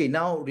tak? Okay,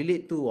 now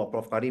relate to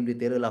Prof Karim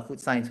dia lah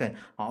food science kan.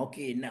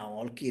 Okay,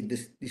 now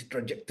this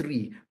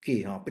trajectory.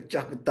 Okay,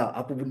 pecah ke tak?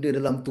 Apa benda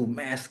dalam tu?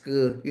 Mass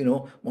ke,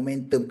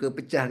 momentum ke,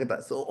 pecah ke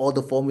tak? So all the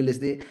formulas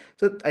there.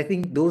 So I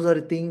think those are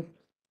the things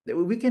that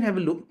we can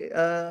have a look.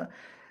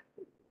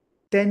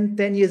 10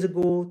 years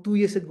ago, 2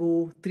 years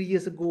ago, 3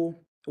 years ago,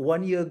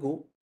 1 year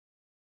ago,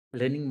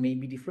 learning may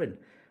be different,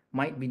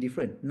 might be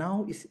different.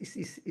 Now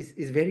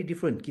is very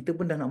different. Kita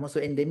pun dah nak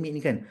masuk endemic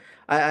ni kan.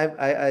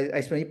 I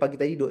sebenarnya pagi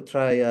tadi duk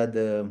try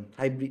the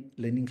hybrid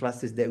learning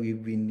classes that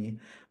we've been ni.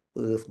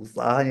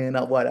 Susahnya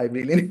nak buat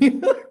hybrid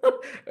learning.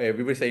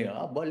 Everybody saying,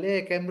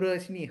 boleh kamera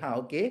sini.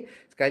 Okay.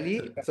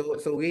 Sekali,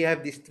 so we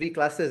have these 3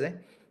 classes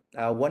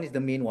one is the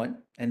main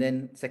one, and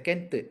then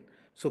second, third.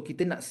 So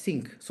kita nak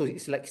sync. So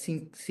it's like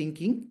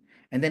syncing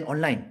and then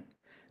online.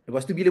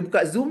 Lepas tu bila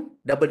buka Zoom,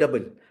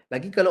 double-double.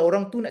 Lagi kalau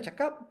orang tu nak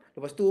cakap,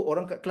 lepas tu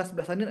orang kat kelas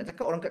sebelah sana nak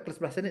cakap, orang kat kelas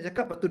sebelah sana nak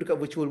cakap, lepas tu dekat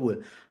virtual world.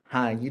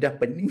 You dah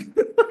pening.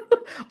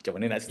 Macam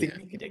mana nak sync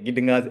ni? Kejap lagi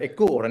dengar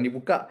echo, orang ni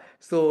buka.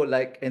 So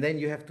and then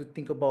you have to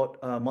think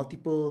about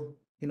multiple,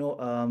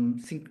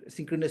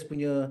 synchronous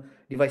punya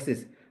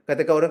devices.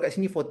 Katakan orang kat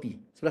sini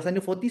 40, sebelah sana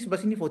 40, sebelah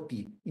sini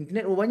 40.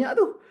 Internet berapa banyak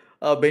tu?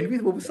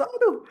 Bandwidth berapa besar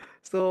tu?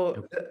 So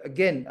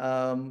again,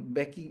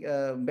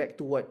 back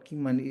to what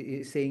Kiman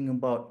is saying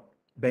about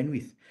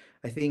bandwidth.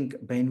 I think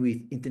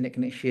bandwidth, internet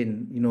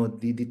connection,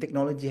 the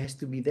technology has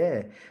to be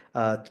there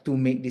to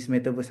make this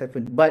metaverse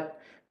happen. But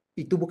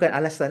itu bukan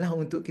alasan lah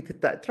untuk kita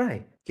tak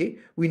try.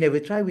 Okay, we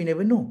never try, we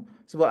never know.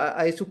 Sebab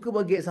I suka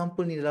bagi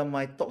example ni dalam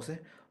my talks.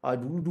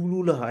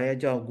 Dulu lah I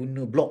ajar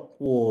guna block.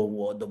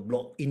 The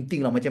block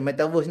inting lah macam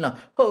metaverse lah.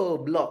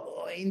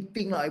 Block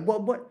inting lah. I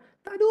buat.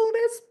 Tak ada orang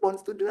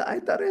response tu dia.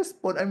 I tak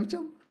respon. I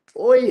macam,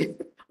 oi,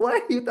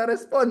 why you tak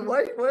respon?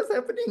 What's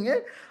happening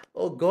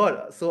Oh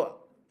God.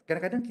 So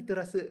kadang-kadang kita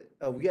rasa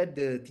we are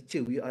the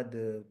teacher, we are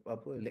the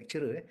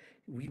lecturer.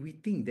 We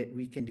think that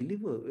we can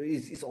deliver.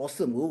 It's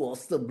awesome.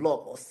 Awesome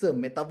block,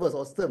 awesome metaverse,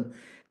 awesome.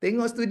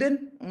 Tengok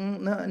student,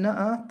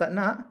 tak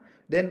nak.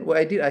 Then what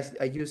I did,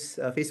 I use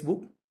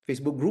Facebook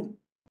group.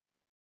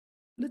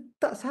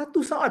 Letak 1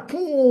 saat,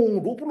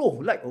 20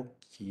 like.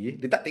 Okay,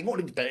 dia tak tengok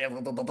dia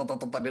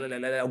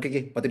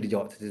okay, lepas tu dia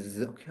jawab.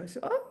 Okay, I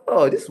said,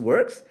 this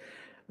works.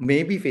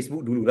 Maybe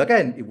Facebook dulu lah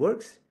kan, it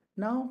works.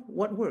 Now,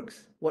 what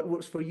works? What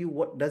works for you?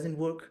 What doesn't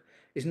work?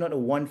 It's not a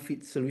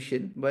one-fit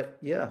solution, but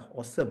yeah,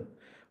 awesome.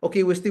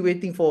 Okay, we're still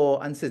waiting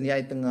for answers ni.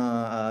 I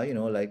tengah,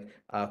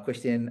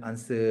 question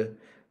answer,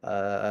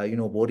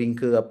 boring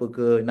ke apa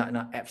ke,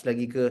 nak apps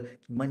lagi ke.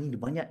 Mana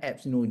banyak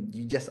apps,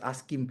 you just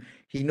ask him.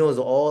 He knows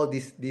all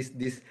this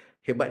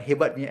hebat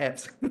punya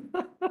apps.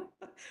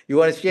 You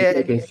want to share?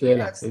 Maybe I can share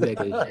lah. Maybe I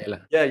can share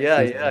lah.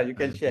 Yeah, you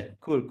can share.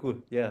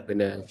 Cool. Yeah. I'm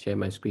gonna share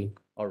my screen.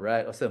 All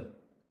right, awesome.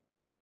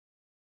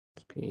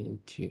 Screen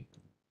 2.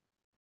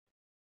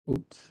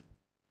 Oops.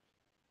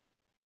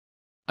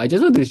 I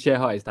just want to share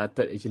how I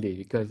started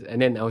actually,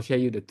 and then I'll share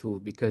you the tool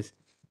because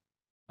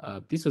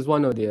this was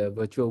one of the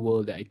virtual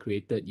world that I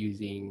created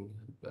using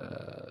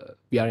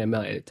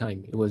VRML at the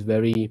time.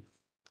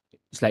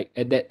 It's like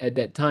at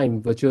that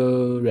time,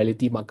 virtual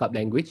reality markup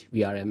language,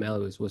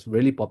 VRML was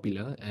really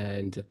popular,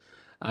 and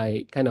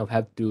I kind of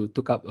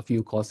took up a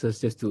few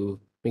courses just to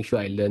make sure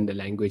I learned the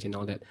language and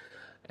all that.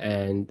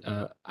 And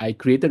I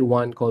created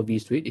one called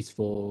V-Street. It's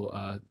for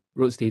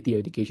road safety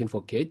education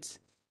for kids.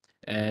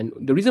 And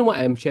the reason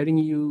why I'm sharing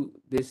you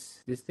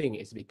this thing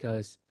is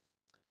because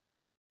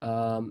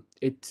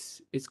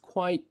it's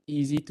quite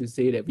easy to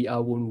say that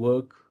VR won't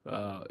work,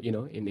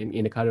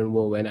 in the current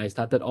world. When I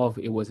started off,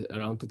 it was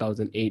around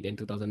 2008 and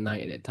 2009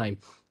 at that time.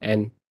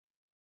 And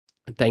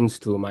thanks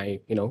to my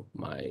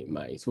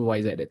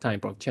supervisor at that time,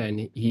 Prof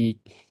Chan,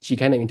 she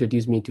kind of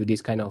introduced me to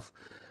this kind of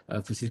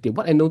facility.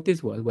 What I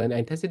noticed was when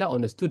I tested out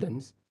on the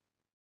students,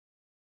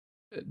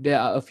 there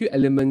are a few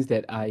elements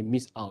that I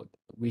miss out,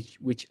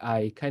 which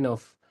I kind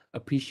of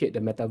appreciate the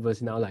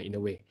metaverse now, in a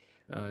way.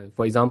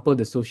 For example,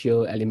 the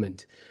social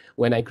element.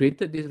 When I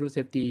created this road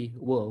safety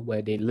world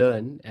where they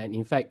learn, and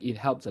in fact, it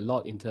helps a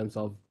lot in terms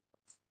of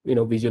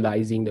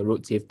visualizing the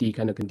road safety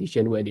kind of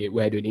condition where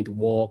they need to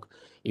walk,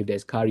 if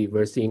there's car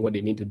reversing, what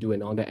they need to do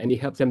and all that. And it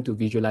helps them to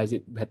visualize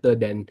it better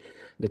than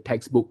the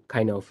textbook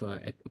kind of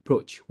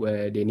approach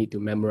where they need to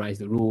memorize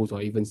the rules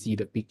or even see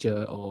the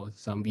picture or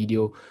some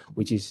video,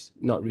 which is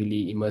not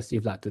really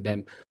immersive to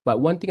them. But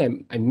one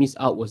thing I missed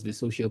out was the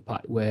social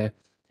part where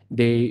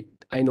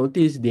I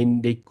noticed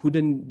they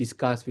couldn't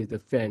discuss with the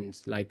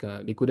friends,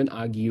 they couldn't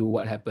argue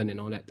what happened and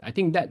all that. I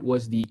think that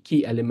was the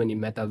key element in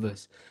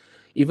Metaverse.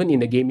 Even in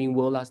the gaming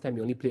world, last time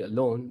you only play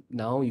alone.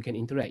 Now you can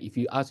interact. If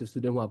you ask a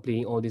student who are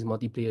playing all these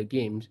multiplayer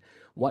games,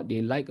 what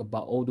they like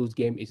about all those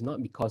games is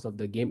not because of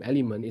the game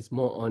element. It's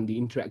more on the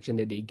interaction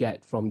that they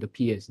get from the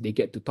peers. They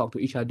get to talk to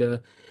each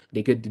other.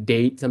 They get to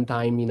date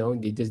sometime.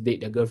 They just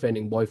date their girlfriend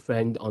and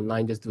boyfriend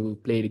online just to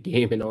play the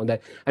game and all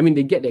that. I mean,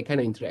 they get that kind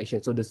of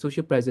interaction. So the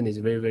social presence is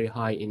very, very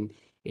high in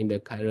the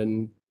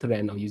current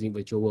trend of using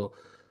virtual world.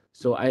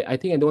 So I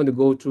think I don't want to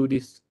go through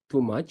this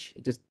too much.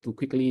 Just to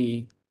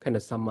quickly kind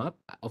of sum up.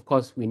 Of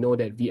course, we know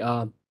that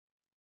VR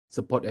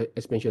support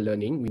experiential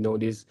learning. We know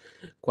this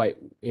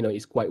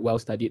is quite well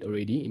studied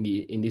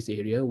already in this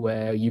area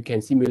where you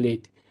can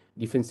simulate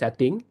different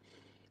setting,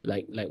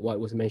 like what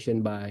was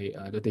mentioned by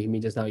Dr. Helmi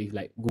just now. If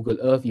like Google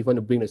Earth, you want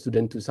to bring a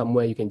student to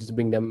somewhere, you can just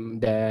bring them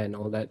there and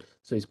all that.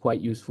 So it's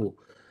quite useful.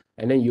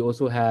 And then you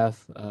also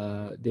have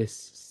this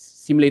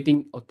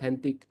simulating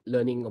authentic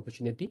learning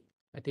opportunity.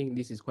 I think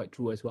this is quite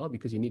true as well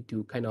because you need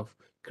to kind of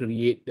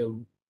create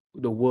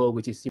the world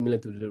which is similar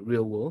to the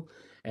real world,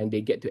 and they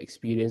get to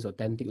experience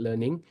authentic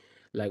learning,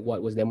 like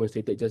what was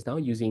demonstrated just now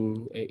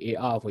using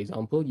AR, for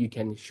example. You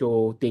can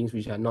show things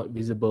which are not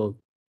visible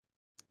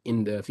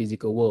in the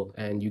physical world,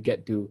 and you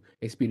get to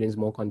experience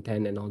more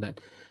content and all that.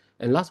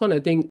 And last one, I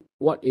think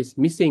what is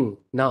missing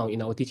now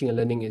in our teaching and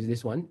learning is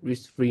this one: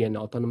 risk-free and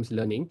autonomous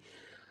learning.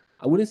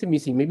 I wouldn't say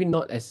missing, maybe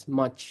not as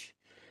much,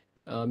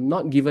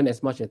 not given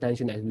as much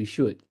attention as we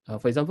should.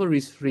 For example,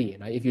 risk-free,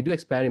 right? If you do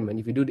experiment,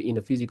 if you do it in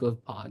the physical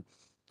part,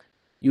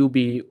 you'll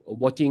be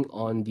watching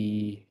on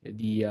the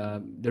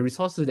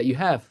resources that you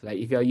have. Like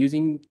if you are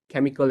using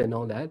chemical and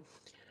all that,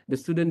 the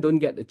student don't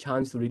get the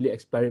chance to really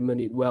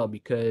experiment it well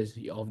because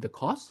of the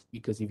cost.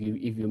 Because if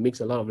you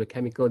mix a lot of the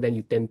chemical, then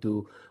you tend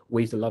to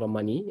waste a lot of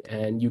money,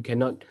 and you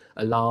cannot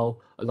allow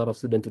a lot of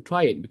students to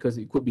try it because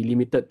it could be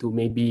limited to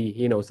maybe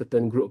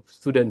certain group of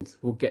students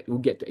who get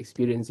to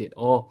experience it.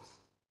 Or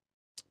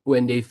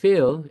when they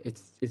fail,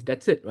 it's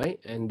that's it, right?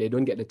 And they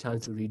don't get the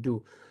chance to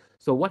redo.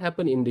 So what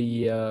happened in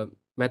the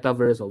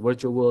metaverse or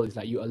virtual world is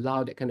like you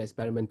allow that kind of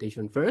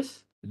experimentation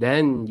first,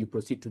 then you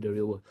proceed to the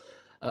real world.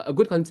 A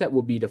good concept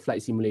would be the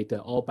flight simulator.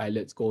 All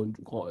pilots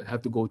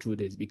have to go through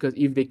this, because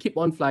if they keep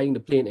on flying the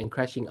plane and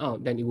crashing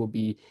out, then it will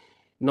be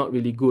not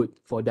really good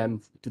for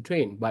them to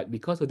train. But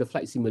because of the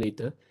flight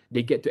simulator,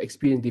 they get to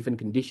experience different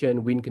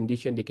condition, wind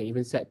condition. They can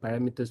even set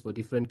parameters for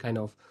different kind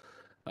of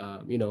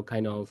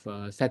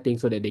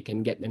settings so that they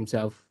can get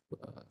themselves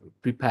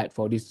prepared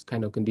for this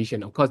kind of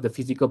condition. Of course, the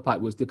physical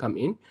part will still come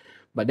in,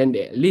 but then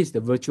at least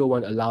the virtual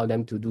one allow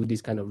them to do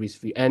this kind of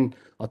risk-free and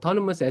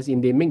autonomous, as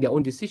in they make their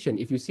own decision.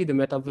 If you see the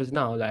metaverse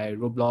now, like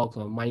Roblox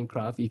or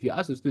Minecraft, if you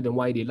ask a student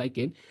why they like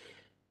it,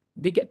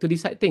 they get to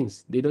decide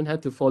things. They don't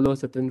have to follow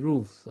certain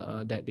rules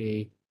that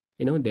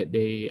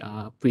they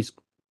are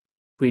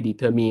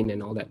predetermined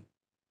and all that.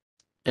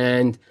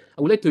 And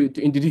I would like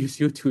to introduce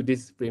you to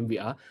this Frame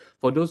VR.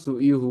 For those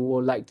of you who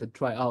would like to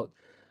try out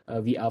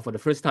VR for the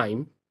first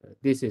time,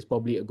 this is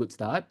probably a good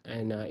start.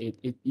 And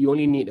you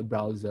only need a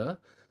browser.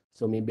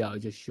 So maybe I'll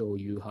just show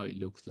you how it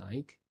looks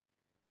like.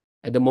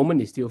 At the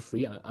moment, it's still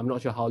free. I'm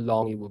not sure how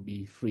long it will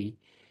be free.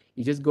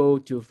 You just go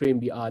to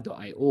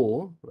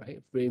framevr.io,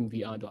 right?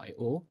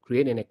 Framevr.io,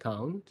 create an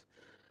account,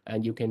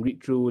 and you can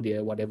read through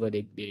whatever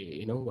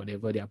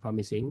whatever they are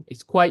promising.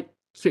 It's quite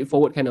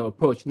straightforward kind of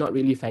approach, not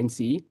really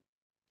fancy.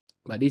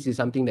 But this is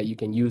something that you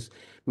can use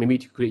maybe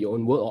to create your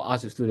own world, or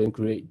ask a student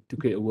to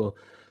create a world.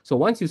 So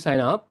once you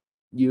sign up,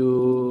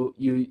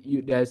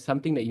 there's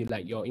something that you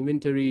like, your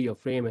inventory, your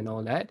frame and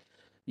all that.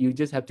 You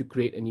just have to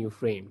create a new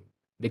frame.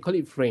 They call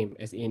it frame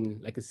as in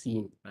like a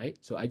scene, right?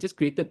 So I just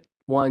created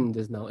one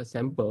just now, a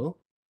sample.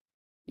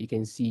 You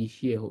can see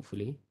here,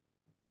 hopefully.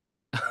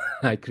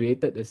 I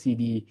created a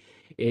CDAE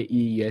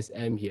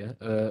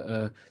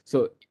here.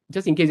 So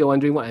just in case you're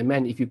wondering what I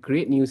meant, if you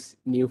create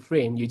new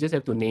frame, you just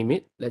have to name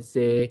it. Let's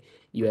say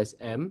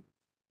USM,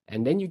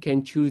 and then you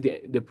can choose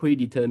the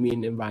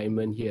predetermined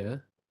environment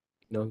here.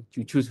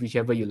 To choose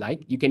whichever you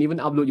like. You can even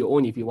upload your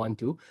own if you want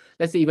to.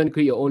 Let's say even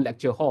create your own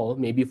lecture hall,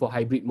 maybe for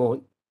hybrid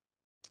mode,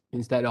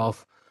 instead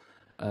of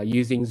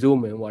using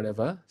Zoom and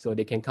whatever, so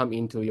they can come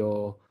into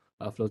your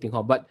floating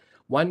hall. But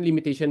one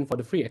limitation for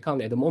the free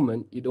account at the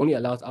moment, it only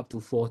allows up to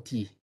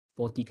 40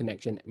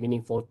 connection,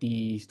 meaning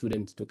 40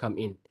 students to come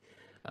in,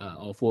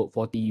 or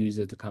 40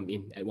 users to come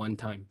in at one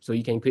time. So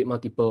you can create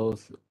multiple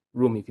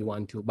room if you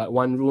want to, but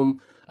one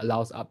room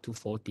allows up to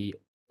 40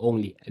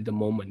 only at the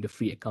moment, the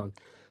free account.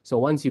 So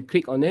once you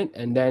click on it,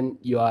 and then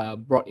you are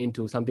brought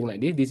into something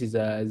like this. This is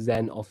a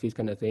Zen office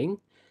kind of thing.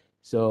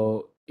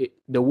 So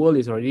the world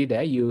is already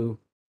there.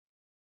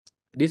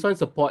 This one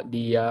support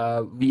the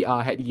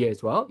VR headgear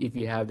as well. If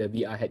you have the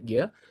VR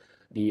headgear,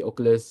 the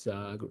Oculus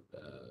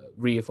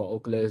Rift or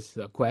Oculus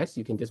Quest,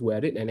 you can just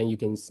wear it and then you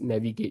can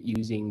navigate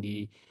using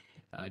the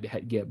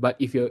headgear. But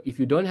if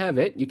you don't have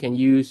it, you can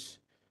use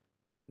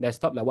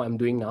desktop like what I'm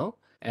doing now.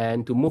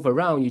 And to move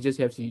around, you just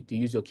have to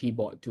use your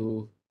keyboard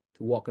to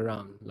walk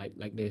around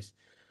like this.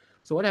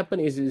 So what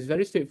happened is it's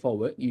very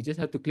straightforward. You just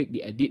have to click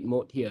the edit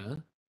mode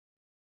here,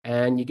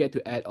 and you get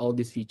to add all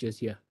these features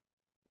here.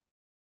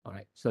 All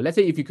right. So let's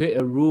say if you create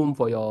a room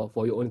for your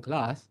own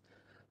class,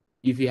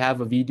 if you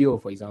have a video,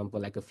 for example,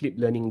 like a flip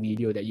learning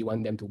video that you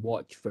want them to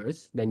watch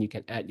first, then you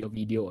can add your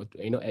video or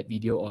add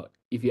video, or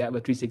if you have a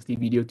 360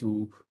 video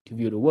to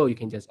view the world, you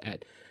can just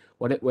add.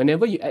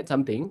 Whenever you add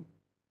something,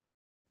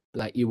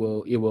 like it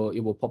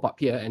will pop up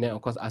here, and then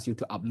of course ask you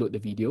to upload the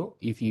video.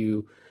 If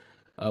you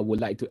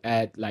would like to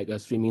add like a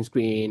streaming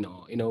screen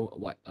or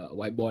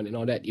whiteboard and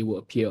all that, it will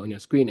appear on your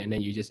screen, and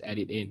then you just add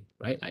it in,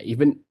 right? Like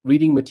even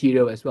reading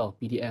material as well,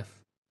 PDF.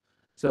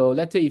 So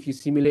let's say if you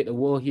simulate a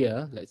world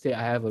here, let's say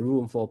I have a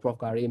room for Prof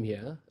Karim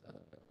here,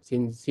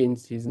 since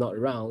he's not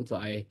around, so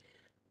I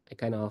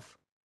kind of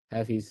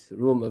have his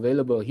room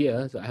available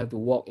here, so I have to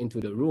walk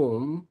into the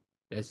room.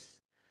 Let's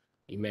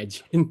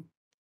imagine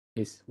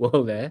his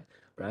world there,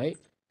 right?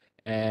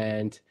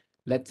 And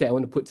let's say I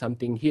want to put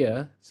something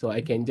here, so I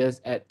can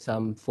just add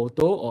some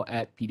photo or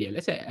add PDF.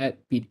 Let's say I add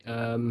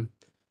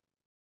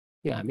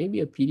yeah, maybe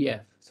a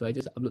PDF. So I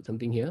just upload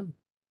something here,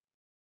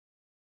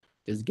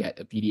 just get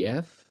a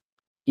PDF.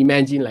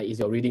 Imagine like it's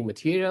your reading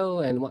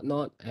material and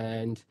whatnot,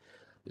 and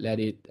let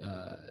it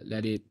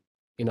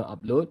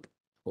upload.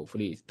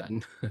 Hopefully it's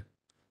done.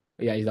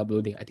 Yeah, it's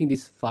uploading. I think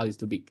this file is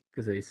too big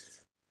because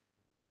it's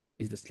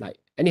the slide.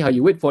 Anyhow,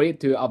 you wait for it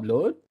to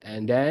upload,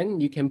 and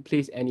then you can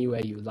place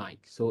anywhere you like.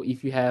 So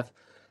if you have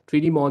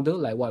 3D model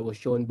like what was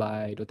shown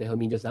by Dr.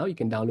 Helmi just now, you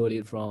can download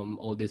it from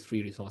all these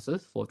free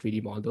resources for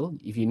 3D model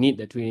if you need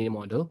the 3D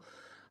model.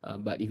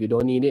 But if you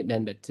don't need it,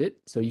 then that's it.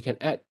 So you can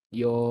add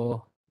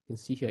you can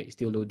see here, it's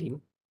still loading.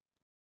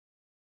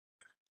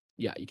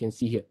 Yeah, you can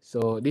see here.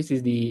 So this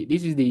is the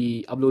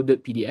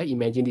uploaded PDF.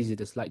 Imagine this is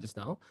the slide just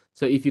now.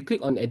 So if you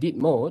click on edit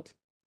mode,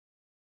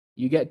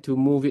 you get to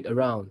move it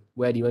around.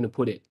 Where do you want to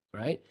put it,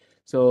 right?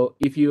 So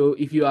if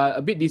you are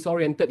a bit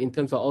disoriented in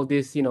terms of all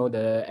this,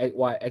 the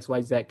X,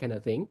 Y, Z kind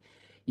of thing,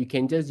 you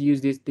can just use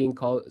this thing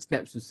called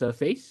snap to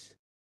surface.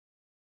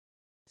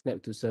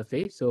 Snap to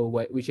surface. So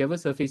whichever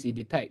surface it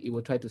detect, it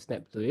will try to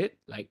snap to it.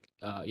 Like,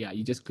 yeah,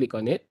 you just click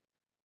on it.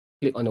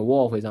 Click on the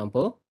wall, for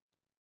example.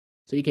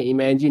 So you can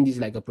imagine this is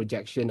like a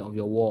projection of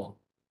your wall.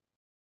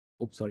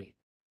 Oops, sorry.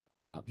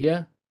 Up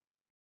here.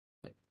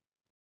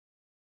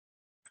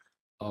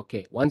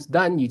 Okay, once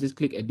done, you just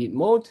click edit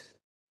mode.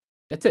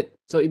 That's it.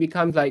 So it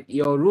becomes like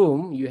your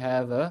room, you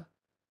have a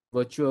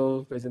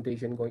virtual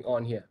presentation going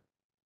on here.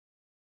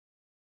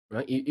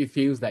 Right? It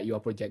feels like you're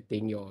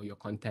projecting your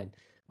content.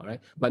 All right.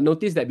 But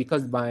notice that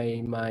because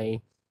my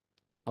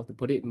how to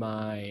put it,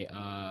 my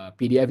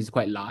PDF is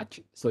quite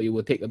large, so it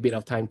will take a bit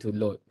of time to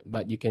load,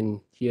 but you can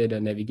hear the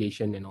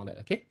navigation and all that.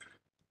 Okay.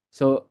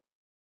 So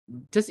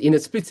just in a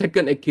split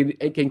second, I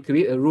can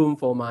create a room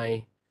for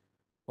my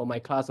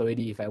class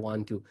already if I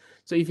want to.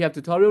 So if you have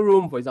tutorial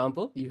room, for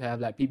example, you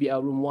have like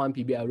PBL room 1,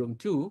 PBL room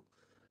 2,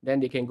 then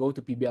they can go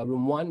to PBL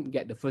room 1,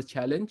 get the first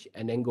challenge,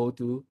 and then go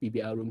to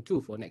PBL room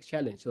 2 for next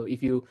challenge. So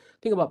if you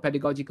think about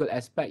pedagogical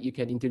aspect, you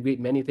can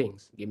integrate many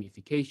things,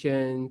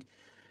 gamification,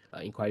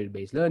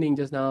 inquiry-based learning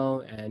just now,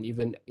 and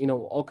even,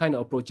 all kind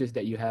of approaches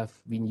that you have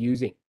been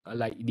using.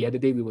 Like the other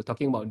day, we were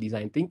talking about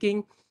design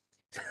thinking.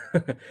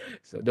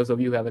 So those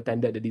of you who have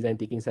attended the design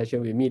thinking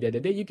session with me the other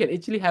day, you can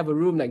actually have a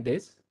room like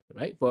this,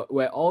 right?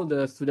 Where all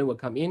the students will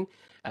come in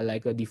at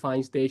like a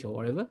defined stage or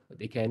whatever.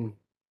 They can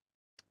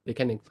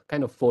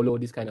kind of follow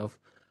this kind of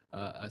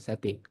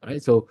setting,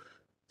 right? So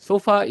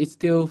far it's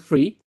still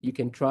free. You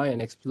can try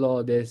and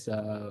explore this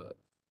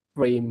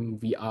Frame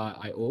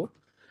VR IO,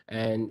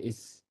 and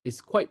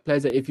it's quite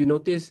pleasant. If you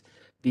notice,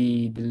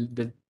 the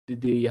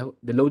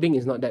loading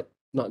is not that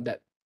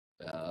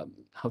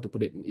how to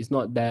put it, it's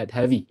not that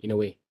heavy in a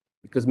way,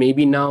 because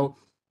maybe now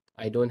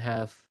I don't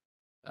have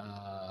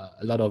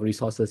a lot of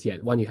resources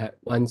yet.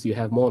 Once you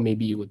have more,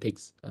 maybe it would take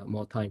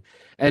more time.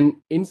 And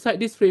inside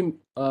this Frame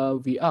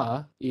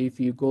VR, if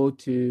you go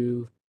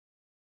to,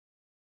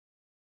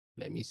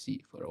 let me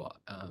see for a while.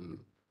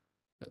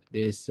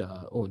 There's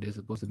there's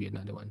supposed to be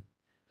another one.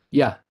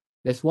 Yeah,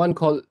 there's one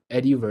called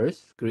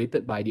Ediverse,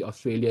 created by the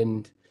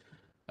Australian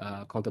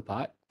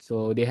counterpart.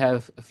 So they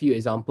have a few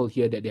examples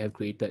here that they have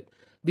created.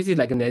 This is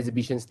like an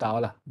exhibition style,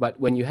 lah. But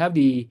when you have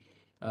the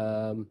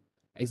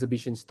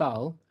exhibition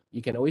style,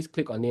 you can always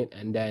click on it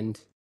and then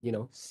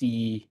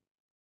see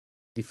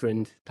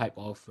different type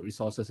of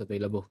resources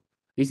available.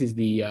 This is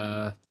the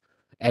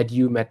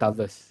Edu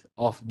Metaverse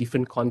of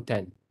different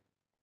content.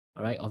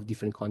 All right, of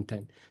different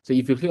content. So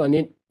if you click on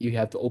it, you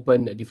have to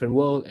open a different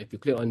world. If you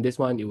click on this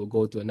one, it will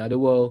go to another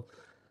world.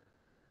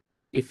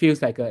 It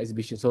feels like an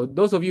exhibition. So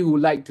those of you who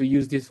like to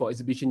use this for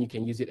exhibition, you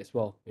can use it as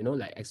well.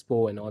 Like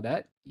expo and all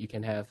that. You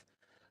can have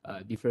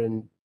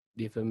different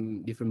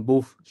different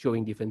booth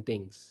showing different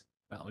things,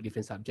 or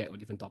different subject or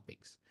different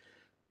topics.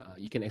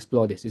 You can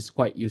explore this. It's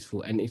quite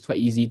useful and it's quite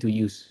easy to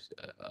use,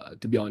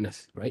 to be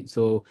honest, right?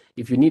 So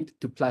if you need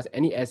to plus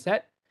any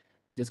asset,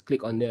 just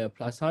click on the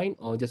plus sign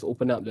or just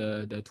open up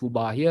the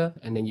toolbar here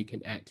and then you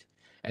can add.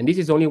 And this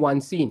is only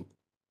one scene.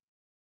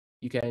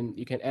 You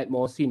can add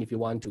more scene if you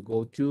want to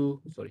go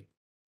to, sorry.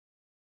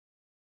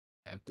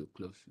 I have to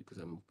close because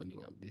I'm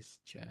opening up this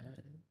chat.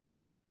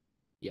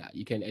 Yeah,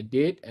 you can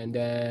edit, and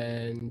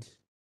then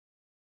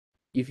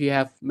if you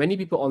have many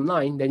people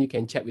online, then you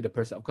can chat with the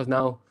person. Of course,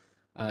 now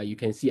you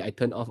can see I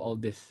turn off all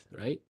this,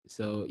 right?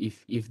 So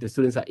if the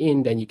students are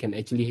in, then you can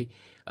actually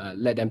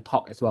let them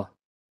talk as well.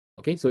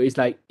 Okay, so it's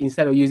like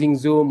instead of using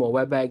Zoom or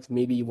WebEx,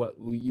 maybe what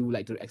you would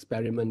like to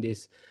experiment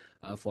this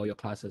for your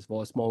classes,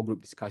 for a small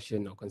group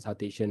discussion or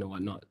consultation or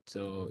whatnot.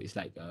 So it's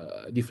like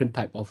a different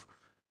type of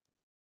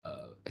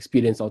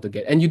experience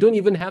altogether. And you don't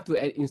even have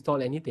to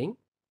install anything.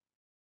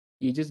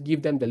 You just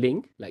give them the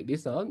link like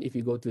this on. If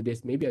you go to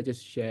this, maybe I'll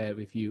just share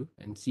with you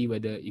and see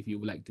whether if you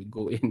would like to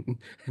go in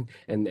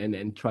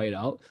and try it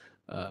out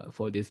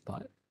for this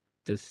part.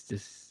 Just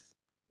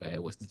where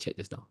was the chat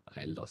just now?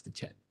 I lost the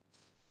chat.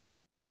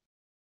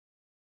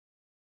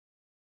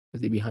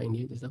 Was it behind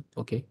here just now?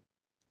 Okay.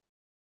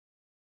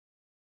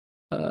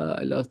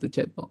 I lost the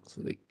chat box.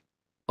 Like,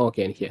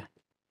 okay, and here,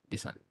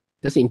 this one.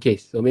 Just in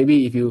case. So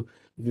maybe if you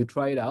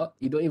try it out,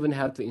 you don't even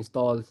have to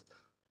install.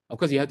 Of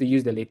course, you have to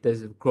use the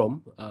latest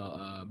Chrome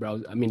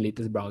browser. I mean,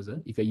 latest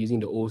browser. If you're using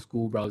the old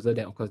school browser,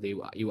 then of course you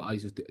will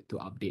ask you to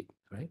update,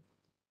 right?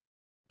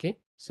 Okay.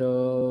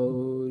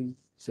 So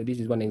this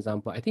is one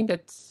example. I think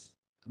that's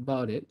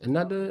about it.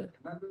 Another,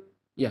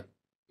 yeah.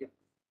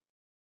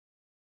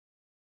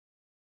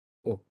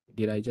 Oh,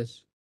 did I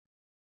just?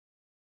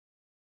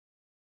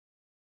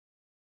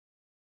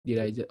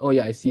 Oh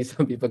yeah, I see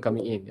some people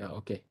coming in. Yeah,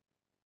 okay.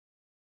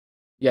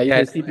 Yeah, you Yeah,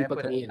 can that's see what people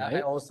happened. coming in, I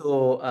right?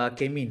 also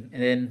came in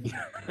and then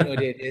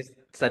they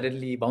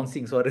suddenly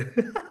bouncing suara.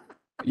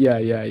 Yeah.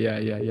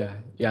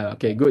 Yeah,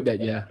 okay, good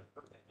that, yeah.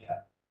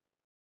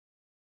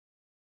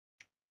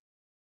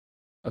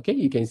 Okay,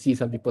 you can see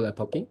some people are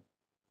talking.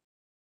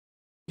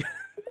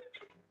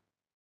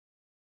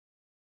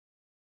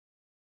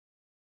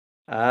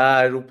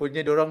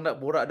 Rupanya diorang nak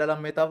borak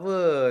dalam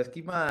Metaverse,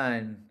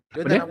 Kiman.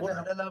 Dia Apa tak dia? nak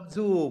borak dalam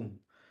Zoom.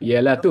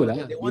 Yalah tu No,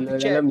 lah, they want to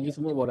bila chat. dalam ni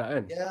semua borak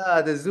kan.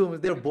 Yeah, the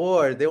Zoom, they're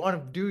bored. They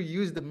want to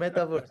use the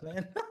Metaverse,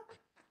 man.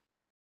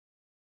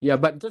 Yeah,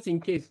 but just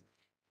in case,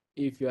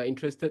 if you are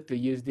interested to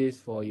use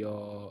this for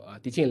your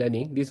teaching and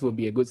learning, this will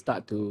be a good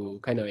start to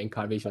kind of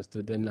encourage your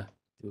student lah.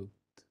 To,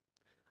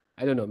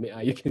 I don't know,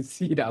 you can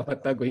see the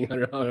avatar going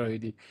around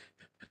already.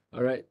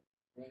 All right.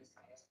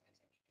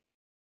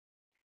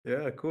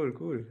 Yeah, cool.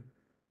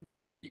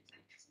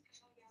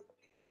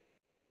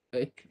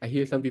 I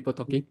hear some people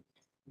talking.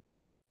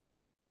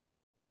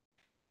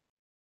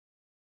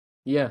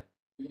 Yeah.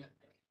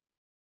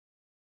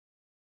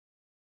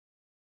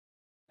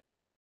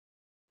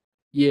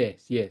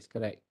 Yes,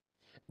 correct.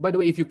 By the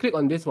way, if you click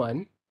on this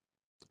one,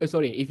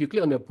 if you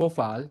click on the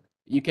profile,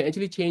 you can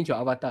actually change your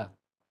avatar.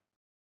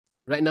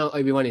 Right now,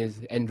 everyone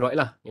is Android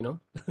lah, you know.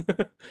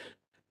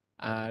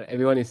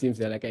 Everyone it seems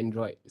they're like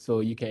Android, so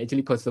you can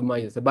actually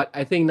customize. But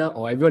I think now,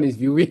 everyone is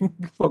viewing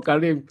for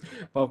Karim.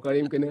 For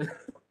Karim kena.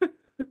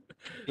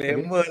 Okay.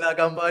 Glamour lah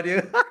gambar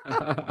dia.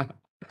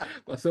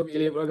 Masuk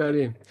bilik for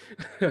Karim.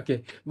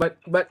 Okay, but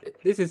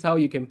this is how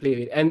you can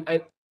play with. And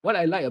what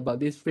I like about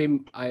this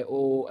frame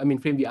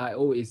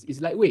VIO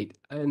is lightweight.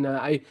 And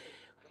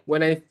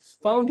when I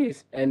found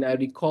this and I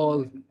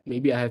recall,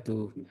 maybe I have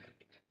to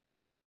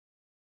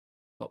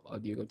stop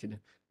audio go to the.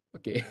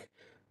 Okay.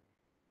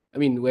 I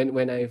mean,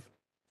 when I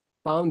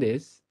found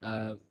this,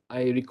 I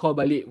recall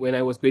balik when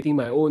I was creating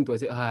my own to I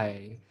said,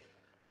 hi,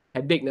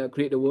 headache nak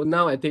create the world.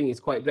 Now I think it's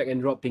quite drag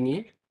and drop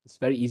thingy. It's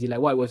very easy. Like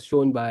what was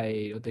shown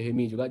by Dr.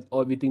 Helmi juga,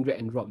 all everything drag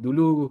and drop.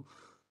 Dulu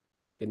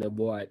kena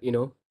buat,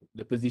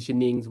 the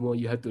positioning semua,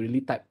 you have to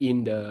really type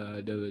in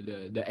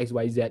the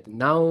XYZ.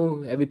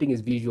 Now everything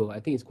is visual. I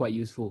think it's quite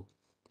useful.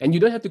 And you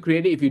don't have to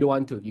create it if you don't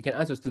want to. You can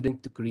ask your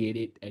student to create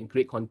it and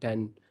create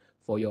content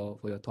for your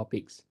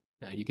topics.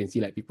 You can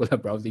see like people are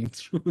browsing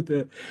through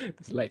the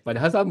slide.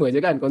 Padahal sama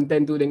je kan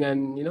content tu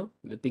dengan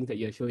the things that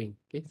you're showing.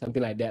 Okay,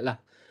 something like that lah.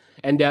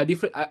 And there are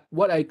different.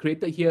 What I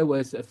created here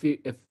was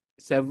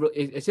several.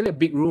 It's actually a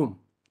big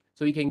room,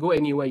 so you can go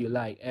anywhere you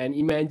like. And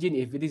imagine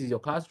if this is your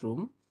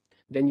classroom,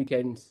 then you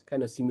can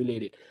kind of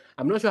simulate it.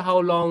 I'm not sure how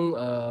long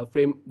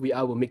Frame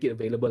VR will make it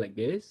available like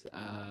this.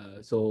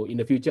 So in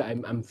the future,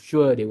 I'm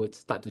sure they would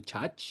start to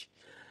charge.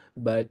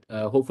 But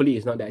hopefully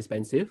it's not that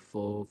expensive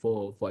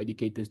for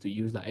educators to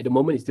use. Like at the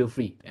moment it's still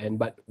free,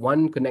 but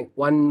one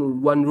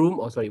room,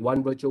 or sorry,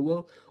 one virtual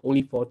world,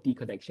 only 40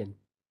 connection.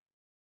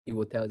 It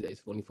will tell that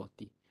it's only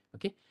 40.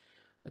 Okay,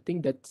 I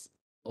think that's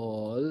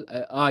all.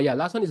 Yeah,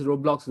 last one is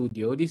Roblox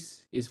Studio.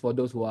 This is for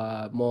those who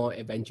are more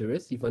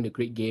adventurous, if you want to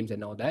create games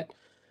and all that.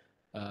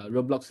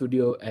 Roblox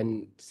Studio,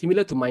 and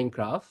similar to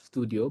Minecraft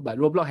Studio, but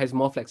Roblox has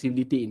more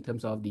flexibility in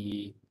terms of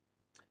the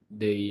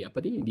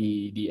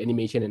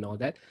animation and all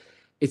that.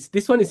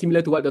 this one is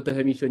similar to what Dr.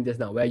 Helmi shown just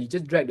now, where you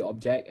just drag the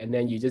object and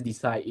then you just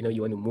decide, you know,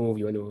 you want to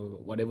move, you want to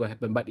whatever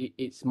happen, but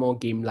it's more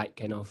game-like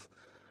kind of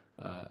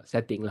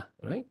setting lah,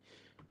 right?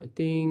 I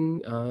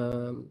think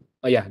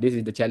oh yeah, this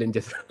is the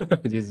challenges.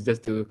 This is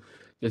just to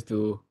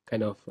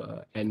kind of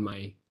end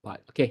my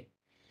part. Okay,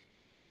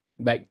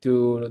 back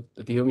to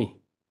Dr. Helmi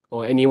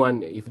or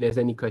anyone if there's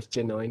any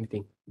question or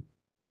anything.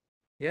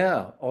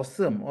 Yeah,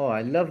 awesome. Oh,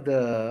 I love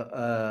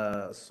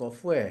the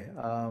software.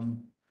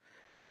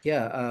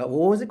 Yeah,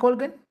 what was it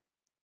called again?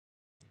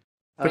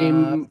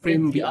 Frame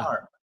Frame VR. VR.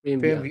 Frame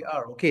Frame VR.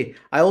 VR. Okay.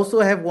 I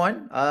also have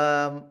one.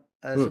 Hmm.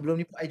 Sebelum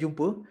ni I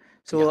jumpa. Yeah.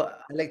 So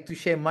I like to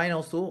share mine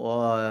also.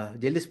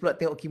 Jealous pula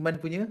tengok Kiman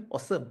punya.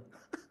 Awesome.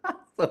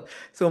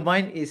 So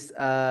mine is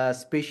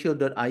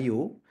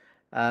spatial.io.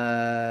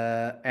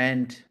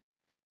 And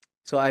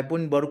so I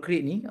pun baru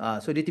create ni.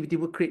 So dia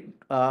tiba-tiba create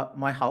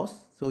my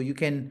house. So you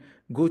can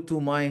go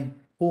to my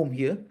home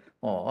here.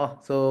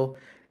 So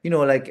you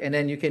know like and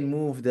then you can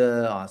move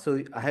the so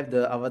I have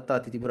the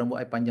avatar tiba-tiba rambut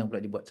I panjang pula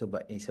dibuat so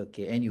but it's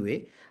okay.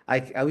 Anyway,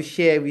 I will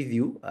share with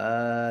you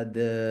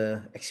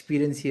the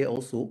experience here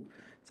also.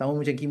 Sama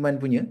macam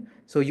Kiman punya.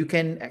 So you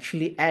can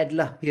actually add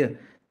lah here.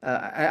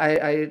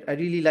 I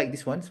really like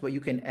this one sebab you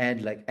can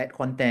add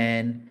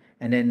content.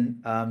 And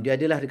then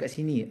dia adalah dekat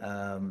sini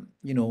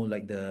you know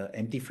like the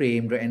empty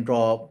frame drag and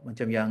drop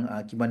macam yang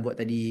Kiman buat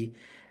tadi.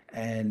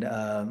 And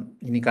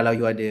ini kalau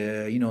you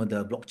ada you know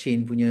the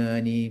blockchain punya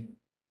ni.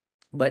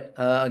 But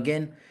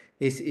again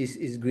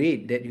is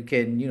great that you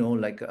can you know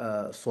like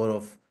sort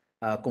of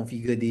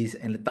configure this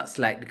and letak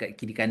slide dekat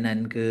kiri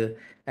kanan ke.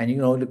 And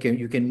you know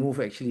you can move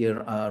actually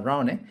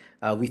around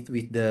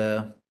with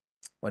the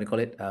what do you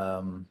call it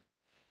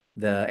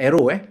the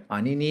arrow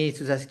ni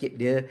susah sikit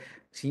dia.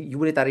 You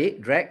boleh tarik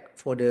drag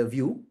for the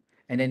view,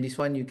 and then this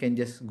one you can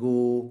just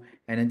go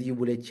and nanti you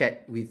boleh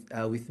chat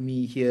with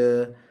me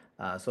here,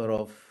 sort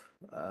of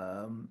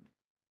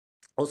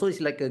also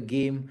it's like a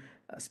game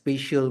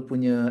spatial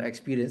punya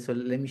experience. So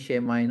let me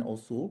share mine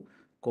also.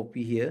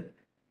 Copy here.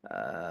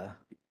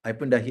 I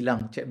pun dah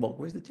hilang chat box.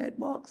 Where's the chat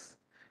box?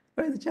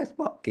 Where's the chat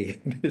box? Okay.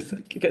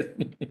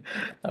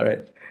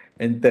 Alright.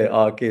 Enter.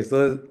 Okay.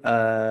 So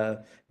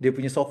dia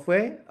punya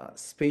software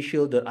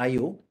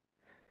spatial.io,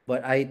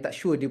 but I tak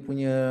sure dia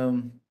punya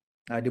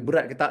dia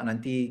berat ke tak.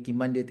 Nanti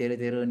Kiman dia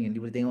terror ni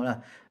dia boleh tengok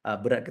lah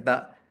berat ke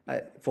tak.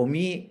 For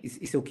me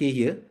it's okay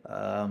here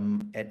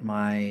at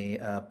my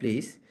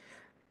place,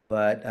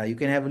 but you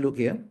can have a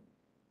look here.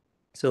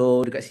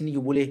 So dekat sini you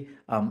boleh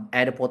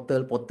add a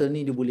portal. Portal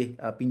ni dia boleh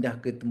pindah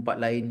ke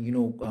tempat lain, you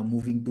know,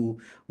 moving to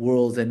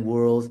worlds and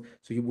worlds.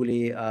 So you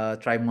boleh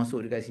try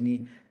masuk dekat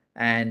sini.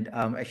 And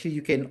actually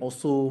you can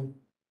also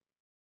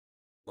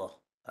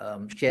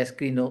share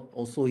screen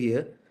also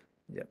here.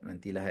 Sekejap,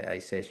 nantilah I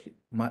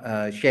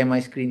share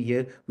my screen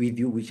here with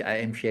you, which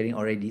I am sharing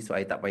already, so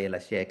I tak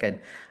payahlah share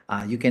kan.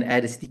 You can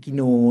add a sticky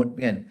note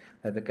kan.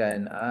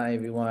 Katakan, hi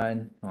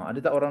everyone.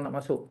 Ada tak orang nak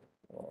masuk?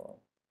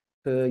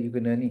 Ke you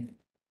kena ni.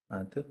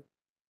 Tu.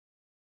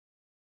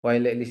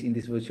 Twilight list in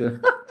this virtual.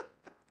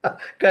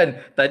 Kan,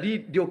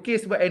 tadi dia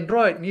okay sebab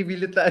Android ni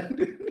bila tak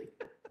ada.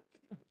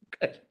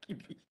 Kan,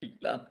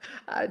 hilang.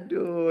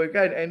 Aduh,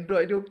 kan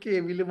Android dia okay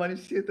bila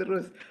manusia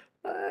terus.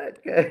 What,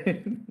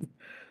 kan?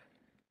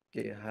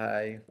 Okay,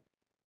 hi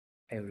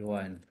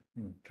everyone.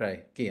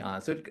 Try. Okay,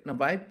 so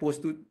nampak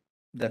post tu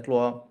dah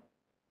keluar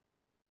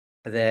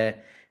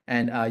there.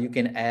 And you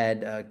can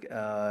add,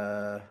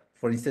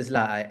 for instance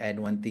lah, I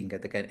add one thing,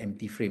 katakan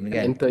empty frame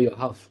kan. Enter your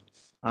house.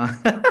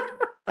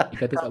 Dia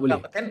kata tak boleh.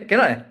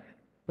 Cannot eh?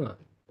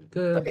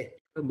 Ke Okay.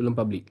 belum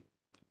public?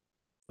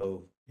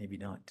 Oh, maybe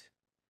not.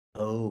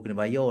 Oh, kena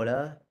bayar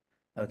lah.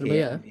 Kena Okay,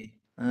 bayar? anyway.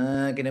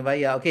 Kena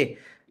bayar. Okay.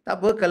 Tak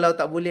apa, kalau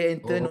tak boleh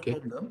enter, Oh, no okay.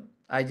 problem.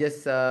 I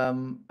just,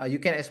 you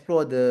can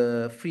explore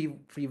the free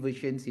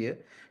versions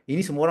here.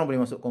 Ini semua orang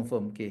boleh masuk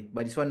confirm. Okay,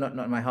 but this one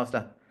not my house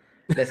lah.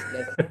 Let's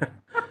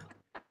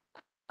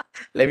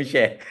let me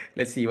share.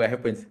 Let's see what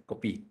happens.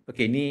 Copy.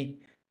 Okay, ni,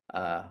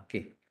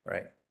 okay,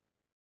 alright.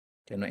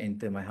 Cannot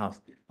enter my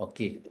house.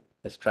 Okay,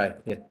 let's try.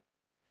 Yeah.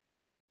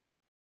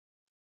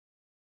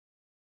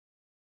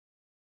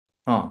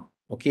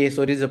 Okay,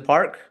 so this is a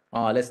park.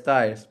 Let's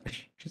try.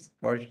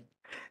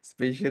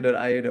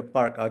 Spatial.io the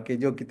park. Okay,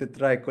 jom kita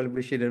try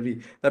collaboration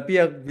dari. Tapi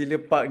yang bila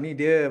park ni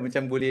dia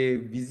macam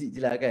boleh visit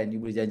je lah kan. You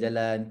boleh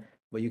jalan-jalan,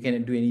 but you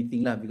cannot do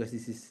anything lah because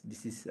this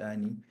is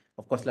ni.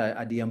 Of course lah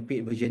ada yang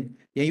paid version.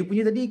 Yang you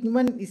punya tadi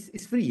Kiman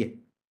is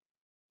free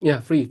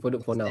Yeah, free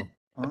for now.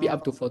 Tapi Ah.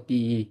 up to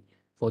 40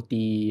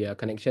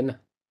 connection lah.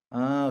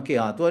 Okay,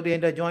 tu ada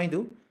yang dah join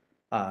tu.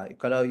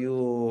 Kalau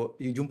you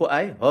jumpa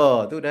I,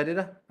 tu dah ada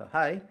dah.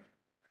 Hi.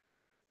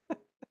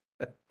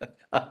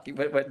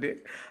 Kiman pada.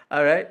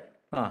 Alright.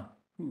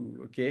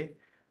 Okay.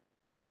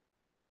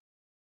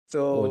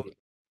 So,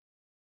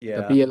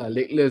 yeah. Tapi yalah,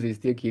 legless is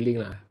still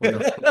killing lah for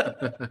now.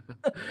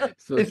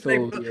 It's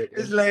like weird.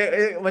 it's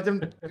like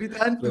macam cerita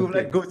hantu, Okay.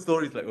 like ghost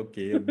stories, like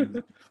okay.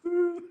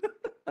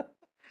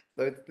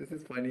 So this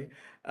is funny.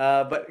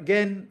 But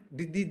again,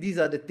 these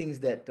are the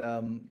things that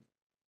oh,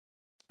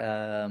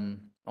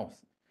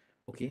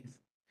 okay.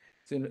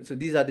 So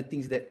these are the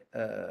things that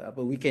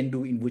we can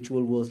do in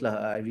virtual worlds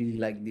lah. I really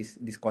like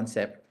this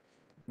concept.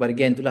 But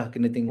again, itulah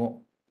kena tengok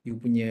you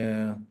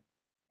punya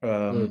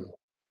um,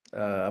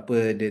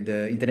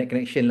 the internet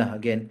connection lah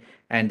again,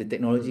 and the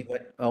technology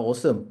what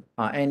awesome.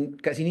 And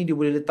kat sini dia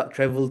boleh letak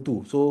travel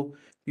too. So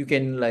you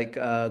can like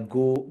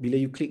go bila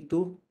you click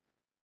tu,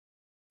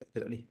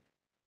 tak boleh.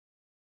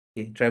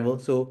 Okay, travel.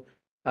 So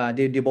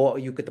dia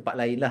bawa you ke tempat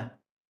lain lah.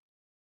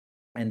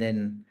 And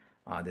then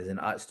there's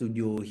an art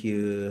studio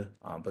here.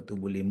 Lepas tu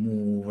boleh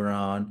move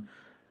around.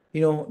 You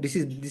know, this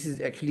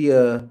is actually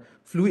a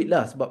fluid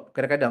lah, sebab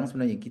kadang-kadang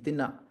sebenarnya kita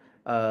nak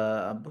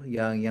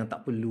yang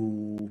tak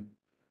perlu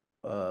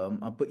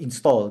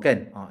install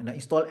kan. Nak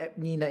install app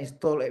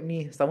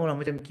ni sama lah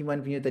macam Kiman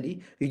punya tadi.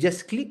 You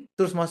just click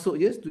terus masuk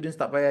je, students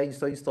tak payah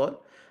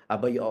install.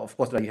 But you, of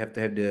course lah, you have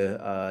to have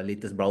the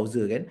latest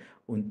browser kan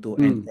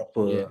untuk and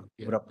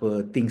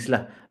berapa things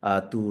lah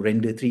to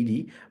render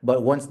 3D.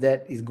 But once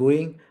that is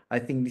going,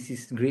 I think this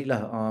is great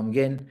lah.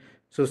 Again,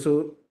 so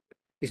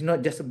it's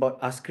not just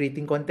about us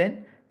creating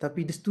content,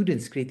 tapi the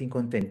students creating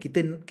content.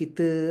 Kita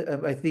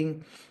I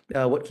think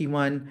what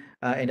Kiman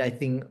and I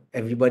think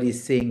everybody is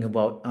saying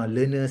about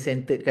learner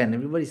centered kan.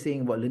 Everybody is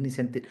saying about learner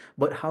centered.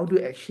 But how do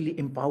you actually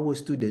empower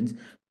students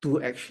to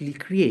actually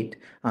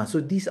create? So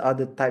these are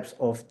the types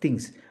of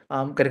things.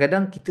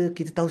 Kadang-kadang kita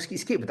tahu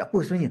sikit-sikit pun tak apa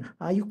sebenarnya.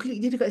 You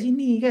klik je dekat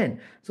sini kan.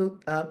 So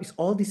it's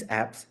all these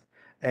apps.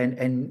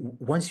 And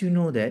once you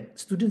know that,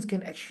 students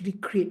can actually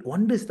create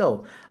wonders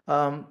tau.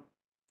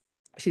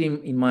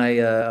 Actually in my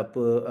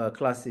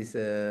class is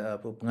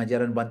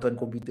pengajaran bantuan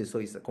komputer, so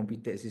it's a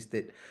computer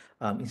assisted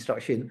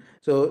instruction.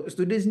 So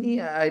students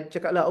ni I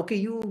cakap lah, okay,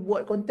 you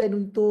buat content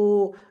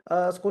untuk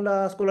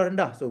sekolah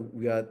rendah. So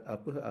we are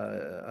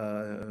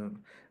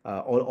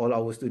all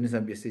our students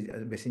are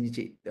biasanya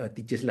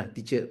teachers lah,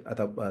 teacher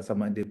atau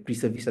sama ada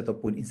pre-service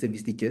ataupun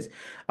in-service teachers.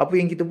 Apa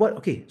yang kita buat,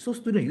 okay, so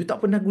student you tak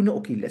pernah guna,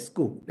 okay, let's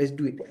go, let's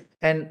do it.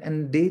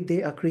 And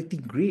they are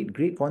creating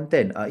great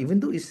content,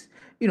 even though it's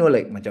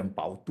like macam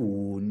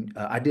Powtoon,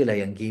 ada lah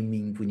yang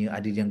gaming punya,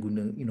 ada yang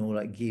guna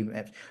like game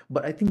apps.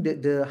 But I think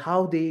the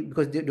how they,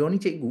 because they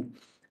only cikgu,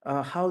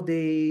 how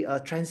they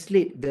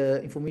translate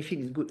the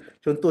information is good.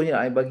 Contohnya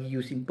I bagi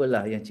you simple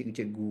lah yang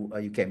cikgu-cikgu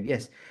UCAM.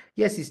 Yes,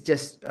 it's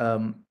just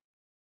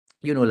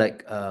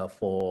like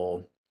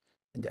for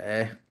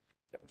sekejap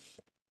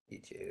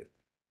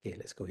okay,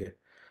 let's go here.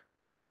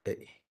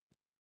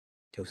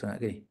 Jauh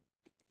sangat ke ni?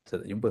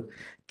 Saya tak jumpa.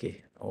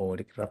 Okay,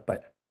 dia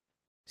rapat.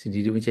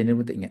 Sendiri punya channel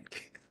pun tak ingat.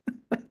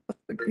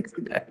 Okay,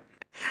 sekejap.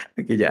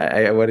 Okay,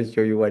 I want to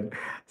show you one.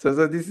 So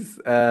this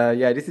is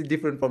this is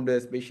different from the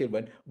spatial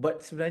one.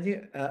 But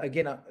sebenarnya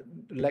again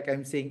like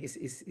I'm saying,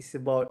 it's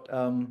about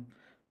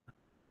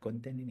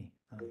content ini.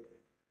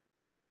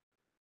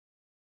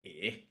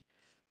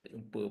 Tak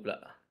jumpa pula.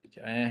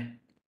 Sekejap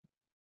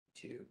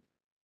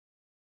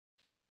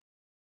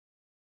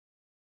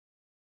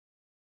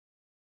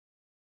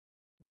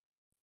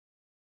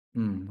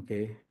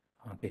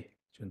okay.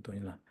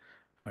 Contohnya lah.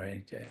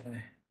 Alright,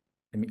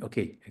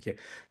 okay.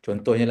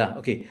 Contohnya lah.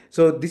 Okay.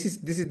 So this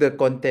is the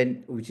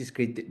content which is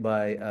created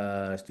by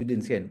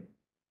students kan.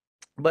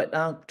 But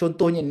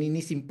contohnya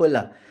ni simple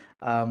lah.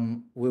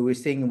 We were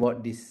saying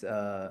about this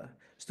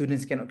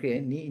students cannot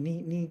create.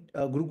 Ni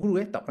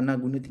guru-guru tak pernah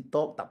guna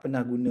TikTok, tak pernah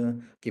guna.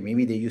 Okay,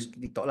 maybe they use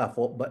TikTok lah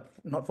but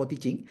not for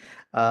teaching.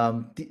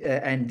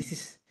 And this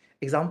is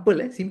example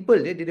simple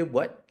dia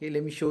buat. Okay,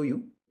 let me show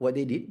you what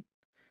they did.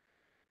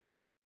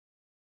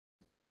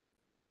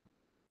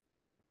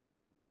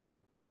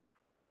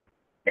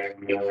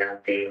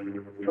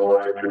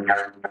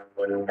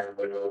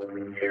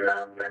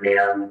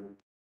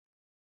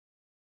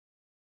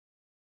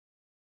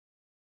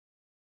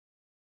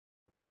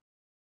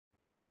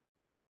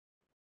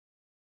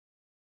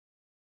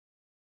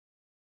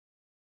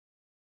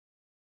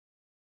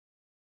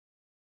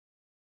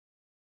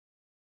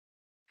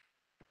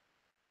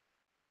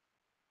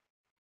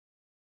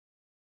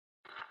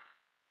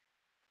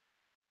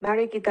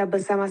 Mari kita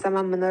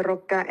bersama-sama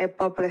meneroka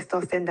Apple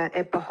Pleistocene dan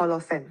Apple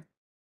Holocene.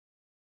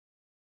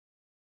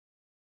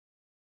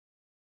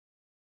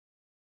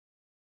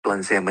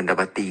 Tuan saya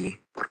mendapati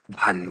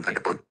perubahan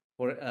pada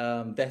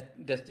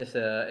That's just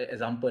an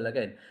example lah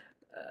kan.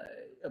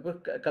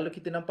 Kalau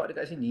kita nampak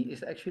dekat sini,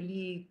 it's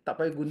actually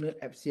tak payah guna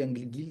apps yang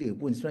gila-gila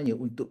pun sebenarnya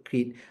untuk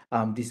create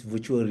this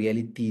virtual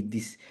reality,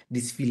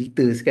 this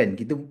filters kan.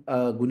 Kita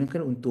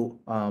gunakan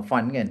untuk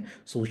fun kan,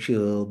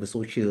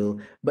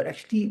 bersocial. But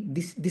actually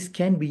this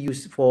can be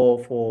used for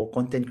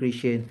content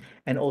creation,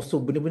 and also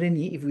benda-benda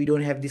ni, if we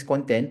don't have this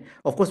content,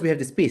 of course we have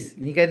the space.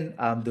 Ini kan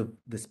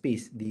the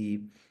space,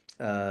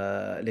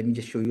 let me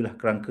just show you lah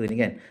kerangka ni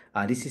kan.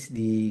 This is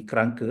the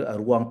kerangka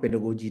ruang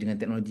pedagogi dengan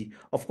teknologi.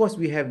 Of course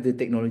we have the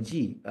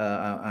technology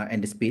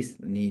and the space.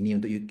 Ni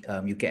untuk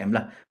UKM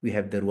lah. We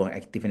have the ruang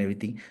aktif and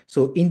everything.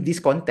 So in this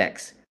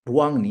context,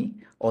 ruang ni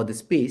or the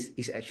space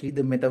is actually the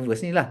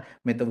metaverse ni lah.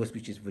 Metaverse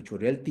which is virtual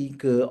reality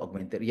ke,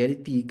 augmented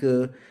reality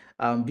ke.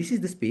 This is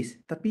the space,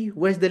 tapi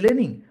where's the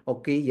learning?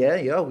 Okay,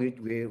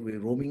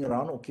 we're roaming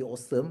around. Okay,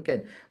 awesome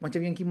kan.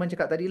 Macam yang Kiman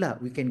cakap tadi lah,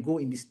 we can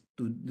go in this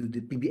to the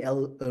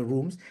PBL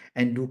rooms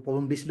and do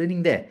problem-based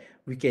learning there.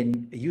 We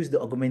can use the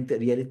augmented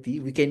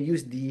reality. We can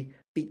use the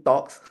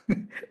TikToks,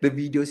 the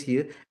videos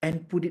here,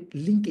 and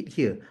link it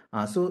here.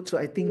 So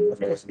I think,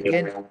 of course,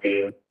 again,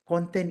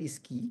 content is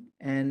key,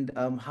 and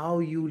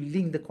how you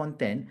link the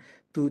content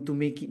to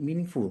make it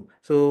meaningful.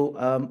 So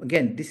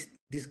again, this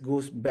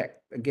goes back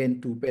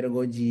again to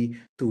pedagogy,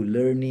 to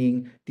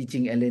learning,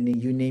 teaching and learning,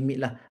 you name it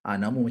lah.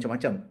 Nama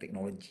macam-macam,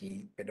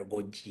 technology,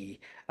 pedagogy.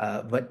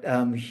 But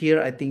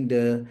here I think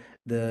the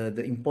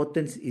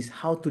importance is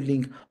how to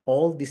link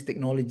all this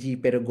technology,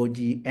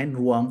 pedagogy, and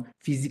ruang,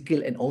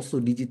 physical and also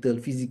digital,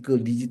 physical,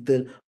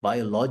 digital,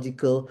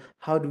 biological.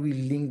 How do we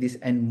link this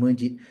and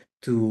merge it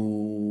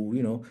to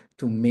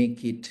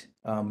make it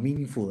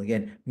meaningful,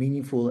 again,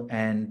 meaningful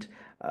and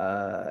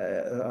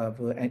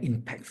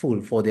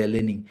impactful for their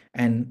learning.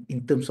 And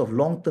in terms of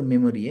long-term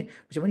memory,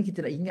 macam mana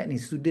kita nak ingat ni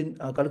student,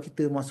 kalau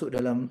kita masuk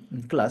dalam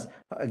kelas,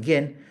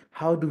 again,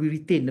 how do we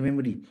retain the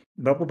memory?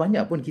 Berapa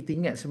banyak pun kita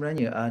ingat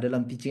sebenarnya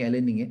dalam teaching and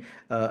learning.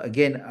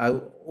 Again, I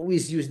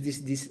always use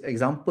this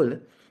example.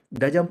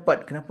 Darjah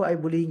 4, kenapa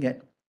I boleh ingat?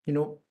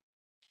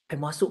 I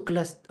masuk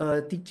kelas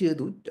teacher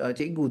tu,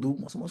 cikgu tu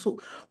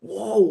masuk,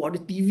 wow, ada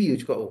TV.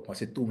 Aku cakap, oh,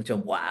 masa tu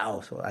macam wow.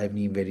 So I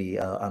mean very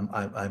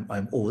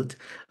I'm old,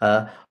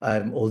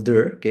 I'm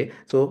older, okay.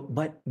 So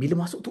but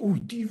bila masuk tu, oh,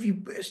 TV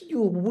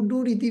bestnya,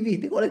 bodoh ni TV,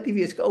 tengoklah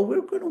TV. Aku cakap, oh,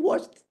 we're gonna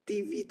watch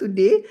TV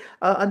today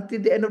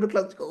until the end of the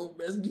class. Aku cakap, oh,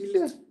 best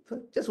gila,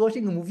 just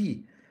watching a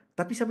movie.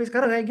 Tapi sampai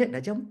sekarang I ingat, dah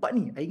jam 4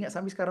 ni, I ingat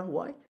sampai sekarang.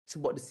 Why?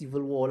 Sebab the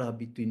civil war lah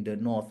between the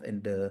north and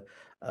the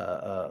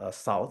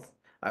south.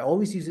 I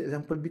always use the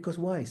example because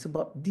why?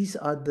 Sebab these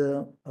are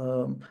the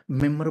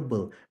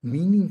memorable,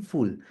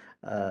 meaningful,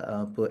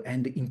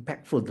 and the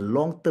impactful, the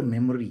long-term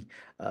memory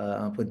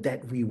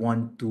that we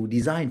want to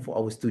design for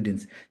our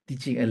students,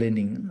 teaching and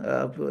learning.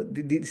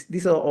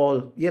 These are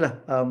all,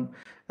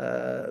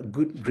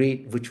 good,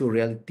 great virtual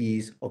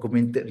realities,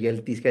 augmented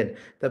realities kan.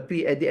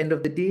 Tapi at the end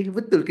of the day,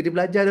 betul ke dia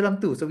belajar dalam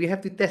tu? So we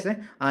have to test.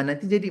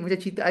 Nanti jadi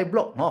macam cerita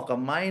iBlock. Kau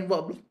main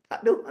buat blog.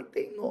 Tak ada orang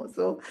tengok.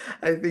 So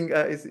I think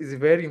it's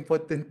very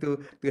important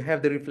to have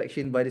the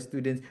reflection by the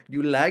students.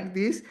 Do you like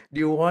this? Do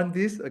you want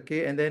this?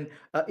 Okay, and then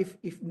if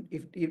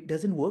it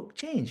doesn't work,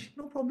 change.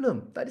 No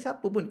problem. Tak ada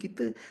siapa pun.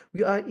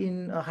 We are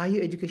in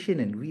higher education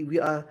and we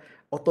are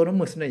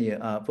autonomous sebenarnya.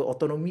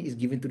 Autonomy is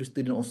given to the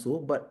student also,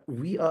 but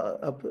we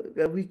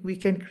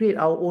can create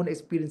our own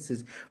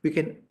experiences. We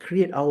can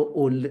create our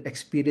own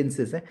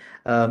experiences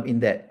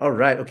in that.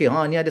 Alright, okay.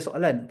 Ni ada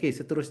soalan. Okay,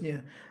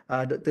 seterusnya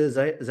Dr.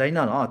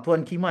 Zainal,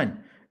 Tuan Kiman,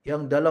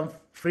 yang dalam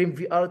frame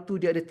VR tu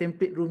dia ada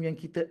template room yang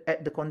kita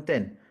add the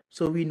content.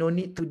 So we no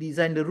need to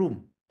design the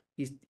room.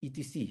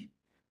 ETC.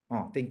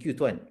 Thank you,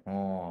 Tuan.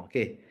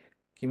 Okay.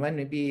 Kiman,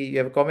 maybe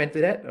you have a comment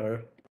to that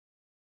or?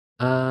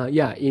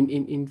 Yeah,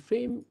 in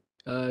frame,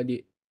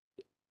 they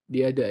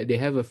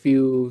have a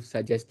few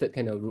suggested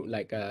kind of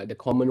like the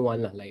common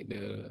one lah, like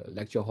the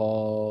lecture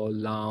hall,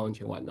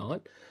 lounge and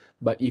whatnot.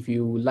 But if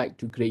you like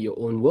to create your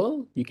own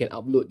world, you can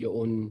upload your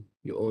own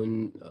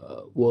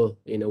world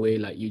in a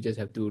way, like you just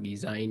have to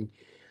design.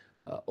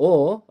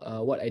 Or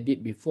what I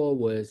did before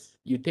was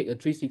you take a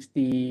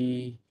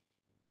 360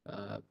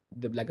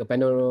 like a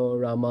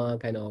panorama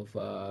kind of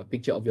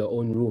picture of your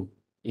own room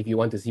if you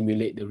want to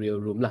simulate the real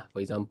room lah. For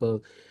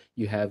example,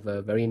 you have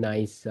a very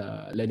nice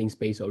learning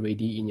space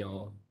already in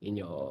your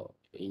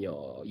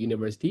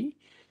university,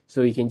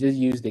 so you can just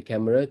use the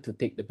camera to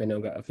take the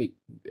panoramic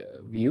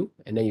view,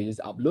 and then you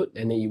just upload,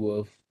 and then it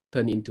will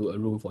turn into a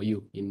room for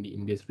you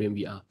in this frame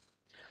VR.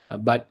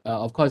 But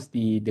of course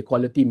the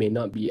quality may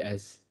not be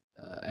as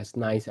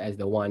nice as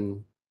the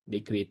one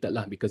they created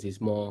lah, because it's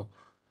more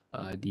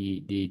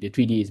the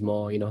 3D is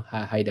more,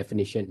 high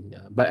definition.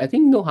 But I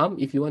think no harm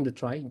if you want to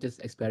try, just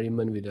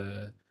experiment with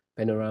a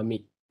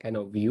panoramic kind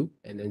of view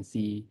and then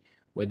see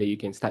whether you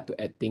can start to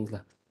add things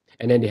lah.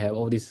 And then they have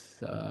all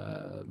this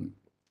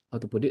how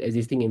to put it,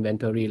 existing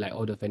inventory, like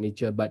all the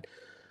furniture. But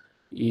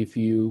if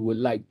you would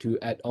like to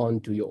add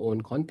on to your own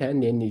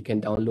content, then you can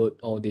download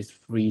all these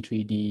free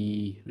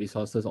 3D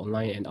resources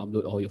online and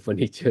upload all your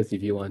furniture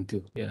if you want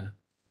to. Yeah.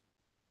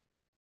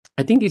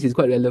 I think this is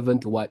quite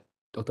relevant to what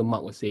Dr.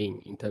 Mark was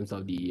saying in terms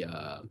of the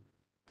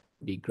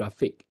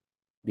graphic,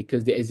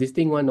 because the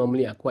existing one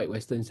normally are quite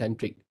Western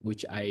centric,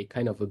 which I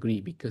kind of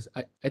agree, because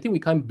I think we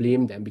can't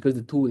blame them, because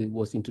the tool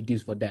was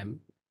introduced for them.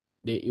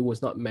 It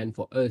was not meant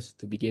for us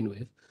to begin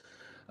with.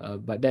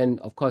 But then,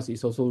 of course,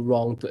 it's also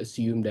wrong to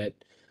assume that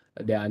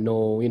there are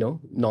no,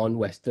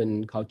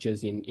 non-Western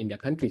cultures in their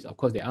countries. Of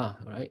course there are,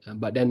 right?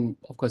 But then,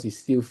 of course, it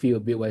still feel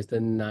a bit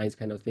Westernized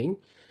kind of thing,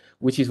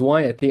 which is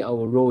why I think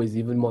our role is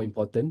even more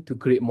important, to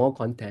create more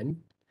content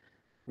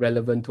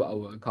relevant to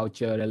our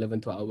culture,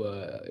 relevant to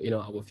our,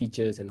 our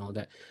features and all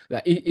that.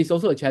 It's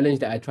also a challenge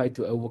that I try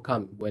to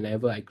overcome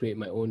whenever I create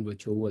my own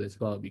virtual world as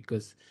well,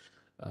 because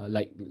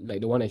like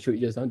the one I showed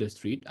you just now, the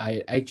street.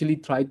 I actually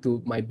tried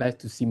to my best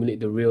to simulate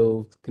the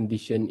real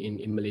condition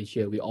in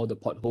Malaysia with all the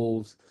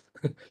potholes,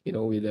 you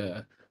know, with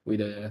the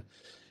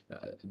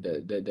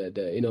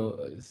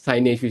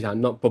signage which are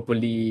not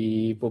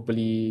properly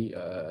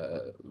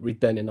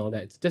written and all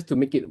that. It's just to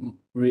make it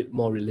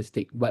more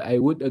realistic. But I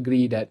would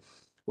agree that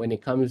when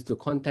it comes to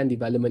content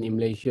development in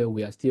Malaysia,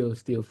 we are still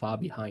far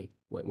behind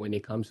when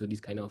it comes to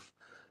this kind of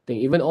thing.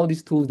 Even all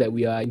these tools that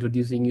we are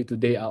introducing you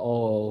today are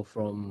all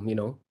from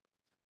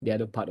the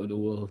other part of the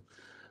world.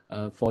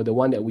 For the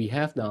one that we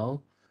have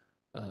now,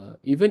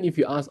 even if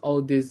you ask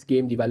all these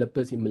game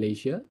developers in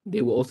Malaysia,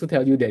 they will also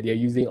tell you that they're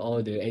using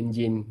all the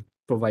engine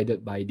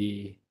provided by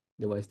the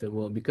Western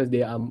world because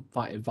they are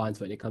far advanced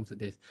when it comes to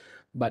this.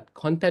 But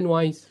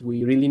content-wise,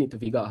 we really need to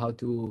figure out how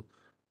to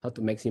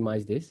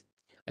maximize this.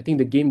 I think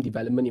the game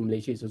development in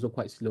Malaysia is also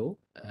quite slow.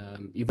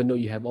 Even though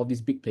you have all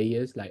these big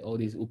players like all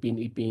these Upin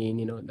Ipin,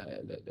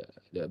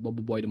 the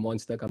Bobo Boy, the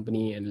Monster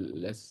Company,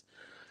 and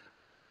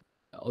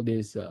all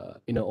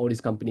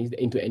these companies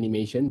into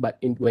animation,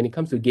 but when it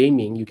comes to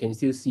gaming, you can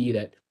still see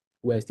that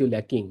we're still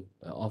lacking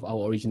of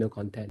our original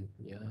content.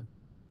 Yeah.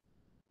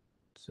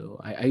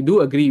 So I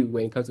do agree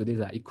when it comes to this.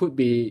 It could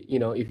be,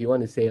 if you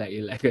want to say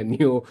like a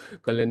neo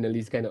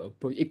colonialist kind of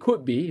approach, it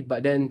could be,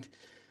 but then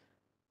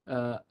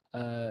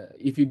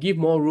if you give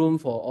more room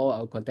for all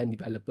our content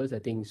developers, I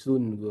think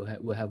soon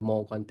we'll have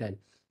more content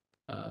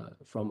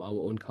from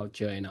our own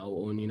culture and our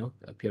own,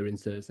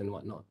 appearances and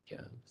whatnot.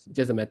 Yeah, it's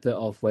just a matter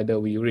of whether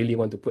we really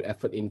want to put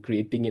effort in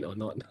creating it or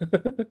not.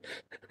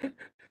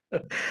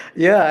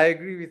 Yeah, I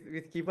agree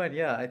with Kiman.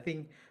 Yeah, I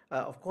think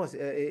of course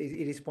it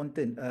is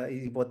important.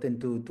 It is important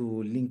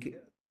to link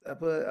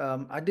apa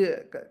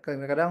ada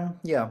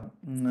kadang-kadang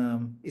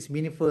it's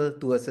meaningful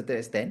to a certain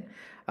extent.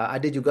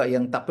 Ada juga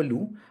yang tak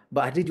perlu,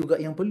 but ada juga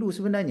yang perlu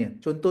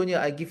sebenarnya. Contohnya,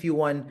 I give you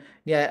one.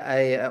 Ni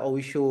I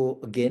always show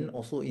again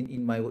also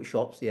in my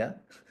workshops. Yeah.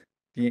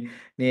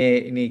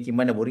 Ni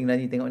Kiman dah boring dah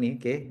ni tengok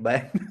ni. Okay,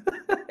 but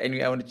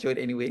anyway, I want to show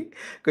it anyway.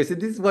 Because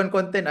this is one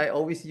content I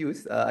always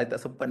use. I tak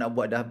sempat nak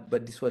buat dah,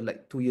 but this was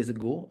like 2 years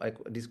ago.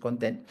 This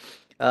content.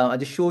 I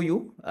just show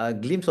you a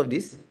glimpse of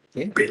this.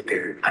 Okay.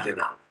 Peter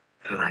adalah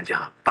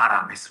Raja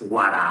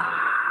Parameswara.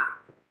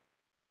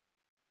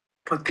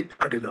 Petik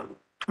adalah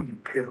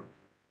Tumpil.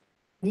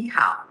 Ni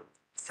hao,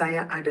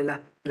 saya adalah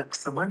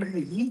Laksamana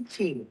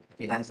Yiching.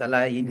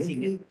 Salah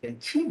Yincing. Dari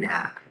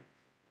China.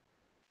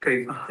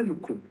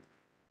 Kaifahalukum.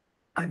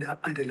 Anda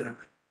adalah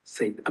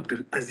Said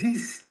Abdul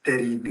Aziz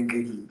dari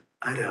negeri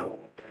Arab.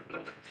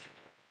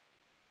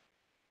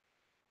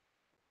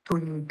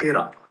 Tun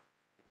Perak,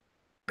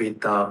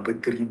 beta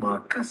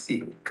berterima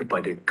kasih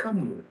kepada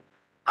kamu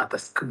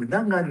atas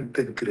kemenangan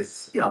tentera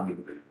Siam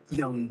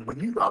yang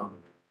menyerang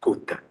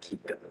kota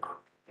kita.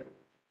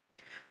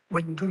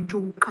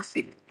 Menjunjung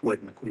kasih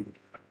tuanku,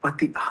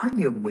 Patik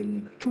hanya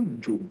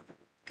menjunjung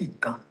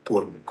titah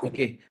tuanku.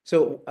 Okay,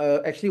 so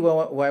actually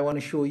what I want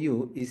to show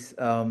you is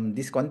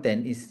this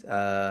content is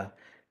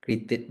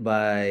created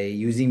by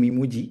using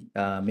memojis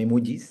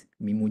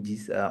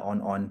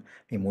on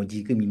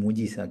memoji ke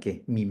memojis.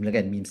 Okay, meme lah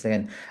kan, memes lah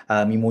kan.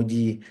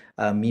 Memoji,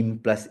 meme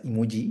plus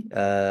emoji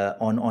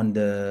on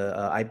the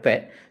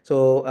iPad.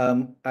 So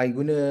I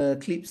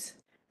guna clips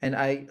and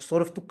I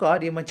sort of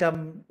tukar dia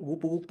macam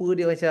rupa-rupa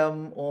dia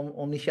macam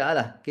Omnisha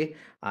lah. Okay,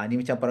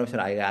 ni macam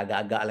Parameswara,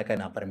 agak-agak lah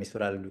kan.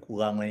 Parameswara lebih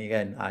kurang lah ni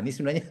kan. Ni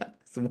sebenarnya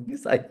semuanya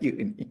saya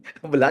ni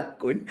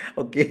berlakon.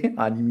 Okay,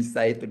 ni miss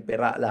saya tu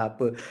Perak lah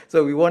apa.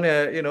 So we want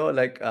to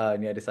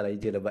ni ada salah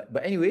je lah,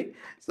 but anyway,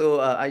 so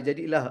I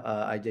jadi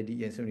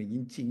yang sebenarnya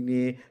gincing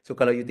ni. So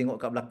kalau you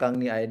tengok kat belakang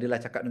ni, I adalah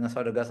cakap dengan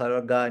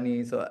saudara-saudara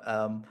ni. So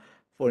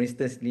for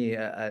instance ni,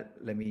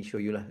 let me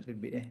show you lah a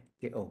little bit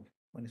okay. Oh,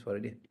 mana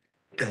suara dia?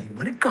 Dan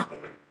mereka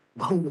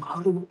bau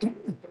harum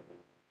ini.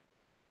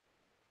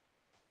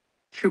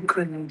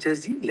 Syukran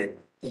jazilan,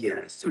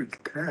 ya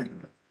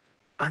Sultan.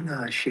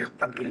 Ana Syekh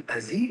Abdul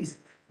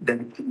Aziz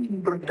dan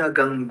ingin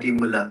berdagang di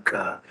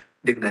Melaka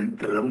dengan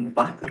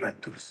rempah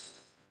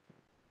ratus.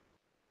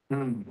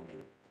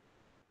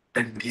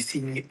 Dan di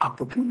sini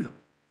apa pula?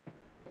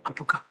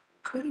 Apakah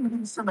kain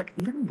yang sangat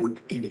lembut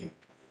ini?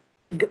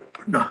 Tidak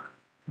pernah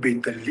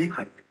beta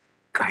lihat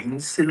kain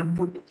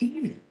selembut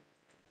ini.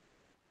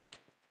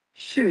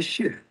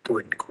 Syekh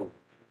tuanku.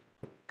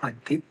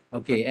 Patip.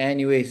 Okay,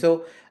 anyway,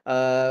 so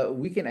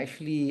we can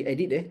actually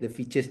edit the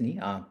features ni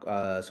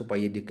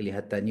supaya dia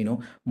kelihatan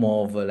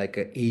more of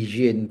like a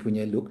Asian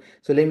punya look.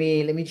 So let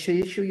me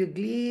show you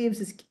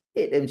glimpse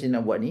sikit macam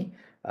nak buat ni.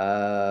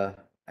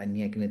 Ni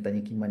I kena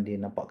tanya Kiman, dia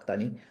nampak ke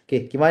tak ni.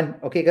 Okay, Kiman,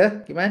 okay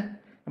ke?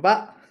 Kiman,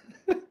 nampak?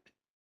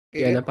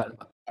 Okay, Ya, nampak.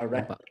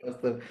 Alright, Nampak.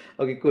 awesome.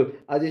 Okay, cool.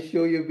 I'll just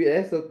show you a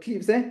bit So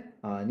clips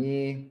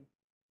ni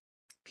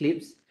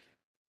clips.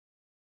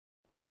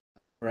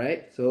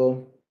 Right,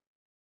 so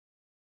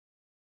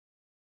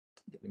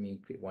let me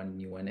create one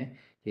new one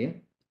Okay,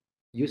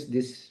 use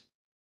this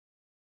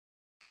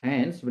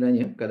hand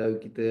sebenarnya. Kalau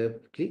kita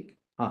klik,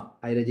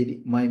 I dah jadi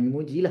my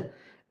emoji lah.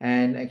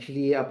 And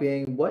actually apa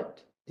yang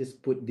buat,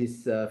 just put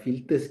this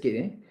filter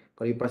sikit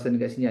Kalau you perasan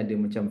dekat sini ada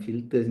macam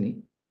filters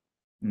ni.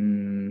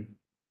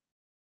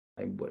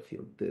 I buat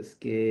filter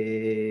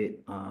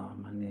sikit.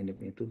 Mana dia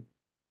punya tu?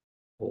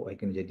 Oh, I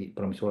kena jadi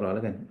peramai suara lah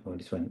kan. Oh,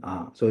 this one.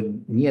 So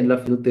ni adalah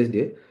filters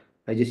dia.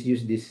 I just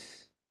use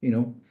this,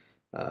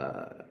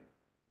 uh,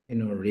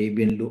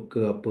 Arabian look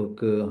ke apa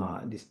ke,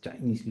 this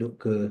Chinese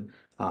look ke,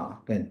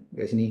 kan,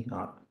 kat sini.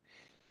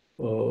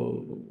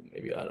 Oh,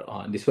 maybe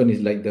this one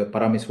is like the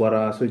paramai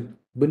suara. So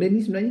benda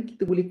ni sebenarnya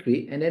kita boleh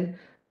create and then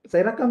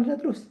saya rakam je lah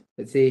terus.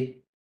 Let's say,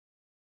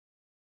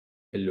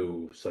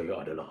 hello,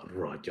 saya adalah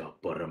Raja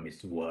Paramai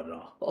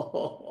Suara.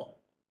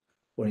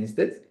 For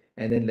instance,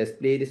 and then let's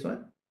play this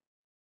one.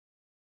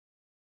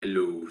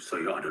 Hello,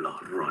 saya adalah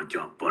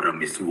Raja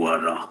Paramai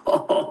Suara.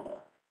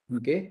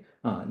 Okay,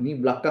 ni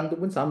belakang tu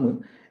pun sama.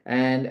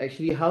 And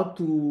actually how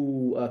to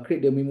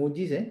create the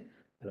emojis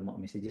alamak,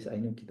 messages I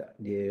know kita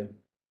dia.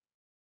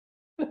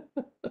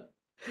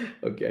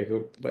 Okay, I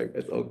hope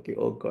that's okay.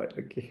 Oh God,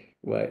 okay.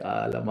 Why?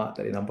 Alamak,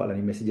 tak boleh nampak lah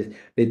ni messages.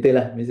 Later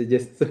lah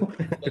messages. So,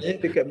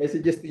 dekat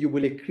messages tu you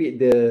boleh create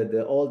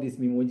the all these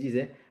emojis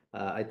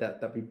I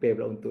tak prepare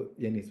pula untuk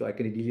yang ni. So, I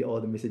kena delete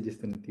all the messages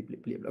tu nanti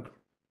pelik-pelik pula.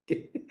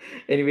 Okay.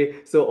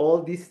 Anyway, so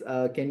all this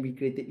can be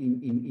created in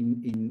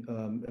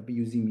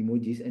using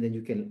emojis and then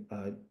you can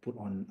put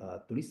on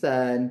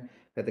tulisan,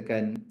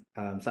 katakan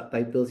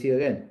subtitles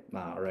here kan.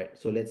 Alright,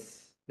 so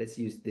let's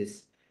use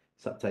this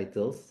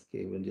subtitles.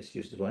 Okay, we'll just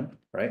use this one,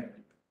 right?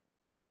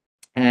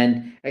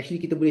 And actually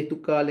kita boleh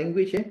tukar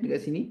language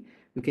dekat sini.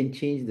 You can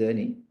change the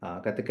ni.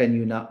 Katakan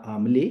you nak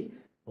Malay.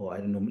 Oh,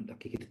 I don't know.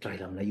 Okay, kita try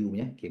lah Melayu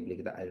punya. Okay,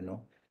 boleh kita, I don't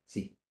know.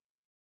 See.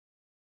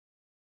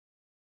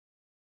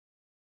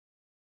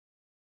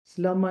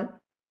 Selamat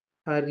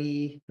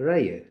Hari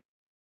Raya.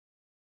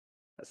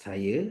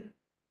 Saya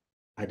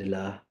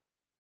adalah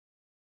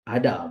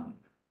Adam.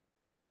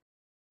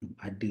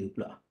 Ada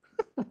pula.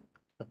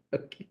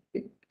 Okay.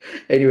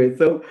 Anyway,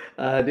 so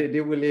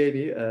dia boleh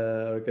ni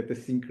kata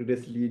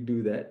synchronously do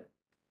that.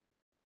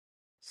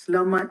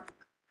 Selamat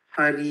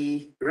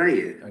Hari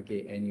Raya.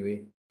 Okay,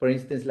 anyway, for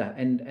instance lah,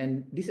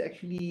 and this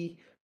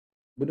actually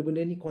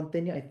benda-benda ni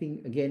content ni I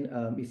think again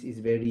is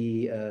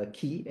very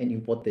key and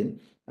important.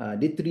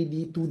 Dia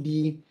 3D,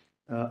 2D,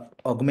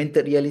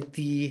 augmented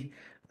reality,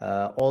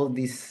 all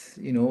these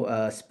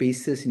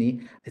spaces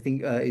ni I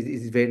think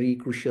is very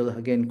crucial.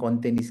 Again,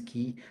 content is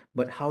key,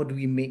 but how do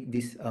we make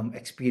these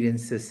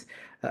experiences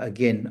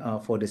again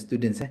for the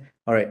students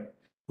alright.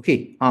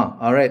 Okay,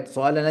 alright,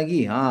 soalan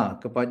lagi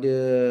kepada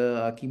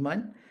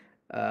Kiman,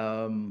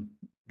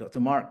 Dr.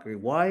 Mark,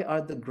 why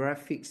are the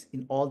graphics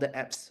in all the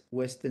apps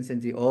Western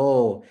centric?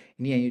 Oh,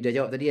 ini yang you dah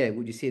jawab tadi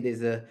would you say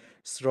there's a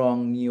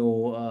strong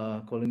neo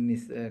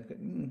colonist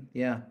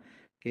yeah,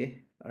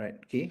 okay, alright,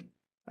 okay.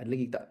 Ada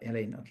lagi tak yang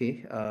lain?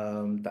 Okay,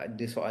 tak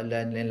ada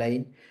soalan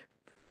lain-lain.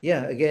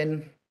 Yeah,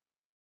 again,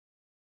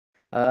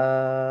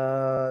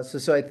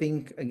 so I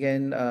think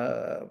again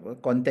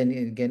content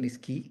again is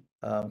key.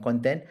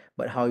 Content,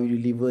 but how you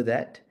deliver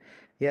that.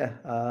 Yeah,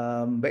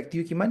 back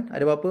to you Kiman.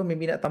 Ada apa-apa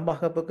maybe nak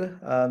tambah ke apa ke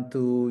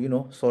to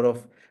sort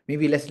of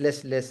maybe let's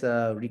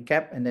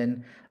recap and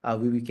then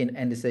we can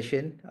end the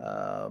session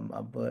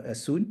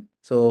soon.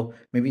 So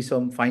maybe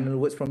some final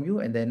words from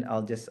you and then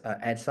I'll just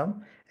add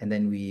some and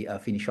then we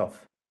finish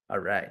off. All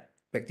right,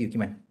 back to you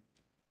Kiman.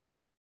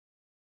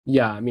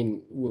 Yeah, I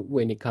mean,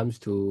 when it comes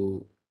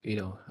to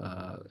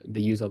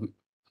the use of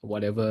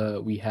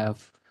whatever we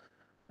have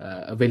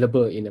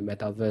available in the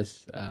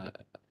metaverse,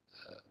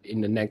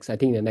 in the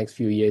next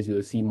few years,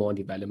 we'll see more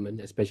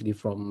development, especially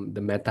from the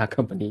Meta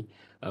company,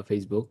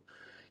 Facebook.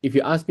 If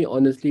you ask me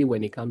honestly,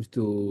 when it comes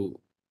to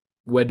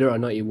whether or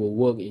not it will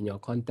work in your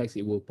context,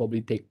 it will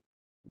probably take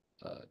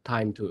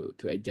time to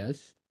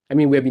adjust. I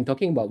mean, we have been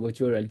talking about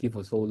virtual reality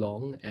for so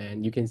long,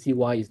 and you can see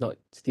why it's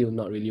still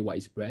not really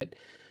widespread,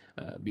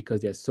 because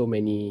there's so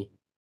many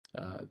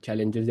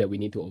challenges that we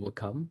need to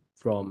overcome,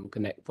 from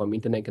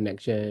internet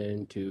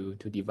connection to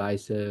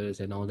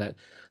devices and all that.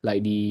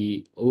 Like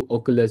the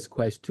Oculus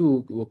Quest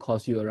 2 will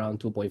cost you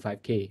around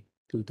 2.5K.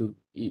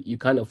 You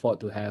can't afford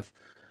to have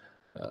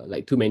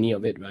like too many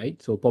of it,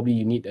 right? So probably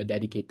you need a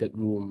dedicated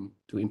room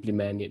to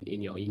implement it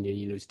in your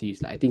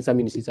universities. Like I think some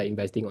universities are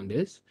investing on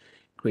this,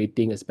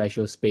 creating a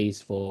special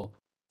space for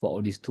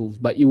all these tools.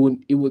 But it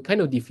would kind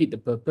of defeat the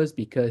purpose,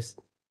 because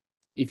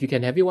if you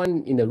can have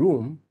everyone in the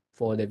room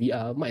for the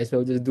VR, might as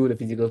well just do the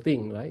physical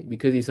thing, right?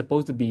 Because it's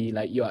supposed to be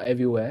like you are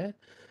everywhere,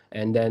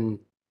 and then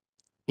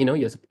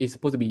it's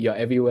supposed to be you're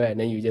everywhere, and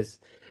then you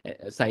just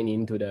sign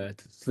into the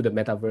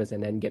metaverse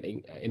and then get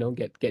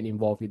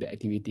involved with the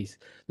activities,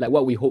 like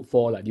what we hope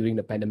for, like during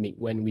the pandemic,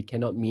 when we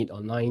cannot meet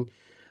online.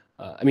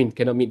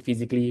 Cannot meet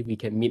physically, we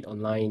can meet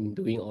online,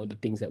 doing all the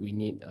things that we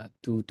need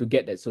to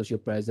get that social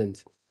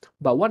presence.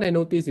 But what I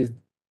noticed is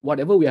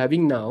whatever we're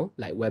having now,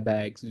 like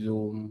WebEx,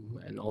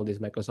 Zoom, and all this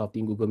Microsoft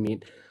Teams, Google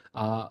Meet,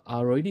 are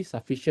already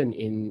sufficient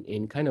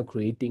in kind of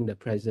creating the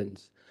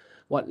presence.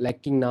 What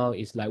lacking now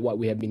is like what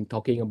we have been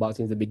talking about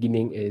since the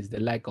beginning, is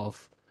the lack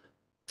of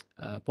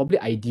probably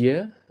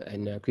idea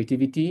and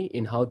creativity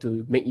in how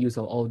to make use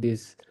of all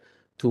these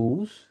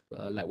tools,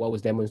 like what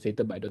was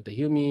demonstrated by Dr.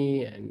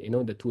 Helmi,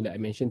 and the tool that I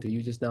mentioned to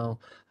you just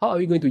now. How are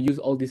we going to use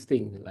all these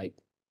things? Like,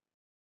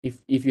 if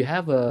you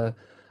have a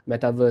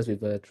metaverse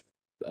with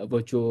a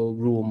virtual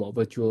room or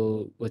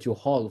virtual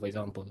hall, for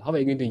example, how are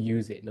you going to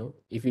use it? No,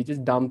 if you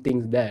just dump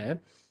things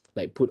there,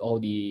 like put all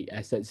the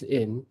assets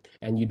in,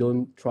 and you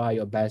don't try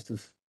your best to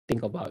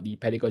think about the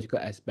pedagogical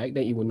aspect,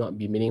 then it will not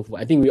be meaningful.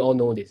 I think we all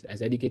know this.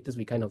 As educators,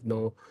 we kind of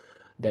know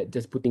that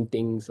just putting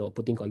things or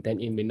putting content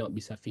in may not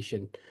be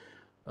sufficient.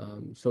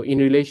 So in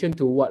relation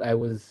to what I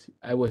was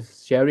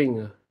sharing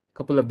a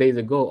couple of days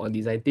ago on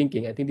design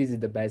thinking, I think this is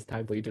the best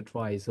time for you to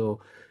try. So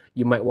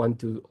you might want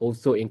to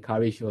also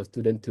encourage your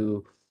student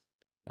to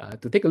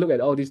take a look at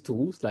all these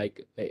tools,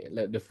 like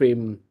the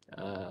frame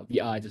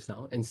VR just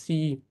now, and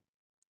see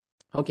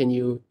how can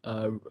you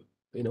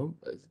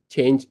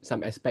change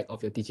some aspect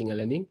of your teaching and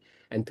learning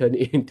and turn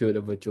it into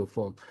the virtual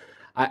form.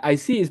 I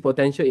see its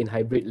potential in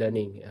hybrid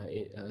learning.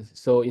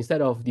 So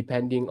instead of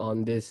depending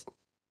on this,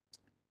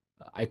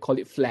 I call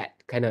it flat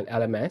kind of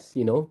LMS.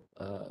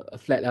 A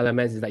flat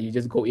LMS is like you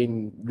just go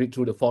in, read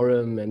through the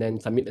forum, and then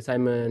submit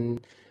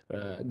assignment,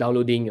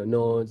 downloading your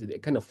notes.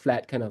 That kind of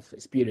flat kind of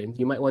experience.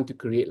 You might want to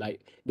create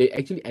like they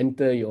actually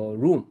enter your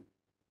room,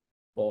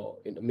 or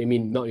maybe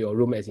not your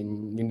room as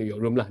in your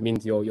room lah,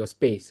 means your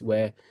space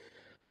where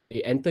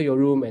they enter your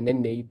room, and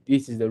then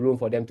this is the room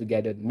for them to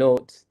gather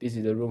notes. This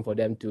is the room for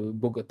them to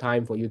book a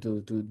time for you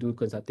to do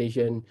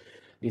consultation.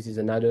 This is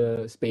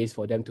another space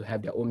for them to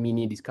have their own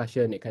mini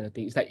discussion, that kind of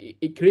thing. It's like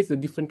it creates a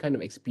different kind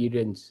of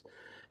experience,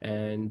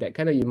 and that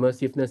kind of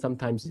immersiveness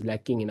sometimes is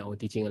lacking in our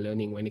teaching and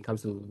learning when it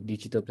comes to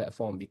digital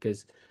platform,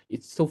 because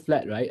it's so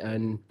flat, right?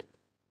 And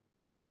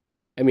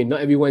I mean,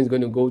 not everyone is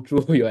going to go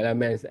through your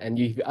LMS, and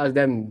if you ask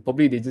them,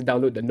 probably they just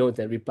download the notes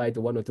and reply to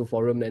one or two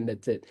forum, and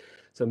that's it.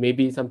 So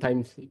maybe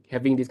sometimes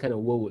having this kind of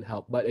world would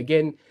help. But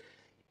again,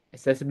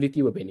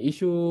 accessibility will be an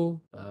issue,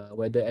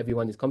 whether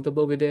everyone is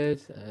comfortable with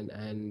this,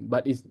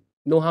 but it's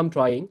no harm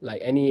trying,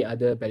 like any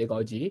other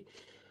pedagogy.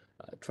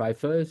 Try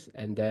first,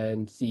 and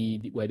then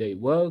see whether it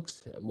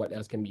works, what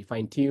else can be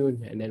fine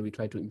tuned, and then we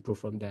try to improve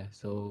from there.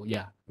 So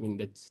yeah, I mean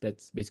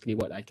that's basically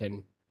what I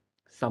can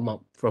sum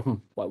up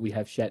from what we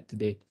have shared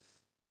today.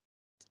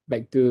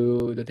 Back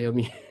to the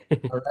Helmi.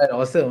 All right,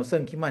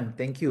 awesome, Kiman.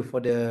 Thank you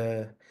for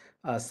the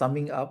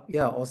summing up.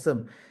 Yeah,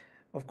 awesome.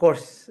 Of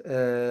course,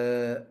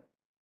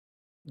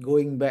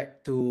 going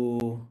back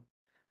to,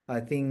 I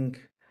think,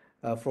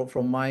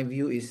 from my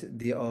view is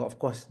of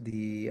course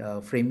the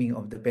framing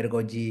of the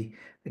pedagogy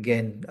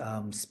again,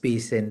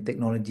 space and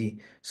technology.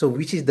 So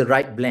which is the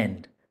right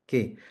blend?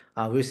 Okay,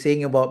 we're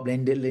saying about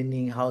blended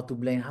learning, how to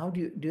blend. How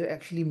do you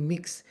actually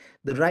mix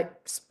the right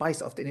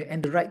spice of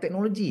and the right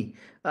technology?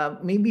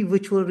 Maybe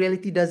virtual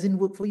reality doesn't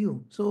work for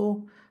you,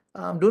 so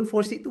don't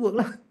force it to work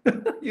lah.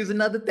 Use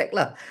another tech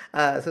lah.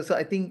 So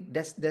I think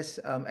that's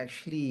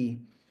actually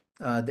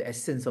the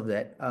essence of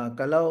that.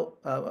 Kalau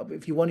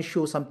if you want to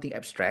show something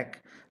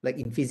abstract,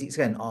 like in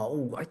physics kan,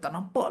 I tak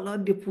nampak lah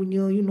dia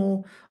punya,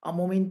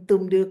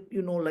 momentum dia,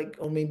 like,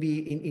 or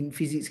maybe in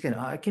physics kan,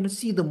 I cannot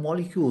see the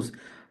molecules.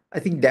 I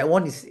think that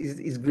one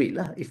is great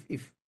lah. If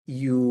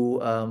you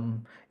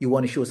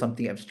want to show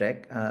something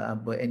abstract,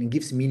 and it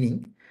gives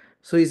meaning,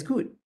 so it's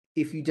good.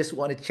 If you just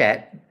want to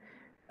chat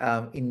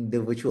in the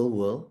virtual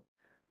world,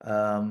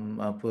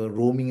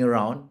 roaming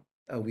around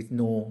with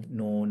no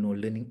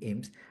learning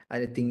aims,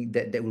 I think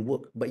that will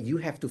work. But you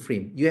have to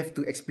frame, you have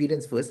to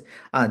experience first.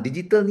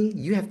 Digital ni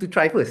you have to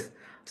try first.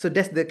 So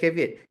that's the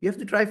caveat. You have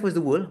to try first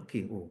the world.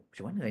 Okay,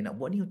 macam mana I nak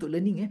buat ni untuk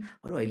learning?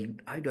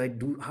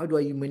 How do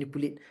I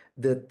manipulate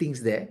the things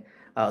there,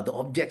 the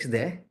objects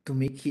there, to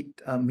make it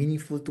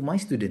meaningful to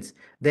my students?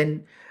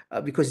 Then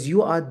because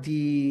you are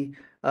the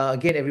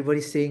again,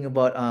 everybody's saying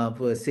about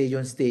sage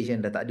on stage,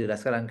 and dah tak ada dah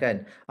sekarang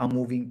kan,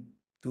 moving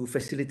to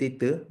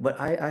facilitator, but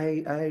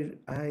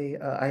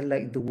I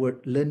like the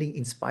word learning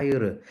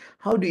inspirer.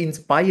 How do you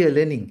inspire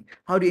learning?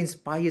 How do you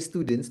inspire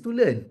students to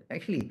learn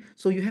actually?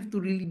 So you have to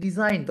really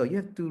design tau.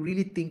 You have to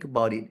really think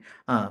about it.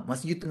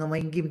 Masa you tengah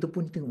main game tu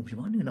pun tengok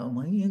macam mana nak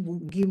main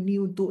game ni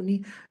untuk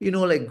ni,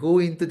 like go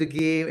into the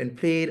game and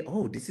play it.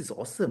 Oh, this is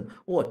awesome.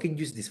 I can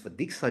use this for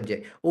this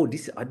subject.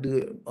 This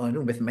other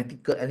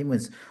mathematical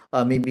elements.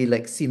 Maybe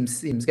like Sims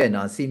kan.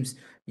 Sims,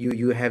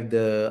 you have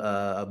the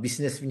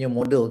business punya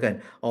model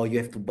kan, or you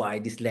have to buy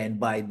this land,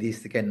 buy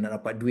this kan,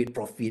 nak dapat duit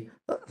profit.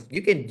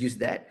 You can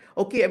use that.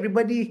 Okay,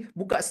 everybody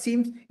buka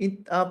Sims,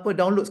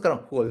 download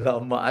sekarang.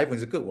 Lama I pun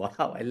suka.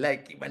 Wow, I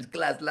like Iman's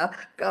class lah.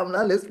 Come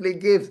lah, let's play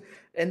games,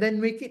 and then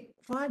make it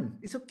fun.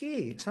 It's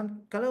okay.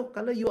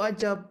 Kalau you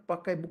ajar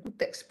pakai buku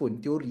teks pun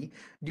teori,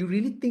 do you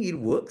really think it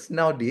works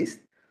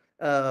nowadays?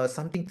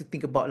 Something to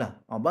think about lah.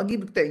 Bagi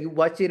buku you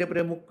baca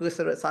daripada muka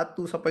 1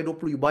 sampai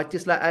 20, you baca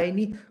slide I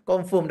ni,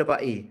 confirm dapat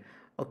A.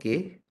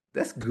 Okay,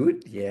 that's good,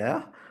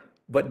 yeah.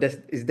 But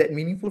is that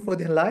meaningful for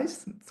their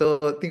lives?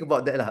 So think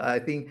about that lah. I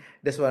think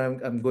that's what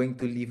I'm going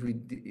to leave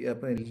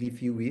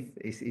you with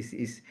is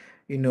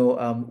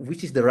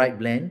which is the right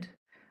blend,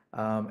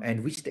 and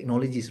which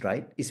technology is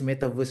right. Is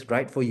Metaverse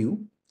right for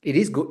you? It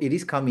is good. It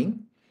is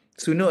coming.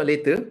 Sooner or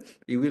later,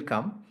 it will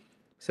come.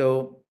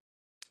 So,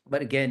 but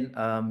again,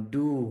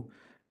 do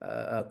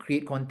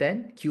create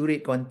content,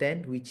 curate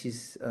content which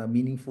is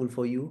meaningful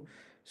for you.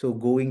 So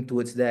going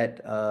towards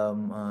that,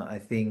 I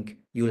think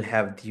you'll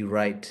have the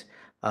right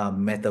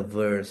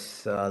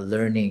metaverse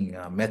learning,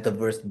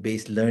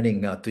 metaverse-based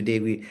learning.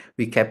 Today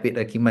we cap it,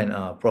 Kiman,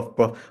 Prof,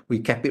 we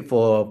cap it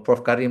for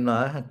Prof Karim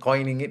lah,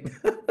 coining it.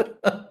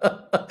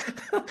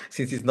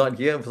 Since he's not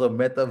here, so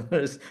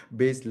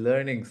metaverse-based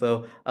learning.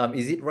 So,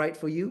 is it right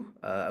for you?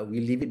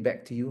 We leave it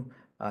back to you.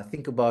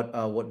 Think about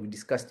what we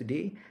discussed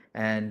today,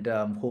 and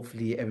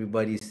hopefully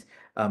everybody's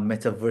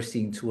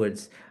metaversing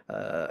towards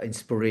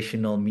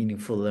inspirational,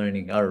 meaningful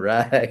learning. All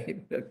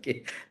right.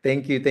 Okay.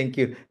 Thank you,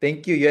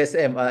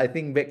 USM. I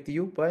think back to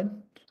you,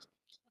 Puan.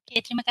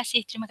 Okay, terima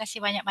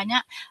kasih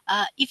banyak-banyak.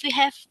 If we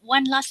have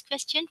one last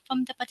question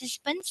from the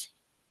participants,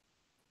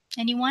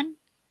 anyone?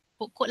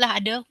 Kot-kotlah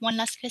ada one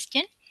last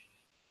question.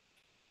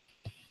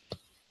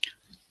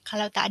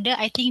 Kalau tak ada,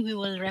 I think we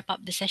will wrap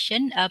up the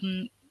session.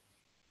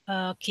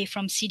 Okay,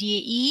 from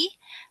CDAE,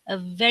 a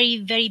very,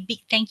 very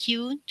big thank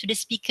you to the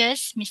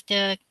speakers,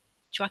 Mr.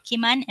 Chuah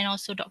and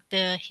also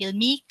Dr.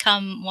 Helmi,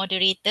 come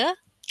moderator,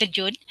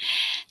 Terjun.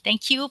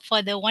 Thank you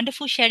for the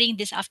wonderful sharing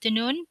this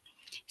afternoon.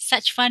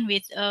 Such fun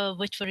with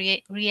virtual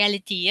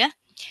reality, ya.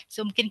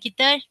 So mungkin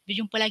kita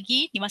berjumpa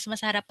lagi di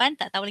masa-masa hadapan,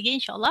 tak tahu lagi,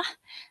 insyaAllah.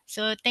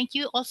 So thank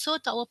you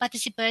also to our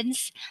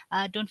participants.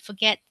 Don't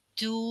forget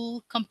to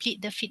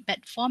complete the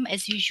feedback form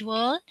as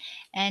usual,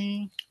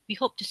 and we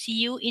hope to see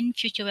you in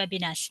future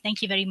webinars. Thank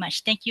you very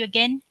much. Thank you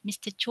again,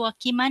 Mr. Chuah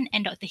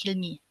and Dr.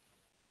 Helmi.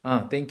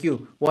 Thank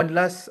you. One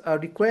last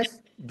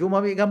request. Jom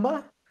ambil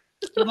gambar.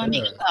 Jom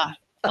ambil gambar.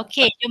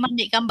 Okay, jom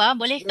ambil gambar.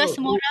 Boleh ke Yo.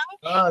 semua orang?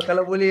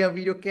 Kalau boleh yang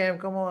video cam,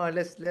 come on,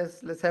 let's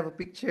have a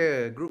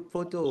picture, group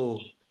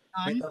photo.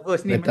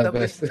 Metaverse ni,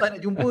 metaverse Metaverse. tak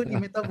nak jumpa ni,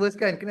 metaverse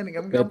kan, kena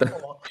nak ambil Meta-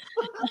 gambar.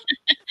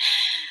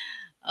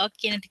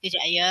 Okay, nanti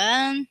kejap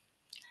ya.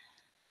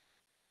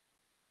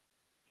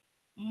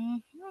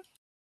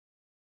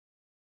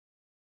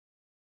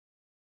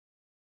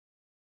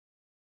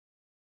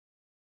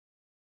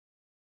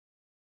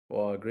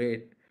 Wah,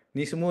 great.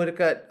 Ni semua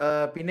dekat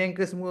Penang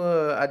ke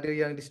semua ada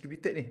yang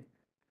distributed ni?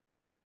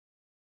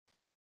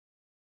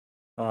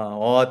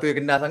 Oh, tu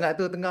yang kena sangat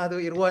tu tengah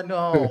tu Irwan tu.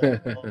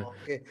 Oh,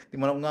 okey. Di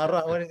mana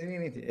mengarah mana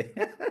sini ni.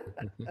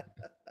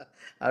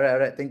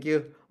 Alright. Thank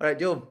you. Alright,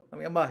 jom.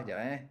 Ambil gambar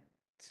sekejap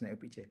Snap a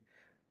picture.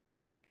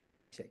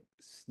 Check.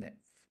 Snap,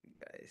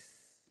 guys.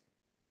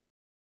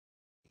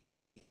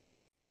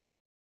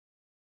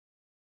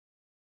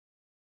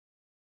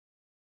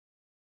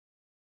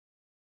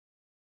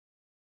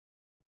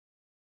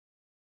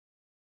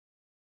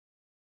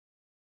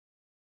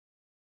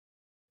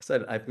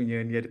 Pasal I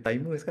punya ni ada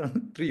timer sekarang.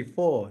 3,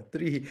 4,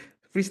 3.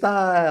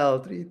 Freestyle.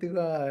 3, 2,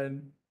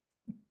 1.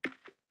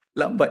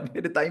 Lambat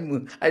dia ada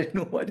timer. I don't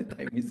know what the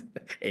time is.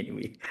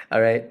 Anyway.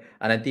 Alright.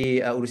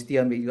 Nanti Urusti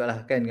ambil jugalah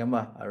kan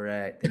gambar.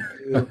 Alright.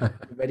 Thank you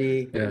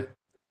everybody. Yeah.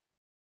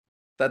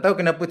 Tak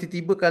tahu kenapa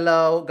tiba-tiba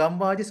kalau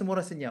gambar je semua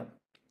orang senyum.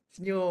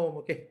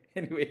 Senyum. Okay.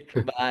 Anyway.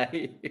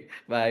 Bye.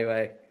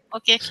 Bye.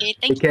 Okay.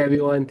 Thank Take care,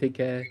 everyone. Take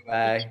care.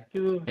 Bye. Thank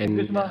you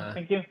And semua.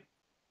 Thank you.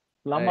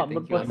 Selamat Alright, thank you.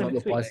 berpuasa selamat next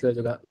week. berpuasa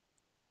juga.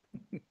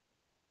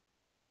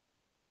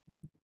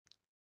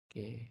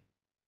 Okay.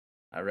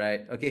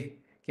 Alright. Okay.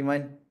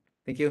 Kiman.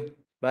 Thank you.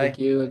 Bye. Thank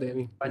you,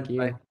 Demi. Thank you.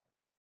 Bye.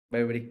 Bye,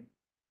 everybody.